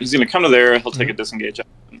better. All right, he's going to come to there. He'll take a disengage.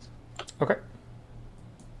 Okay.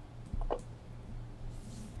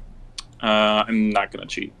 I'm not going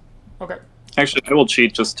to cheat. Okay. Actually, I will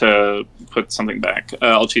cheat just to put something back.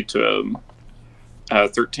 I'll cheat to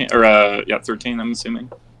 13, or 13, I'm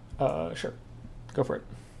assuming. Sure. Go for it.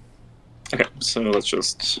 Okay, so let's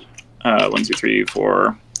just 1, 2, 3,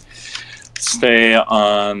 4 stay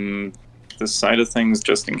on this side of things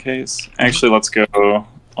just in case. Actually, let's go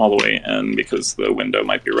all the way in because the window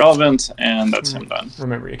might be relevant, and that's him done.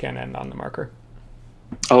 Remember, you can't end on the marker.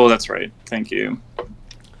 Oh, that's right. Thank you.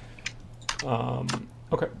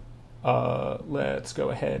 Okay. Let's go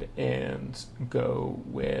ahead and go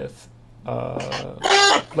with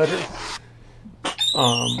Ledger.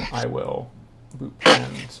 I will boop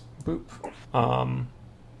and boop.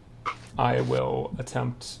 I will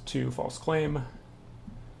attempt to false claim.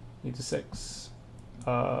 Needs a 6.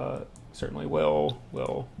 Certainly will.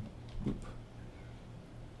 Will. Boop.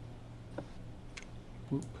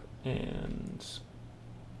 Boop. And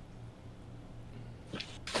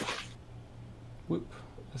whoop,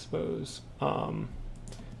 I suppose.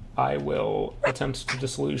 I will attempt to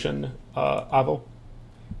disillusion Avel.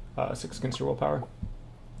 6 against your willpower.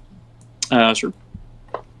 Sure.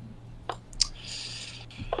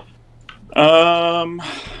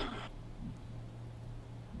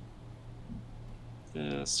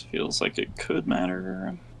 This feels like it could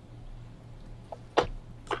matter.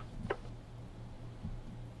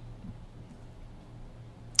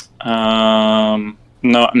 No, I'm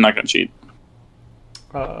not going to cheat.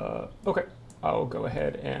 Okay. I'll go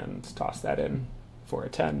ahead and toss that in for a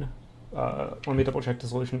 10. Let me double check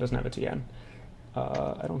dissolution doesn't have a TN.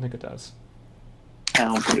 I don't think it does. I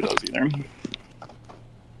don't think it does either.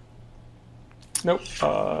 Nope.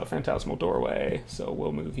 Phantasmal doorway. So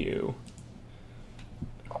we'll move you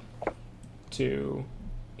to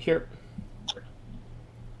here.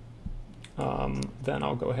 Then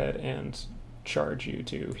I'll go ahead and charge you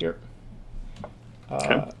to here.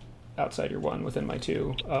 Okay. Outside your 1, within my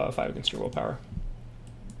 2, 5 against your willpower.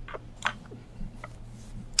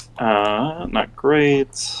 Not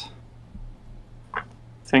great. I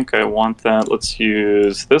think I want that. Let's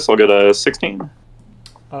use this. I'll get a 16.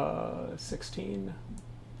 16.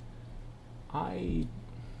 I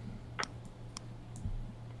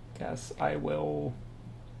guess I will,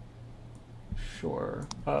 sure,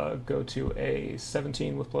 go to a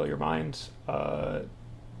 17 with Blow Your Mind on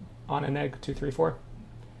a neg 2, 3, 4.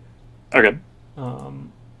 Okay.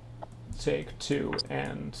 Take 2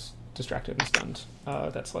 and distracted and stunned.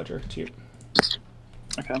 That's Ledger to you.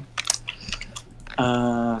 Okay.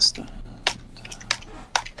 Stunned.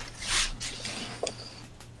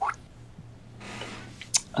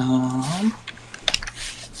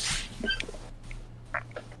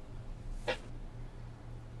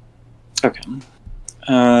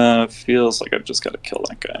 Okay. Feels like I've just got to kill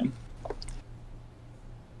that guy.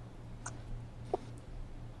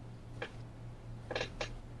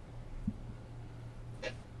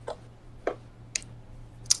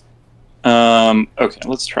 Okay,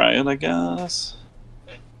 let's try it, I guess.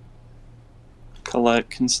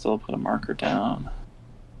 Colette can still put a marker down.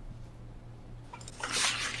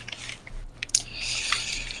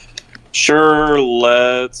 Sure,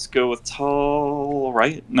 let's go with Tull,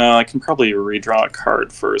 right? No, I can probably redraw a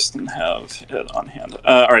card first and have it on hand.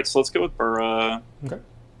 Alright, so let's go with Bura. Okay.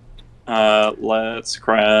 Let's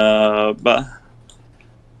grab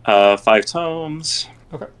 5 tomes.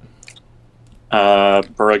 Okay.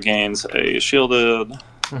 Bura gains a shielded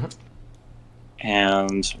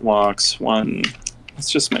and walks 1. Let's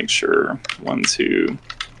just make sure. 1, 2,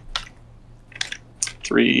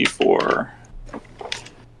 3, 4.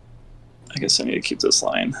 I guess I need to keep this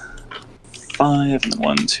line. 5, and then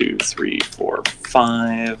 1, 2, 3, 4,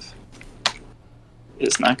 5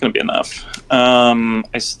 is not going to be enough.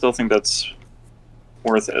 I still think that's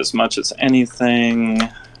worth as much as anything.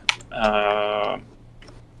 Or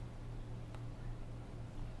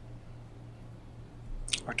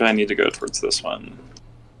do I need to go towards this one?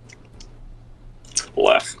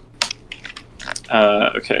 Left.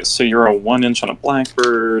 Okay, so you're a 1 inch on a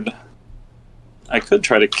Blackbird. I could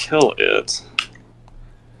try to kill it.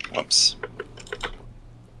 Whoops.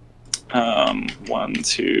 1,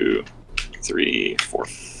 2, 3, 4,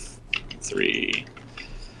 3,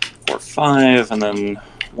 4, 5, and then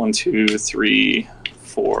 1, 2, 3,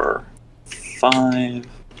 4, 5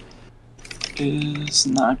 is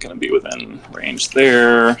not going to be within range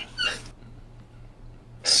there.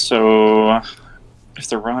 So if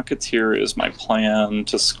the Rocketeer is my plan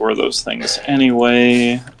to score those things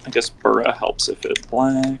anyway, I guess Bura helps if it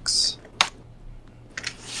blacks.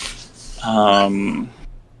 I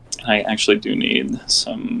actually do need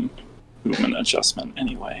some movement adjustment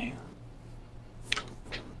anyway.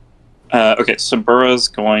 Okay, so Bura's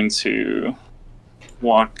going to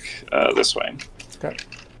walk this way. Okay.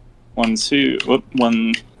 1, 2, whoop,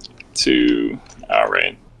 1, 2, all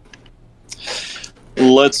right.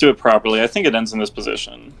 Let's do it properly. I think it ends in this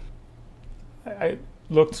position. I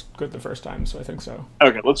looked good the first time, so I think so.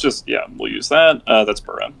 Okay, let's just, yeah, we'll use that. That's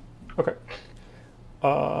Bura. Okay.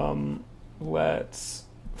 Let's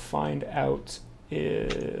find out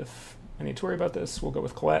if I need to worry about this. We'll go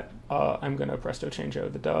with Colette. I'm going to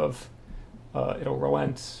Presto-Changos the Dove. It'll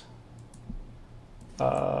relent.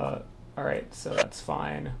 Alright, so that's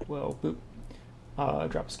fine. We'll boop.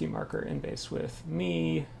 Drop a ski marker in base with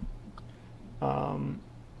me.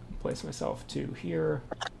 Place myself to here.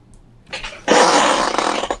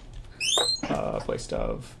 Place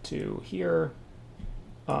Dove to here.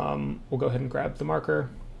 We'll go ahead and grab the marker.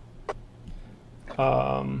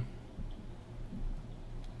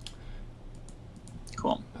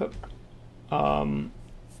 Cool.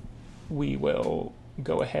 We will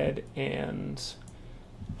go ahead and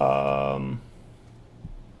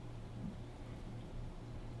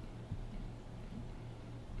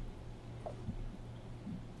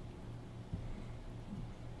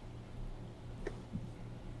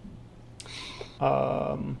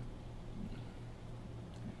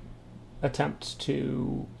attempt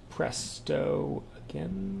to Presto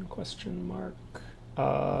again, question mark.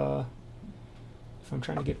 If I'm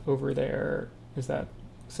trying to get over there, is that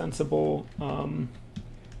sensible?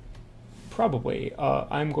 Probably.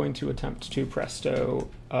 I'm going to attempt to Presto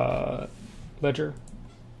Ledger,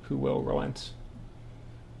 who will relent.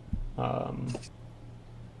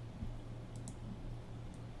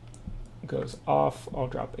 goes off, I'll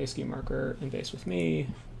drop a ski marker in base with me,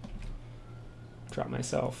 drop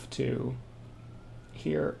myself to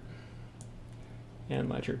here, and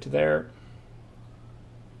ledger to there.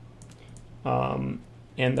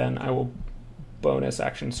 And then I will bonus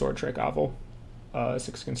action sword trick Avel,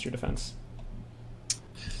 6 against your defense.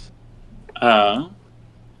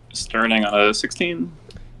 Starting on a 16.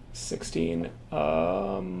 16.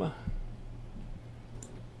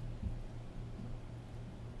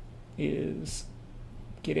 Is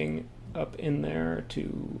getting up in there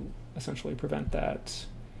to essentially prevent that.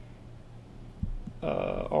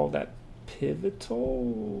 All that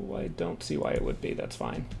pivotal. I don't see why it would be. That's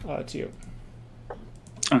fine. To you.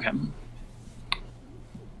 Okay.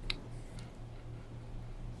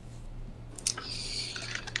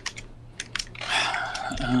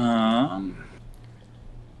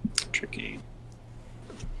 Tricky.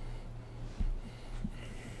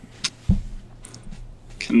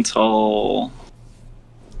 Tull.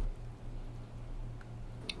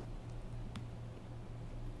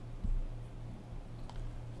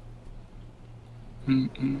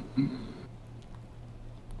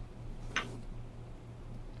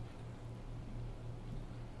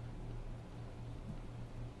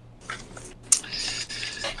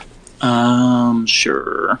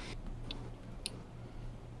 Sure.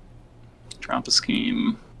 Drop a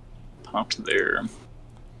scheme. Pop to there.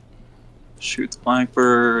 Shoot the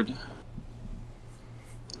Blackbird.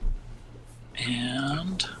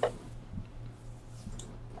 And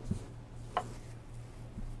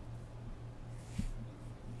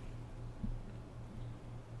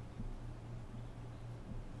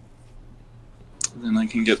then I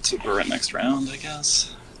can get to Bura next round, I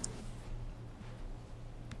guess.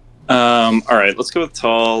 Alright, let's go with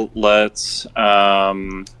Tull. Let's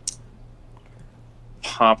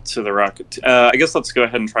pop to the Rocketeer. I guess let's go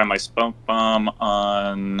ahead and try my Spunk Bomb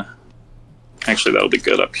on... Actually, that'll be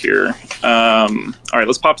good up here. Alright,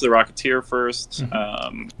 let's pop to the Rocketeer first.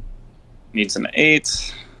 Needs an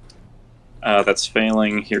 8. That's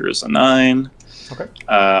failing. Here's a 9. Okay.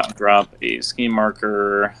 Drop a scheme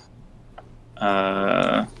marker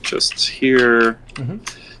just here.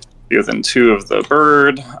 Be within 2 of the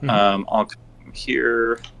bird. I'll come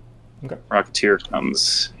here. Okay. Rocketeer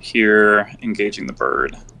comes here, engaging the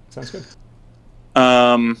bird. Sounds good.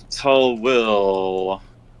 Tull will...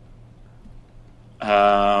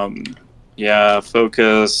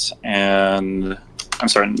 focus and... I'm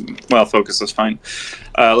sorry, well, focus is fine.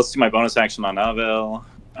 Let's do my bonus action on Avel.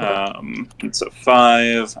 It's a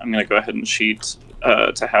 5. I'm going to go ahead and cheat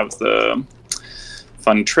to have the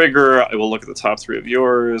fun trigger. I will look at the top 3 of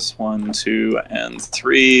yours. 1, 2, and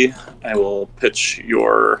 3. I will pitch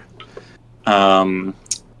your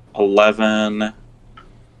 11,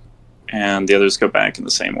 and the others go back in the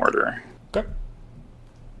same order. Okay.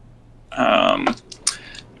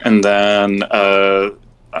 And then a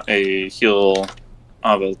heal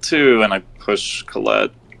Avel 2, and I push Colette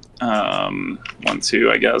 1, 2,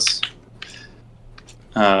 I guess.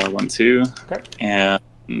 1, 2. Okay. And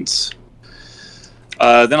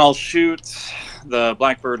then I'll shoot the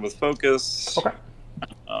Blackbird with focus. Okay.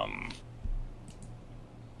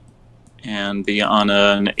 And be on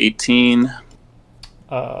an 18.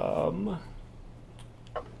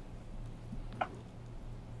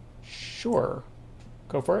 Sure.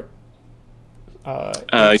 Go for it.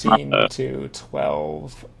 18 to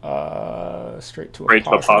 12, straight to a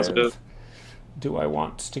positive. Do I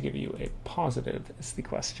want to give you a positive is the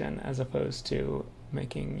question, as opposed to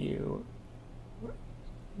making you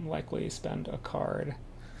likely spend a card.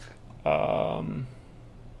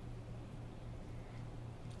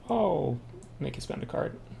 Oh, make you spend a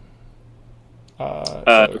card.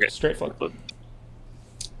 Okay. Straight flip.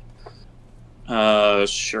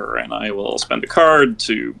 Sure, and I will spend a card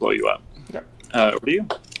to blow you up. Okay. Over to you.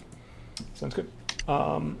 Sounds good.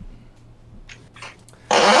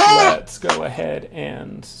 Let's go ahead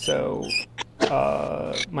and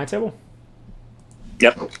my table.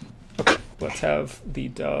 Yep. Okay. Let's have the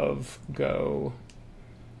dove go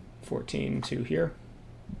 14 to here.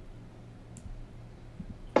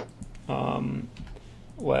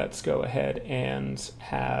 Let's go ahead and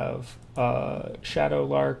have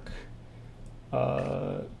Shadowlark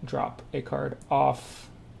drop a card off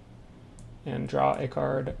and draw a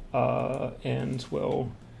card, and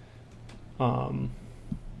we'll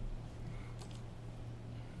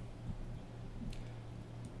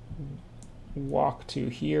walk to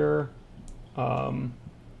here,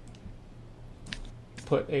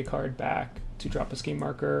 put a card back to drop a scheme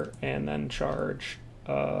marker, and then charge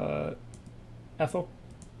Ethel.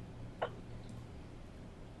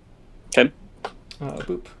 Okay.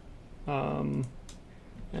 Boop.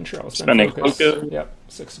 And sure, I'll spend Spending focus. focus. Yep,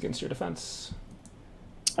 6 against your defense.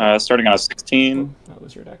 Starting on a 16. That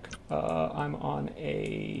was your deck. I'm on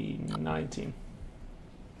a 19.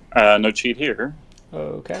 No cheat here.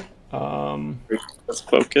 Okay. Let's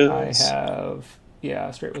focus. I have,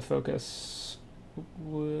 straight with focus.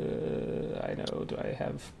 I know, do I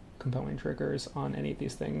have compelling triggers on any of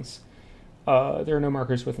these things? There are no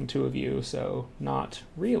markers within 2 of you, so not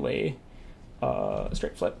really.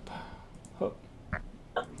 Straight flip. Hook.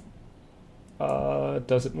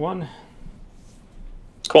 Does it in 1.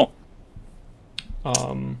 Cool.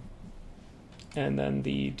 And then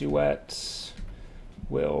the duet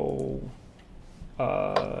will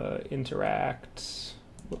interact.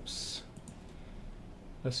 Whoops.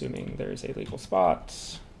 Assuming there's a legal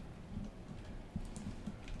spot.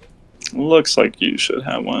 Looks like you should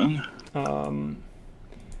have one.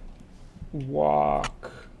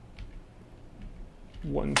 Walk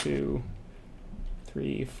 1, 2,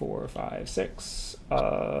 3, 4, 5, 6.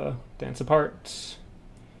 Dance apart.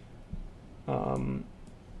 Oh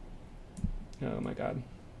my god.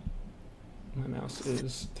 My mouse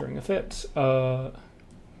is throwing a fit. Boop.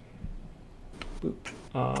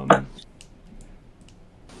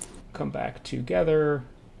 Come back together.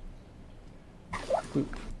 Boop.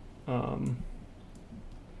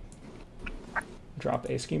 Drop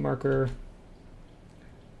a ski marker.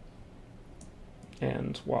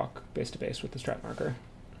 And walk base to base with the strat marker.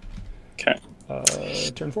 Okay.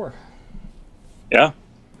 Turn 4. Yeah.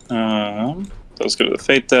 Those go to the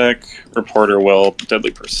Fate deck. Reporter will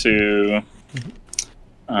Deadly Pursue.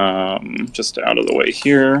 Just out of the way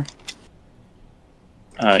here.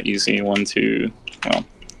 Easy 1, 2,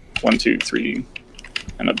 3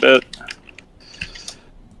 and a bit.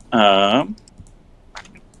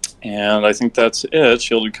 And I think that's it.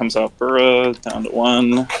 Shielded comes out Bura, down to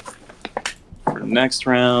 1 for next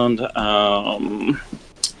round.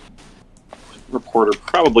 Reporter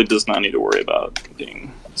probably does not need to worry about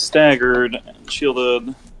being staggered and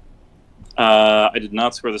shielded. I did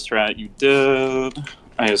not score the strat. You did.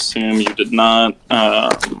 I assume you did not. I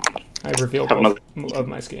revealed both of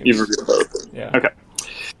my schemes. You've revealed both. Yeah. Okay.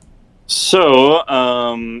 So,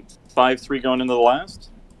 5-3 going into the last?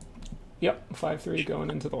 Yep, 5-3 going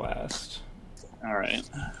into the last. All right.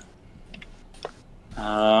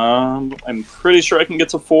 I'm pretty sure I can get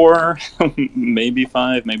to 4, maybe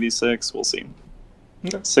 5, maybe 6. We'll see.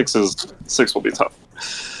 Okay. 6 will be tough.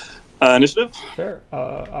 Initiative? Fair.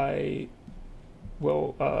 I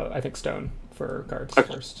will, I think, stone for cards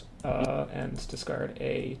first. And discard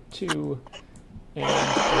a 2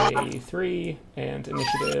 and a 3 and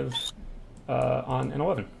initiative on an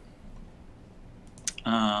 11.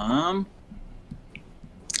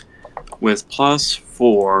 With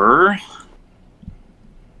 +4,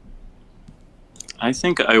 I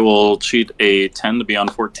think I will cheat a 10 to be on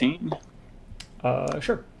 14.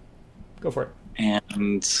 Sure. Go for it.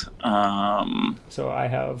 And so I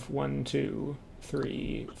have 1, 2,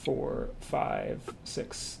 3, 4, 5,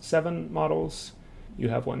 6, 7 models. You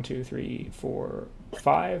have 1, 2, 3, 4,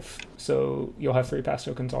 5. So you'll have 3 pass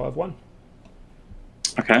tokens. I'll have 1.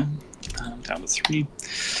 Okay. Down to 3.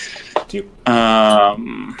 2.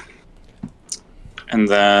 And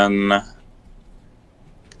then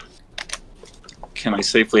can I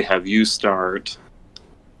safely have you start?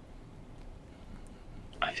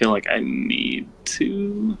 I feel like I need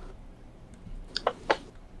to.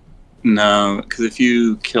 No, because if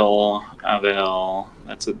you kill Avel,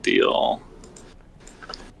 that's a deal.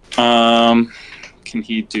 Can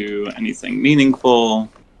he do anything meaningful?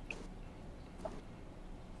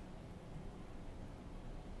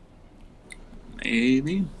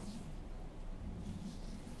 Maybe.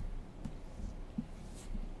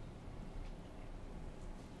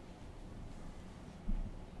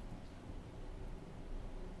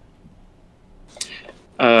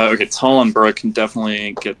 Okay, Tull and Bura can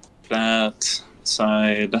definitely get that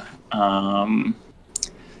side. Oh,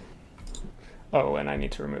 and I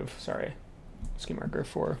need to remove, sorry, ski marker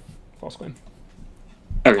for false claim.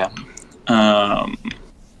 Okay. I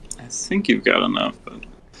think you've got enough, but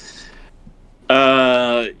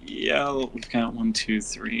yeah, we've got 1, 2,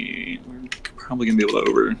 3. We're probably gonna be able to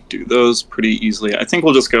overdo those pretty easily. I think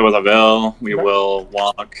we'll just go with Avel. We will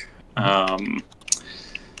walk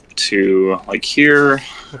to like here,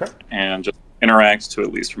 and just interact to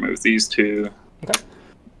at least remove these 2,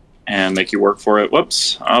 and make you work for it.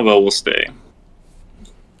 Whoops, Avel will stay.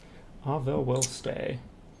 Avel will stay.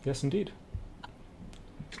 Yes, indeed.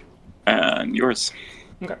 And yours.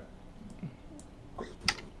 Okay.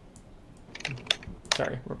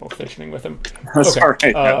 Sorry, we're both fidgeting with him. That's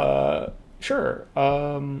okay. all right. Sure.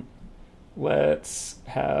 Let's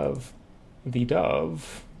have the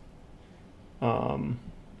dove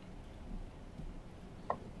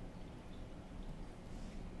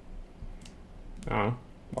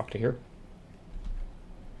walk to here.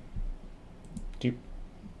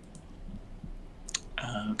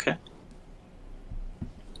 Okay.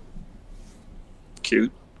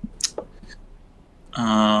 Cute.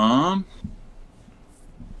 All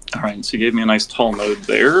right, so you gave me a nice Tull node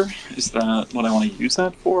there. Is that what I want to use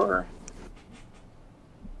that for?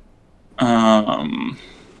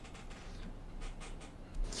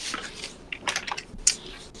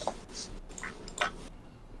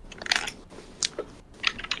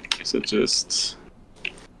 Is it just,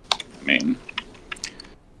 I mean,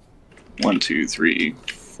 1, 2, 3,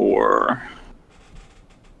 4.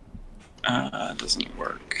 Doesn't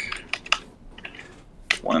work.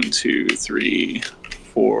 1, 2, 3,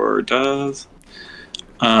 4 does.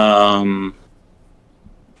 So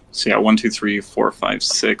yeah, 1, 2, 3, 4, 5,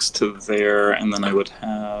 6 to there, and then I would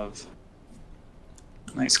have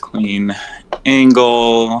a nice clean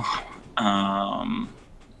angle.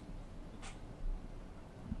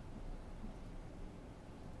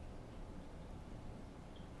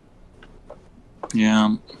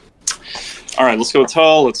 Yeah. All right, let's go with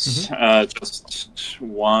Tull. Let's just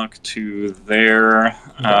walk to there.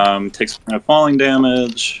 Take some kind of falling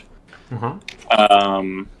damage.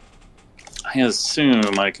 I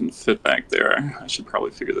assume I can fit back there. I should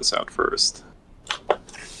probably figure this out first.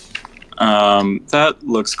 That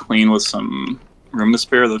looks clean with some room to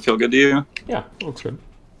spare. That feel good to you? Yeah, looks good.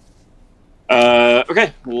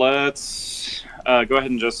 Okay, let's go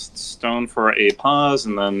ahead and just stone for a pause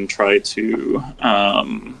and then try to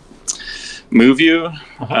move you.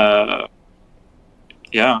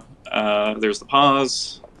 Yeah, there's the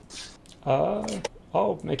pause.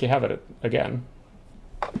 I'll make you have it again.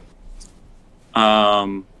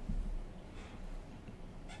 So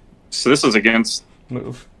this is against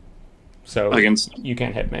move. So against you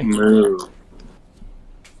can't hit me. Move.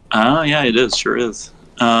 Yeah, it is. Sure is.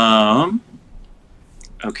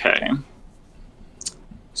 Okay.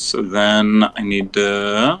 So then I need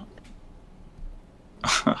to.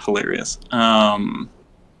 Hilarious. And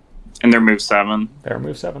they're move 7. They're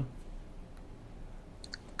move 7.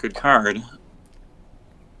 Good card.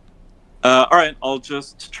 All right, I'll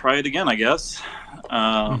just try it again, I guess.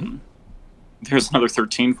 There's another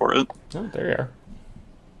 13 for it. Oh, there you are.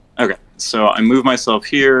 Okay, so I move myself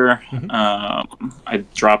here. I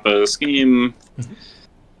drop a scheme,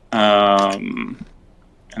 and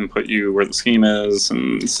put you where the scheme is,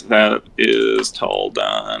 and that is Tull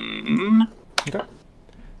done. Okay.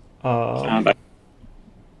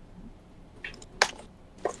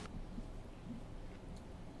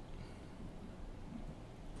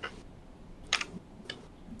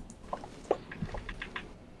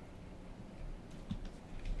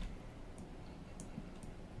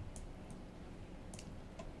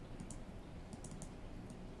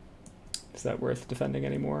 Is that worth defending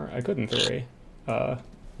anymore? I could in theory. It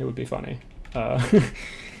would be funny.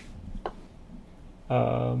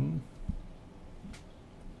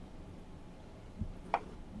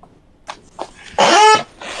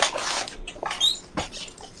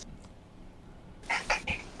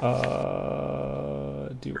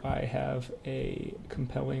 Do I have a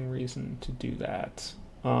compelling reason to do that?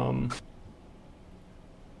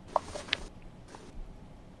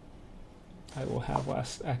 I will have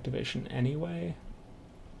last activation anyway.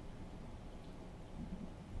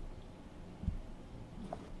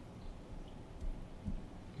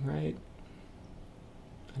 Right?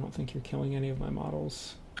 I don't think you're killing any of my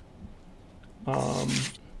models.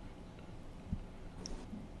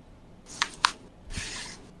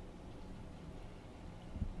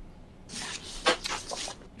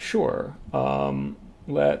 Sure.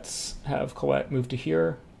 Let's have Colette move to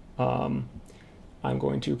here. I'm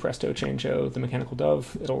going to Presto-Changos the Mechanical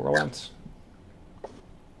Dove. It'll relent.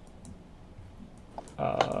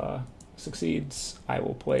 Succeeds. I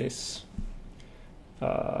will place,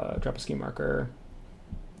 drop a scheme marker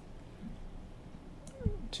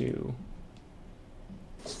to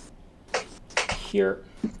here.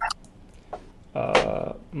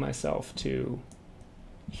 Myself to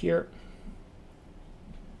here.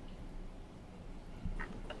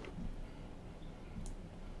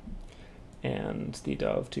 And the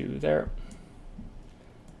dove to there.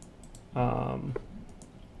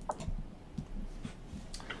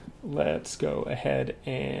 Let's go ahead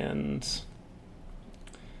and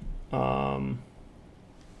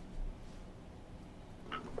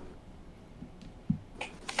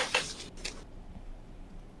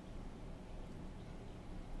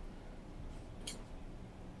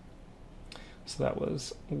so that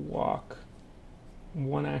was walk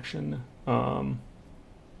one action.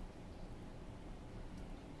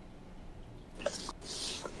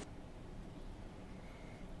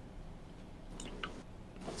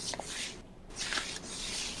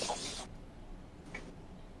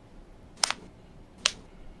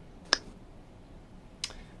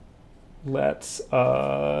 Let's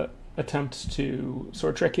attempt to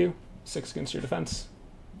sword trick you. 6 against your defense.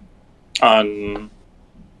 On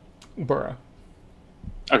Bura.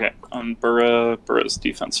 Okay, on Bura's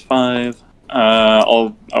defense 5.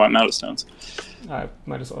 I'm out of stones. I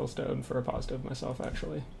might as well stone for a positive myself,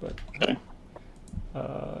 actually. But okay.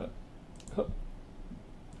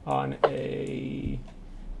 On a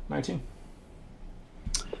 19.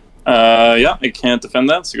 Yeah, I can't defend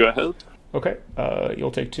that, so go ahead. Okay,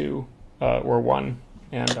 you'll take 2, or 1,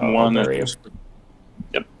 and one I'll bury you.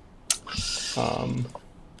 Yep.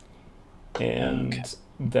 And okay.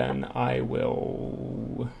 then I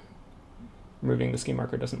will... Removing the ski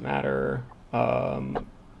marker doesn't matter.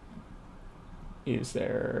 Is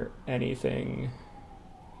there anything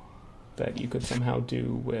that you could somehow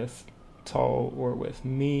do with Tull or with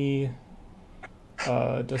me?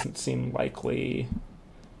 Doesn't seem likely.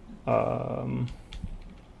 I'll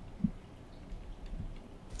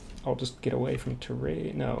just get away from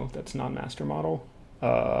terrain. No, that's non-master model.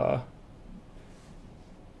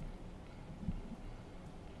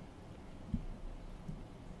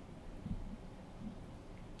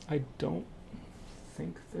 I don't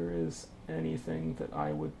think there is anything that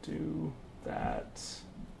I would do that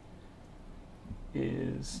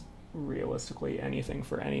is realistically anything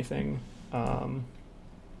for anything. So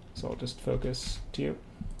I'll just focus to you.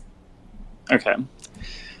 Okay.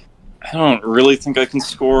 I don't really think I can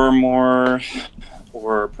score more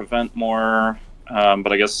or prevent more,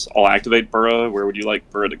 but I guess I'll activate Bura. Where would you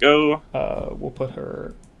like Bura to go? We'll put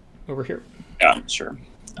her over here. Yeah, sure.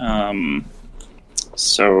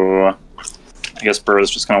 So I guess Bura is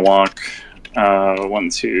just going to walk 1,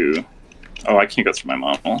 2. Oh, I can't go through my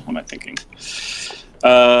model. What am I thinking?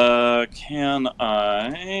 Can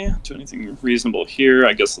I do anything reasonable here?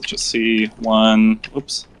 I guess let's just see. 1,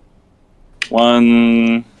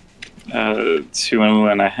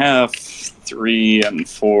 2.5, 3, and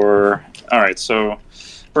 4. All right, so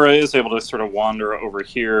Bura is able to sort of wander over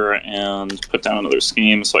here and put down another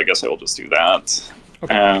scheme, so I guess I will just do that.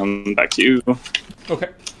 Okay. And back to you. Okay.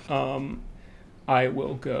 I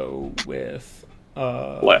will go with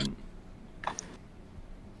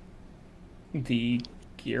the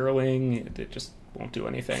Gearling. It just won't do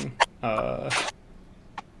anything. It'll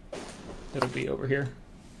be over here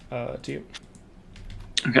to you.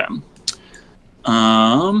 Okay.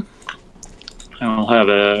 I will have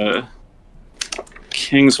a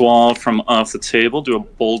King's Wall from off the table. Do a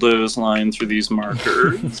bulldoze line through these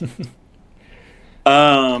markers.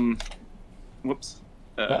 Whoops.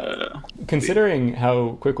 Considering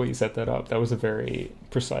how quickly you set that up, that was a very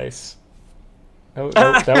precise.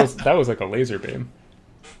 That was like a laser beam.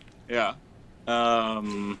 Yeah.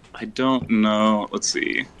 I don't know. Let's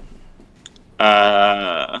see.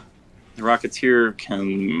 The Rocketeer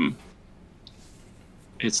can.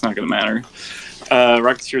 It's not going to matter.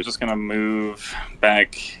 Rocketeer is just going to move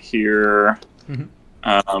back here.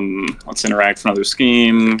 Mm-hmm. Let's interact for another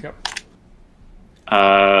scheme. Yep.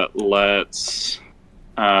 Let's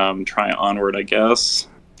try onward, I guess.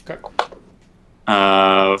 Okay.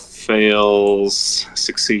 Fails,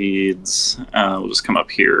 succeeds. We'll just come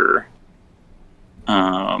up here.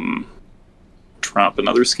 Drop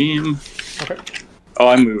another scheme. Okay. Oh,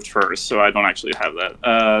 I moved first, so I don't actually have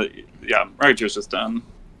that. Yeah, Rocketeer's just done.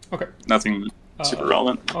 Okay. Nothing super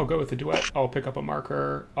relevant. I'll go with the duet. I'll pick up a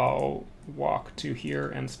marker. I'll walk to here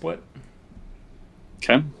and split.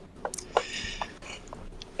 Okay.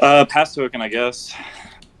 Pass token, I guess.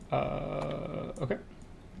 Okay.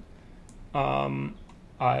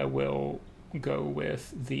 I will go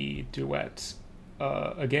with the duet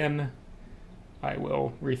again. I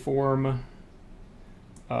will reform.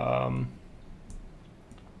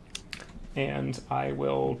 And I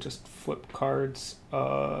will just flip cards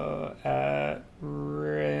at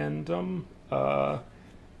random.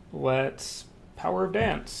 Let's Power of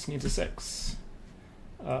Dance needs a 6.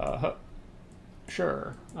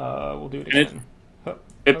 Sure. We'll do it again.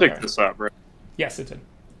 It picked this up, right? Yes, it did.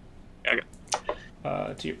 Okay.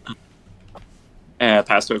 To you.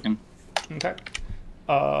 Pass token. Okay.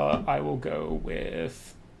 I will go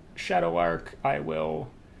with Shadowlark. I will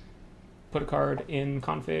put a card in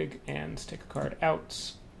config and take a card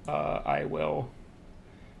out. I will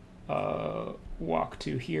walk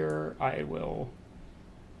to here. I will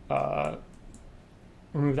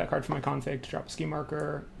remove that card from my config to drop a ski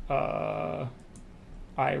marker. I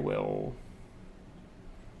will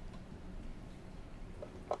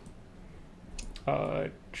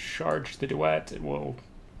charge the duet. It will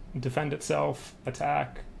defend itself,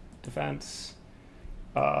 attack, defense.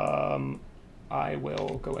 I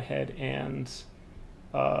will go ahead and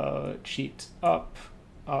cheat up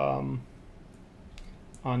on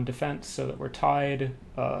defense so that we're tied.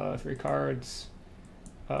 3 cards.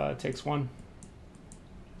 Takes 1.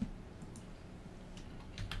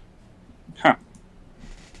 Huh.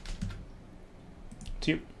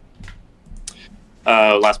 2.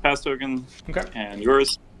 Last pass token. Okay. And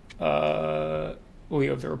yours? We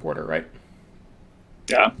have the reporter, right?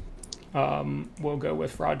 Yeah. We'll go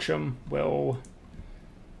with Frodsham. We'll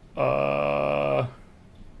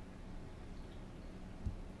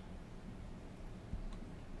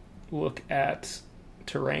look at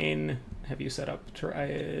terrain. Have you set up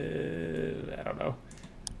terrain? I don't know.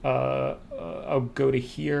 I'll go to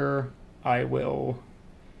here. I will.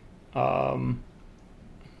 Does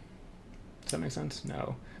that make sense?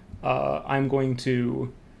 No. I'm going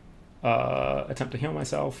to attempt to heal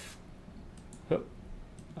myself.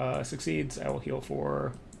 Succeeds. I will heal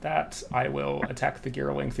for that. I will attack the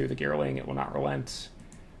Gearling through the Gearling. It will not relent.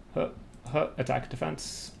 Attack,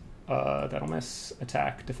 defense. That'll miss.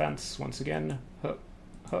 Attack, defense once again.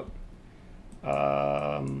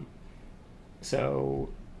 So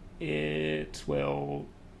it will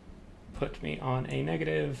put me on a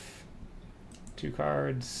negative. 2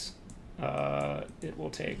 cards. It will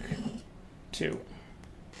take 2.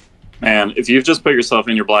 Man, if you've just put yourself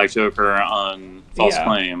in your Black Joker on False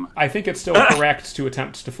Claim... I think it's still correct to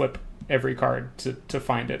attempt to flip every card to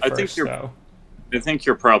find it first, though. I think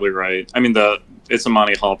you're probably right. I mean, it's a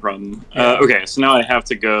Monty Hall problem. Yeah. Okay, so now I have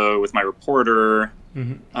to go with my reporter.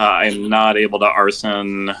 Mm-hmm. I'm not able to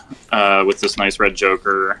arson with this nice red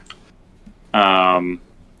Joker.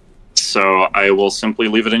 So I will simply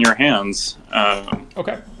leave it in your hands.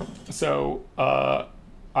 Okay. So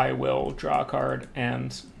I will draw a card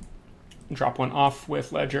and drop 1 off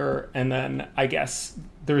with Ledger, and then I guess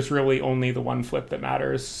there's really only the 1 flip that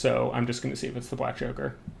matters, so I'm just going to see if it's the Black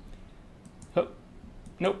Joker.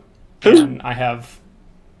 Nope. And I have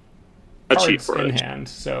cards in hand,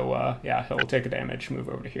 so yeah, he'll take a damage, move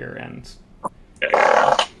over to here, and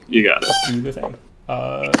you got it. Do the thing.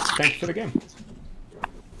 Thanks for the game.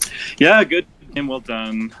 Yeah, good game, well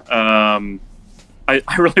done. I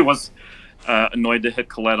really was annoyed to hit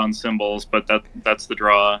Colette on symbols, but that's the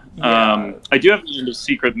draw. Yeah. I do have a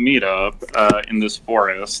secret meetup in this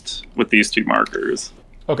forest with these 2 markers.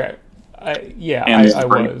 Okay. I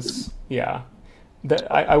was. Yeah.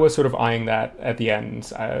 I was sort of eyeing that at the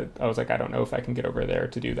end. I was like, I don't know if I can get over there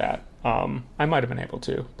to do that. I might have been able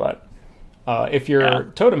to, but if your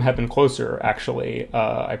totem had been closer, actually,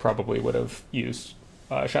 I probably would have used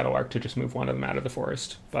Shadowlark to just move one of them out of the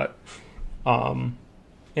forest. But in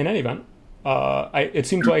any event, it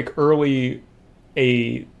seemed like early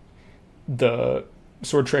the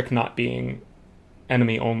sword trick not being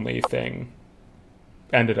enemy only thing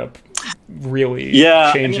ended up really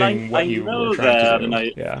changing what you were trying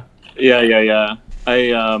to do.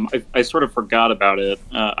 I sort of forgot about it.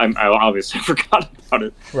 I obviously forgot about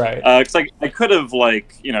it, right? Because I could have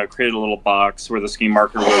created a little box where the scheme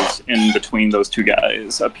marker was in between those 2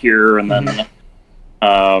 guys up here, and then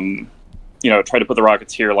try to put the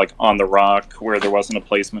Rocketeer on the rock where there wasn't a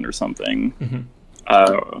placement or something.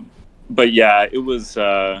 Mm-hmm. But yeah, it was.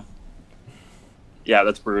 Yeah,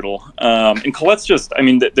 that's brutal. And Colette's just,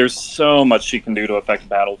 there's so much she can do to affect the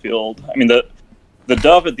battlefield. I mean, the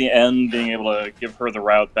dove at the end, being able to give her the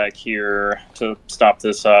route back here to stop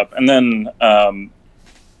this up. And then,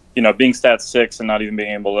 being stat 6 and not even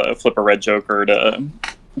being able to flip a red Joker to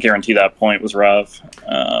guarantee that point was rough.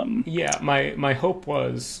 Yeah, my hope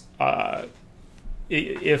was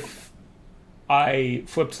if I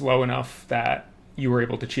flipped low enough that you were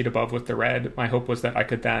able to cheat above with the red, my hope was that I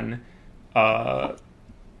could then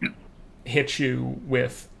hit you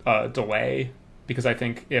with delay, because I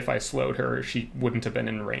think if I slowed her, she wouldn't have been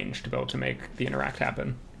in range to be able to make the interact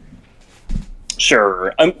happen.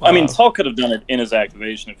 Sure. I mean, Tull could have done it in his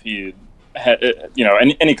activation if he had,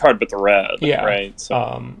 any card but the red, right?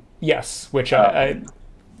 So, yes, which I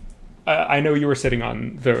know you were sitting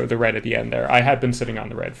on the red at the end there. I had been sitting on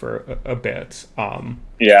the red for a bit.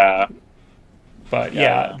 Yeah. But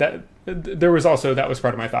that was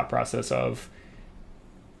part of my thought process of,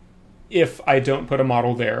 if I don't put a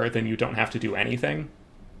model there, then you don't have to do anything,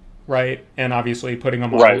 right? And obviously putting a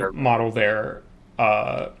model there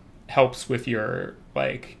helps with your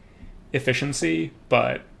efficiency,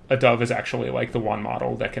 but a dove is actually the one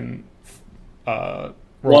model that can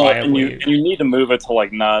reliably. And you need to move it to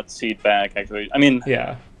not seed back. Actually,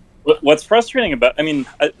 What's frustrating about, I mean,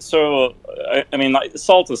 salt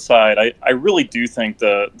aside, I really do think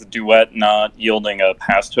the duet not yielding a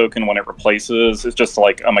pass token when it replaces is just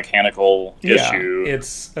like a mechanical issue.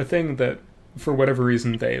 It's a thing that, for whatever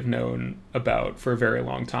reason, they've known about for a very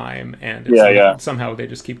long time, and somehow they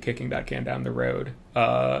just keep kicking that can down the road.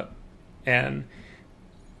 And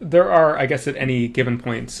there are, I guess, at any given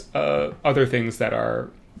points, other things that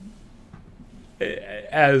are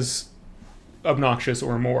as obnoxious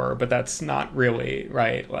or more, but that's not really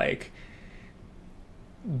right. Like,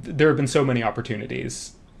 there have been so many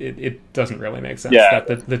opportunities, it doesn't really make sense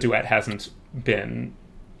that the duet hasn't been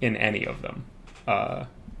in any of them. Well,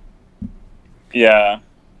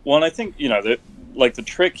 and I think, the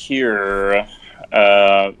trick here,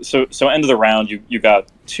 so end of the round, you got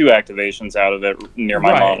 2 activations out of it near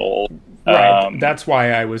my model. Right. That's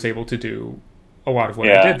why I was able to do a lot of what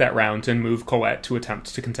I did that round and move Colette to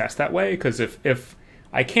attempt to contest that way, because if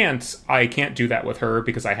I can't do that with her,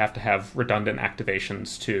 because I have to have redundant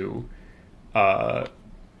activations to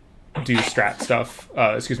do strat stuff,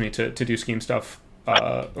 to do scheme stuff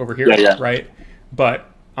over here, right? But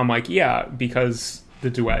I'm like, because the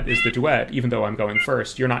duet is the duet, even though I'm going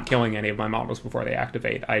first, you're not killing any of my models before they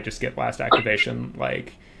activate. I just get last activation,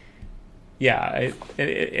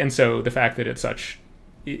 and so the fact that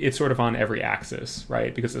it's sort of on every axis,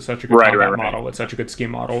 right? Because it's such a good combat model, it's such a good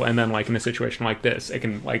scheme model, and then in a situation like this, it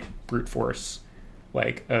can brute force. Well,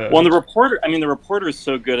 and the reporter is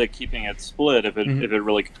so good at keeping it split if it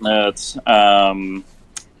really commits.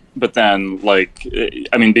 But then,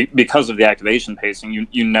 because of the activation pacing,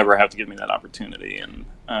 you never have to give me that opportunity. And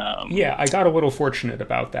I got a little fortunate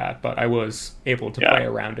about that, but I was able to play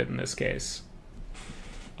around it in this case.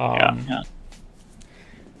 But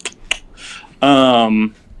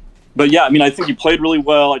I think you played really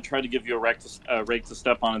well. I tried to give you a rake to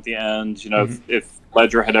step on at the end. If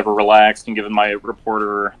Ledger had ever relaxed and given my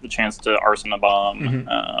reporter the chance to arson a bomb,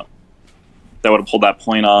 that would have pulled that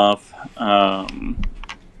point off.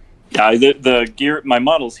 My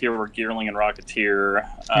models here were Gearling and Rocketeer,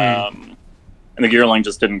 and the Gearling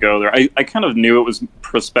just didn't go there. I kind of knew it was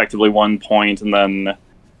prospectively 1 point, and then,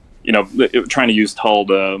 trying to use Tull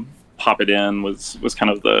to pop it in was kind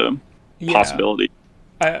of the possibility.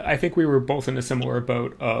 I think we were both in a similar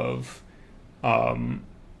boat of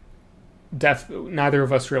death. Neither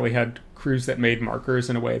of us really had crews that made markers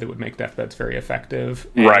in a way that would make deathbeds very effective.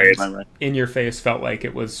 And right. In your face felt like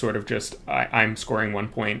it was sort of just, I'm scoring 1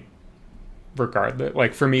 point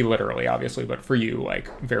regardless. For me, literally, obviously, but for you,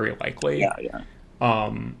 very likely.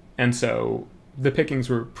 And so the pickings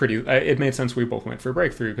were pretty... it made sense we both went for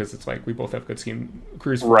breakthrough, because it's we both have good scheme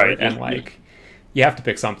crews for it, and you have to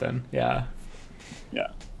pick something.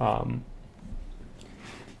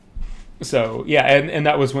 So and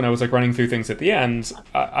that was when I was running through things at the end.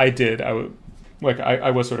 I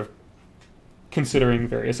was sort of considering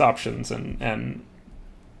various options, and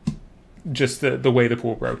just the way the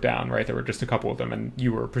pool broke down, right? There were just a couple of them, and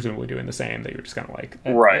you were presumably doing the same, that you were just kind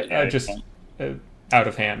of out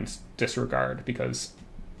of hand disregard, because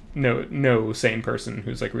no sane person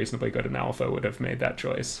who's reasonably good in alpha would have made that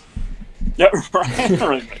choice.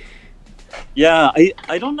 Right.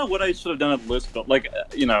 I don't know what I should have done at Lucius, but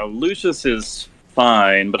Lucius is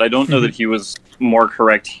fine, but I don't know that he was more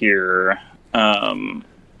correct here.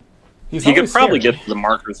 He could probably get to the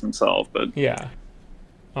markers himself, but I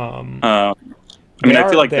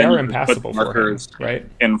feel like they are impassable for him, right?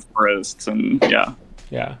 In forests, and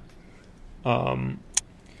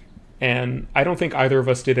and I don't think either of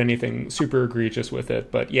us did anything super egregious with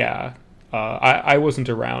it, but I wasn't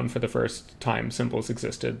around for the first time symbols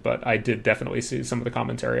existed, but I did definitely see some of the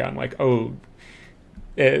commentary on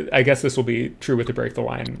I guess this will be true with the Break the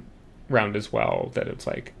Line round as well, that it's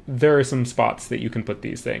there are some spots that you can put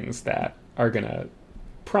these things that are gonna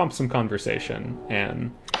prompt some conversation,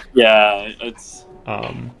 and it's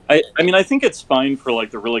I think it's fine for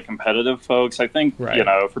the really competitive folks. I think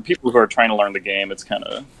for people who are trying to learn the game, it's kind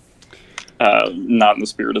of not in the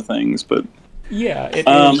spirit of things, but it is.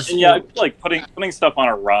 And I feel putting stuff on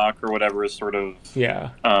a rock or whatever is sort of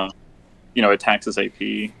it taxes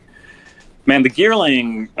AP. Man, the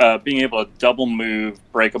Gearling being able to double move,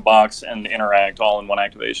 break a box, and interact all in one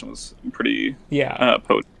activation was pretty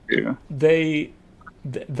potent too.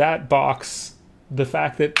 That box, the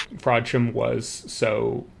fact that Frodsham was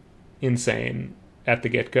so insane at the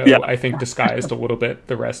get-go, I think disguised a little bit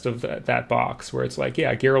the rest of that box, where it's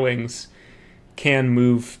Gearlings can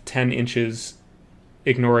move 10 inches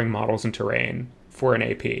ignoring models and terrain for an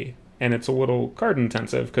AP, and it's a little card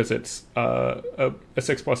intensive because it's a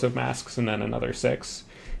 6+ of masks and then another 6,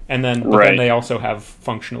 And then, but then they also have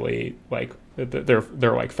functionally, like, they're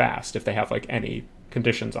like fast if they have like any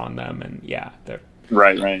conditions on them, and they're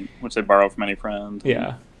right, which they borrow from any friend.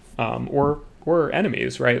 Yeah, or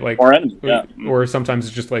enemies, right? Like, or enemies, or sometimes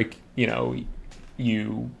it's just like, you know,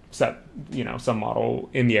 you set, you know, some model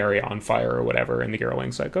in the area on fire or whatever, and the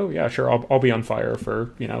Gearling's like, oh yeah, sure, I'll be on fire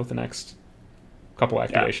for, you know, the next couple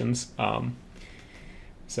activations.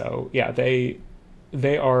 So yeah, they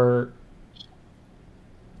are.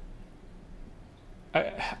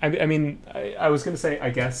 I mean, I was gonna say,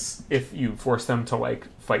 I guess if you force them to like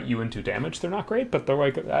fight you and do damage, they're not great, but they're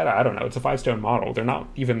like, I don't know, it's a 5-stone model. They're not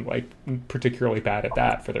even like particularly bad at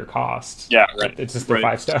that for their cost. Yeah, right. It's just they're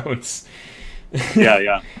 5 stones.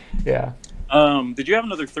 Yeah. Did you have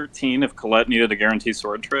another 13 if Colette needed a guarantee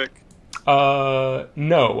sword trick?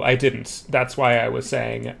 No, I didn't. That's why I was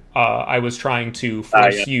saying I was trying to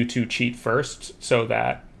force you to cheat first so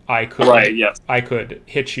that I could I could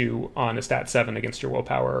hit you on a stat 7 against your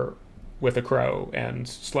willpower with a crow and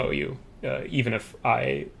slow you, even if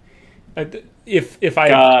I got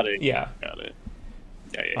it. Yeah. Got it.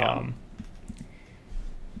 Yeah.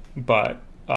 But